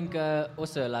 But I think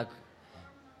also like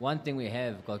one thing we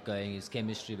have got going is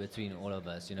chemistry between all of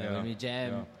us. When we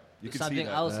jam, something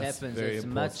else happens. It's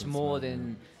much more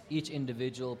than each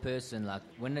individual person. Like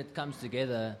when it comes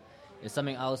together, it's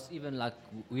something else. Even like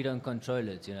we don't control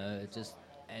it. It just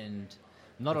and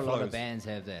not a lot of bands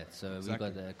have that. So we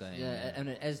got that going. Yeah, and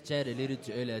as Chad alluded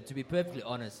to earlier, to be perfectly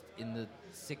honest, in the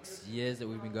 6 years that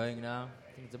we've been going now,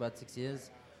 I think it's about 6 years,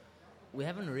 we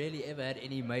haven't really ever had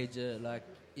any major like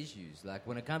issues. Like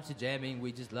when it comes to jamming,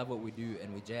 we just love what we do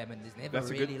and we jam, and there's never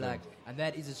really like, and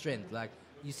that is a strength. Like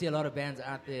you see a lot of bands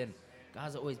out there, and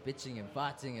guys are always bitching and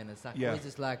fighting, and it's like always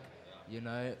just like,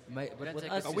 but with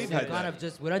us, we've had kind of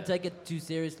just we don't take it too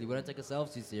seriously. We don't take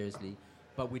ourselves too seriously,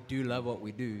 but we do love what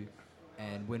we do.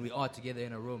 And when we are together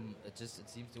in a room, it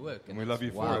seems to work. And we love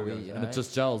you for it. And it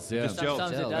just gels, yeah.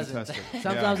 Sometimes it doesn't.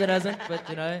 Sometimes it doesn't, but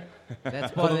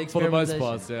that's part of the experimentation. For the most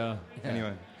part, yeah.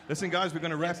 Anyway, listen, guys, we're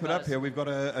going to wrap it up here. We've got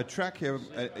a track here,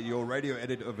 your radio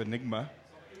edit of Enigma.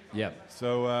 Yeah.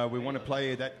 So we want to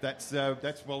play that. It's the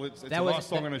last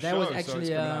song on the show. That was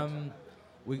actually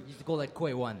we used to call that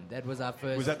Koi 1. That was our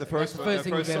first. Was that the first thing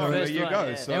we've ever ever? heard? There you go.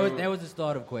 Yeah. So that was the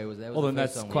start of Koi. Well, then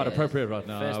that's quite appropriate right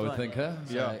now, I would think, huh?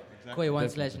 Yeah. Koi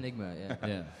 1/Enigma.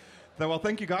 Yeah. So, well,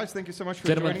 thank you guys. Thank you so much for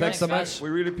Gentlemen, joining thanks so much. We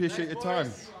really appreciate your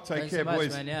time. Take care, so much,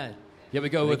 boys. Man, yeah. Here we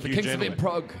go with the you, Kings gentlemen. of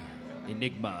Improg,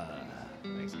 Enigma.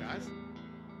 Thanks, guys.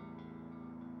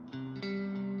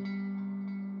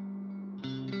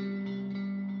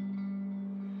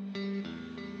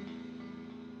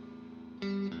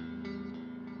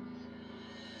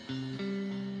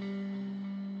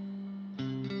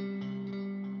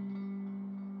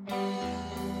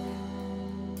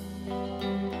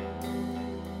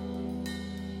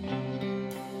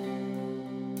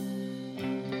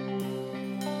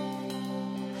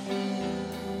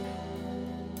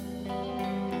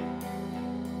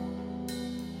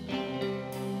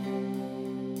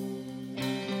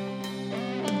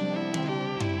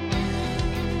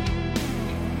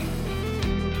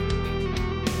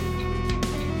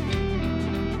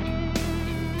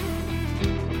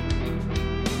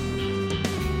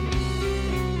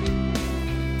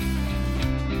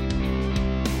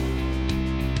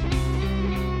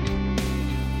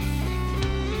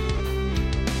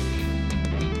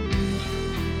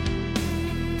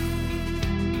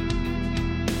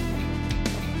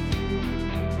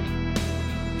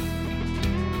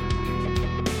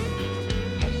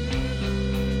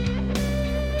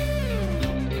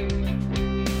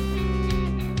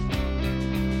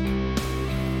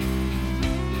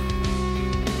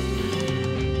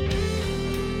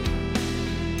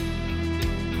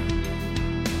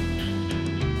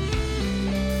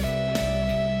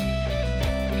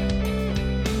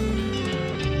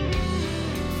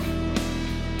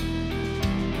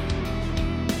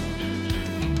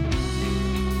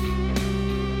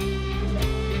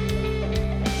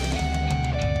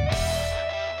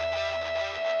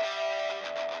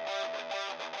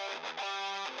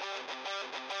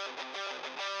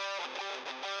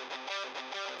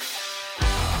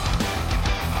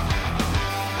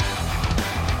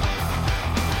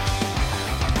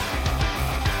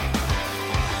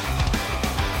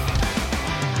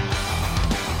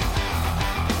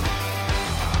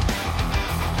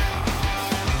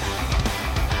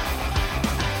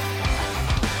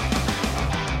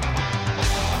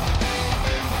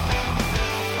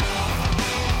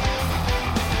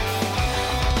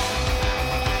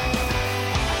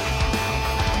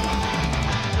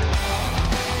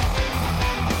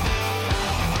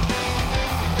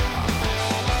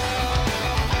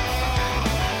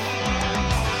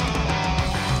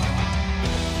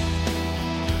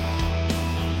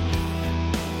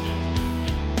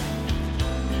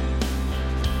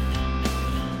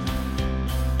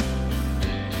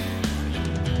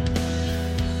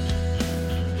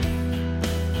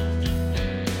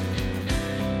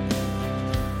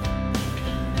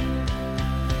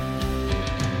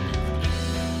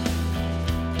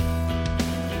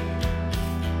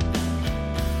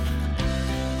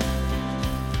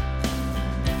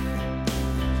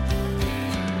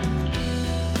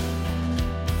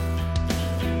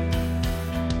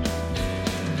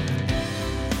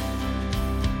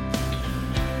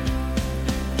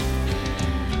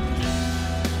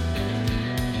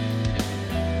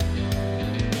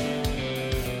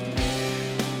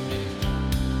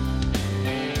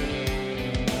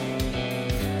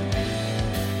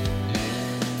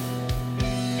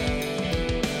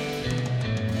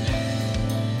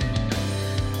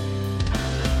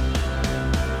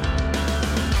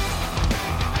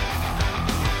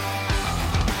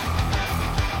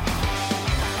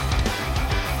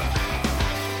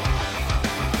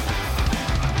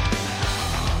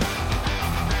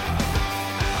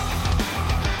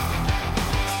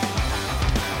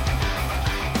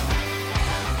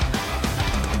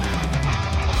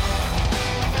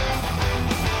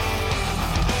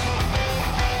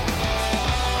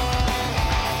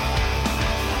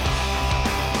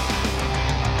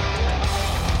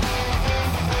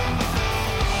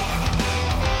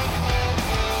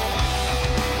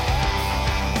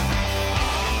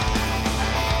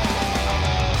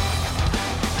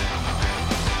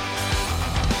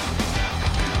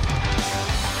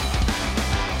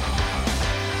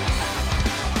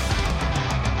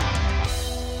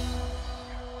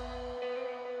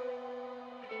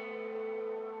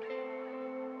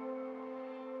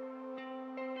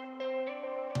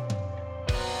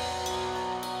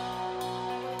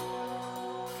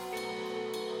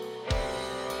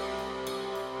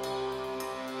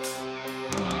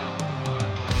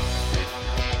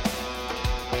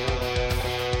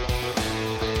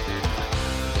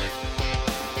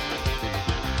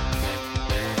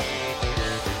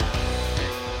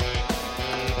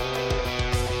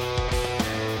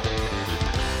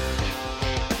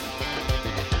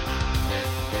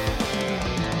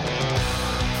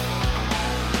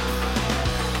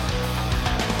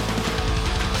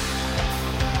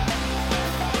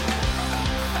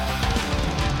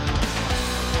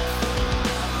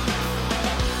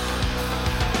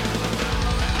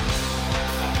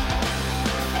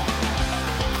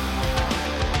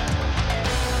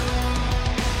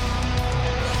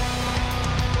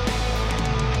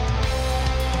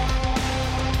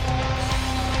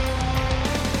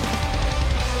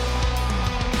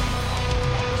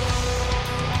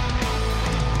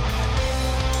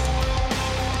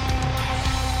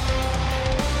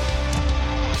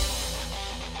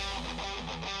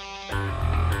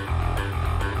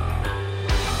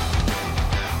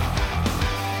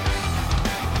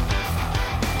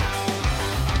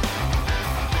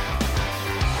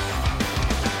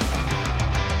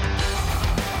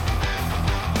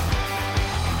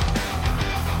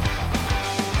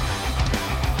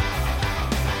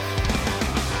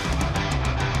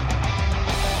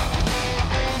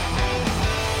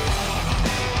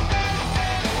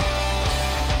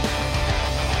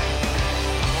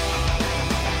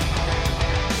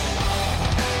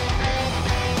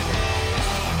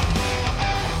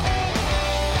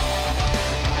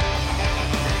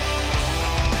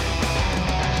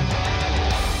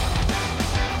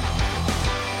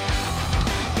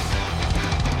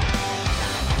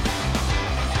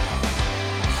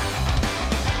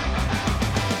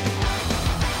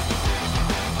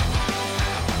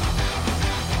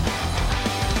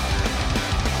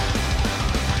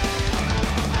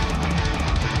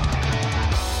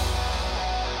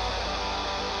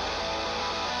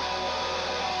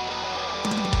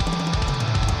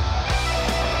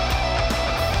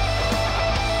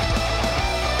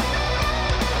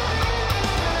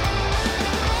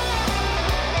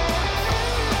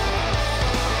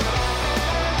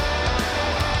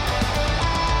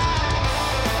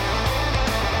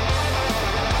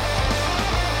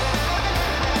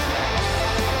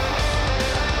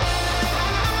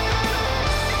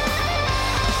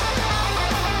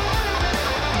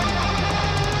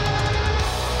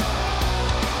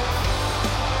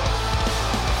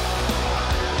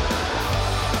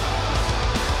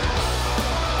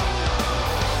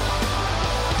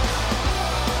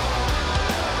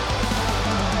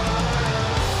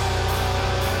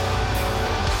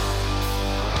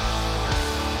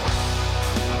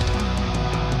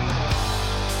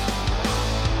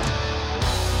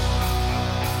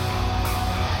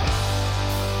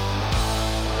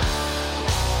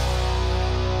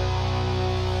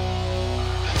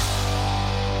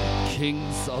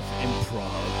 Kings of Improv,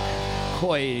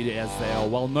 Koi as they are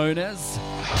well known as.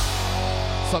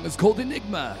 The song is called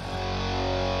Enigma.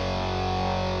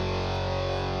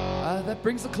 That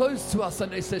brings a close to our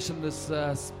Sunday session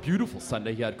this beautiful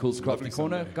Sunday here at Coolz Crafty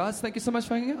Corner. Sunday. Guys, thank you so much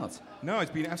for hanging out. No,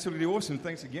 it's been absolutely awesome.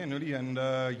 Thanks again, Uli. And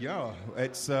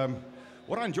it's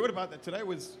what I enjoyed about that today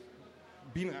was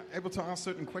being able to ask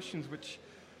certain questions, which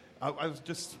I was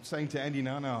just saying to Andy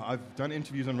now, I've done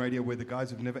interviews on radio where the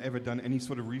guys have never ever done any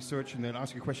sort of research, and then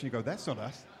ask you a question, you go, that's not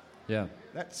us. Yeah.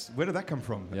 Where did that come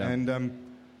from? Yeah. And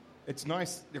it's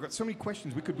nice. They've got so many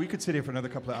questions. We could sit here for another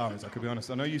couple of hours, I could be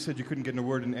honest. I know you said you couldn't get in a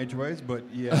word in edgeways, but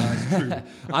yeah, it's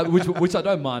true. which I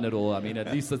don't mind at all. I mean,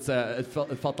 at least it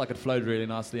felt like it flowed really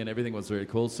nicely and everything was really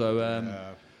cool. So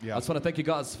I just want to thank you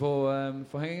guys for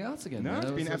hanging out again. No,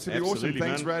 it's been absolutely awesome.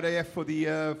 Thanks, Rad AF, for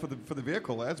the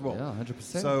vehicle as well. Yeah, 100%.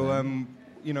 So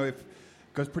if it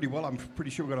goes pretty well, I'm pretty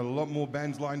sure we've got a lot more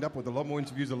bands lined up with a lot more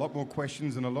interviews, a lot more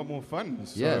questions, and a lot more fun.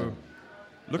 So yeah.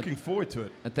 Looking forward to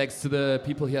it. And thanks to the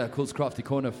people here at Coolz Crafty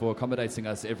Corner for accommodating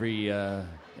us every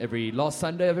last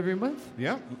Sunday of every month.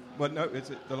 Yeah, but no,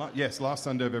 last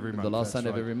Sunday of every month. The last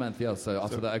Sunday of every month, yeah. So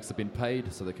after the oaks have been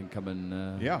paid, so they can come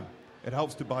and... it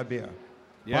helps to buy beer.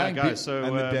 Yeah, guys, so...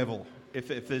 And the devil.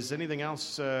 If there's anything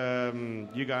else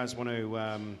you guys want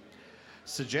to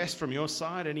suggest from your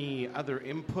side, any other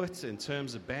input in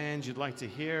terms of bands you'd like to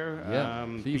hear,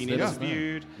 please being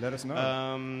interviewed, let us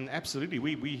know. Absolutely,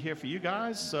 we here for you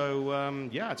guys. So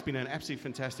it's been an absolutely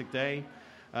fantastic day.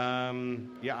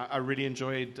 I really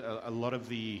enjoyed a lot of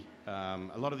the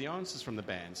answers from the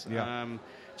bands.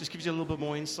 Just gives you a little bit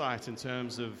more insight in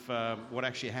terms of what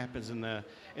actually happens in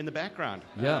the background,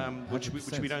 which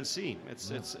we don't see.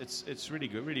 It's really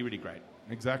good, really, really great.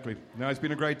 Exactly. No, it's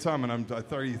been a great time, and I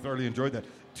thoroughly enjoyed that.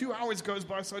 2 hours goes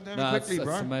by so damn quickly,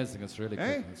 bro. It's amazing. It's really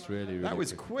quick. It's really that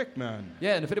was quick, man.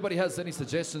 Yeah, and if anybody has any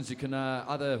suggestions, you can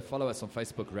either follow us on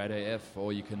Facebook, RadAF,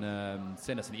 or you can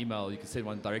send us an email. You can send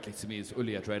one directly to me, it's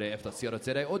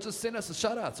uli@radaf.co.za, or just send us a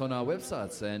shout-out on our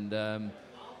websites, and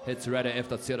head to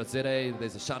radaf.co.za.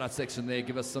 There's a shout-out section there.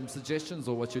 Give us some suggestions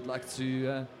or what you'd like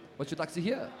to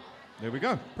hear. There we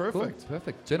go. Perfect. Cool.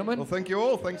 Perfect. Gentlemen. Well, thank you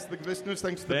all. Thanks to the listeners.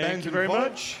 Thanks to the bands. Thank you very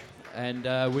much.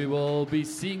 And we will be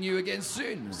seeing you again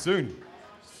soon.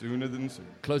 Sooner than soon.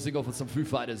 Closing off with some Foo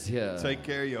Fighters here. Take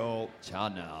care, y'all. Ciao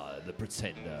now, The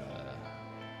Pretender.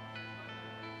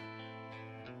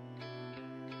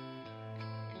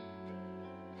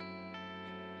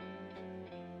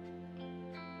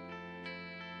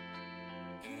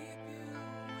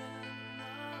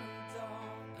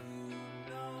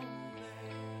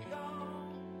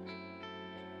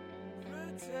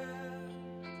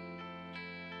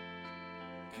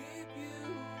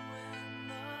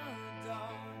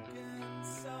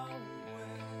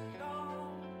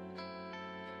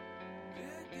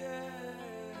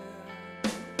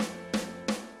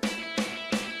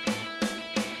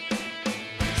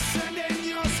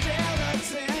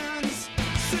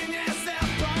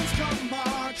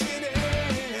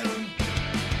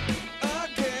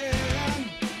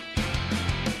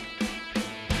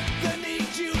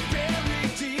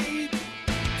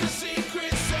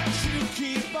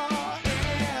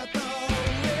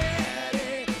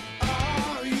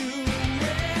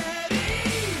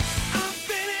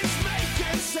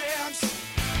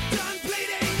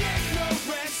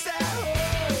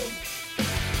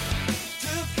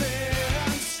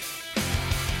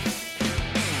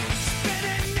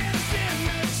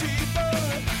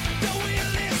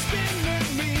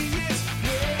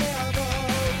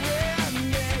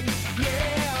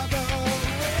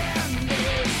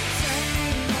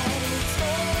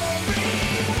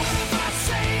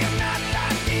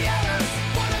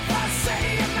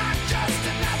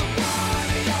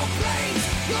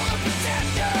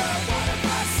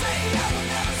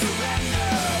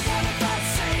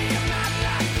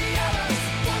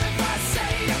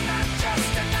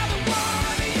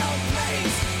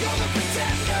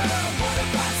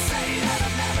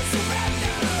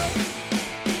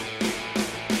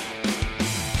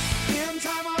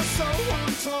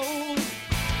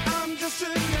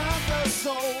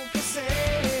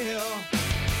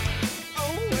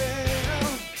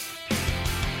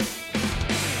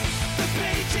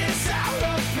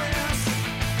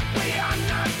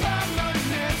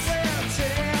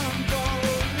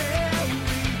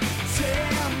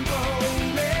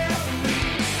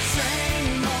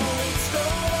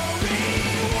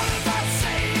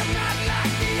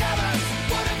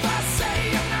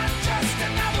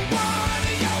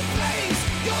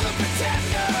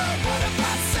 What if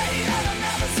I say that I'll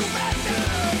never surrender?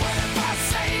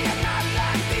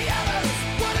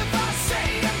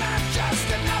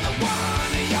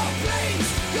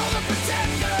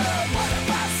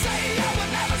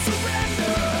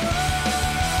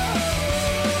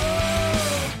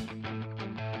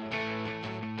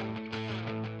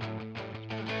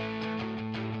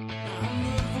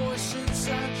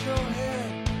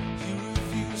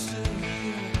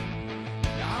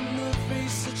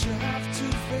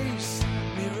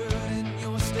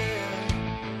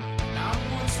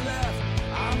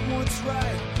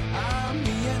 right.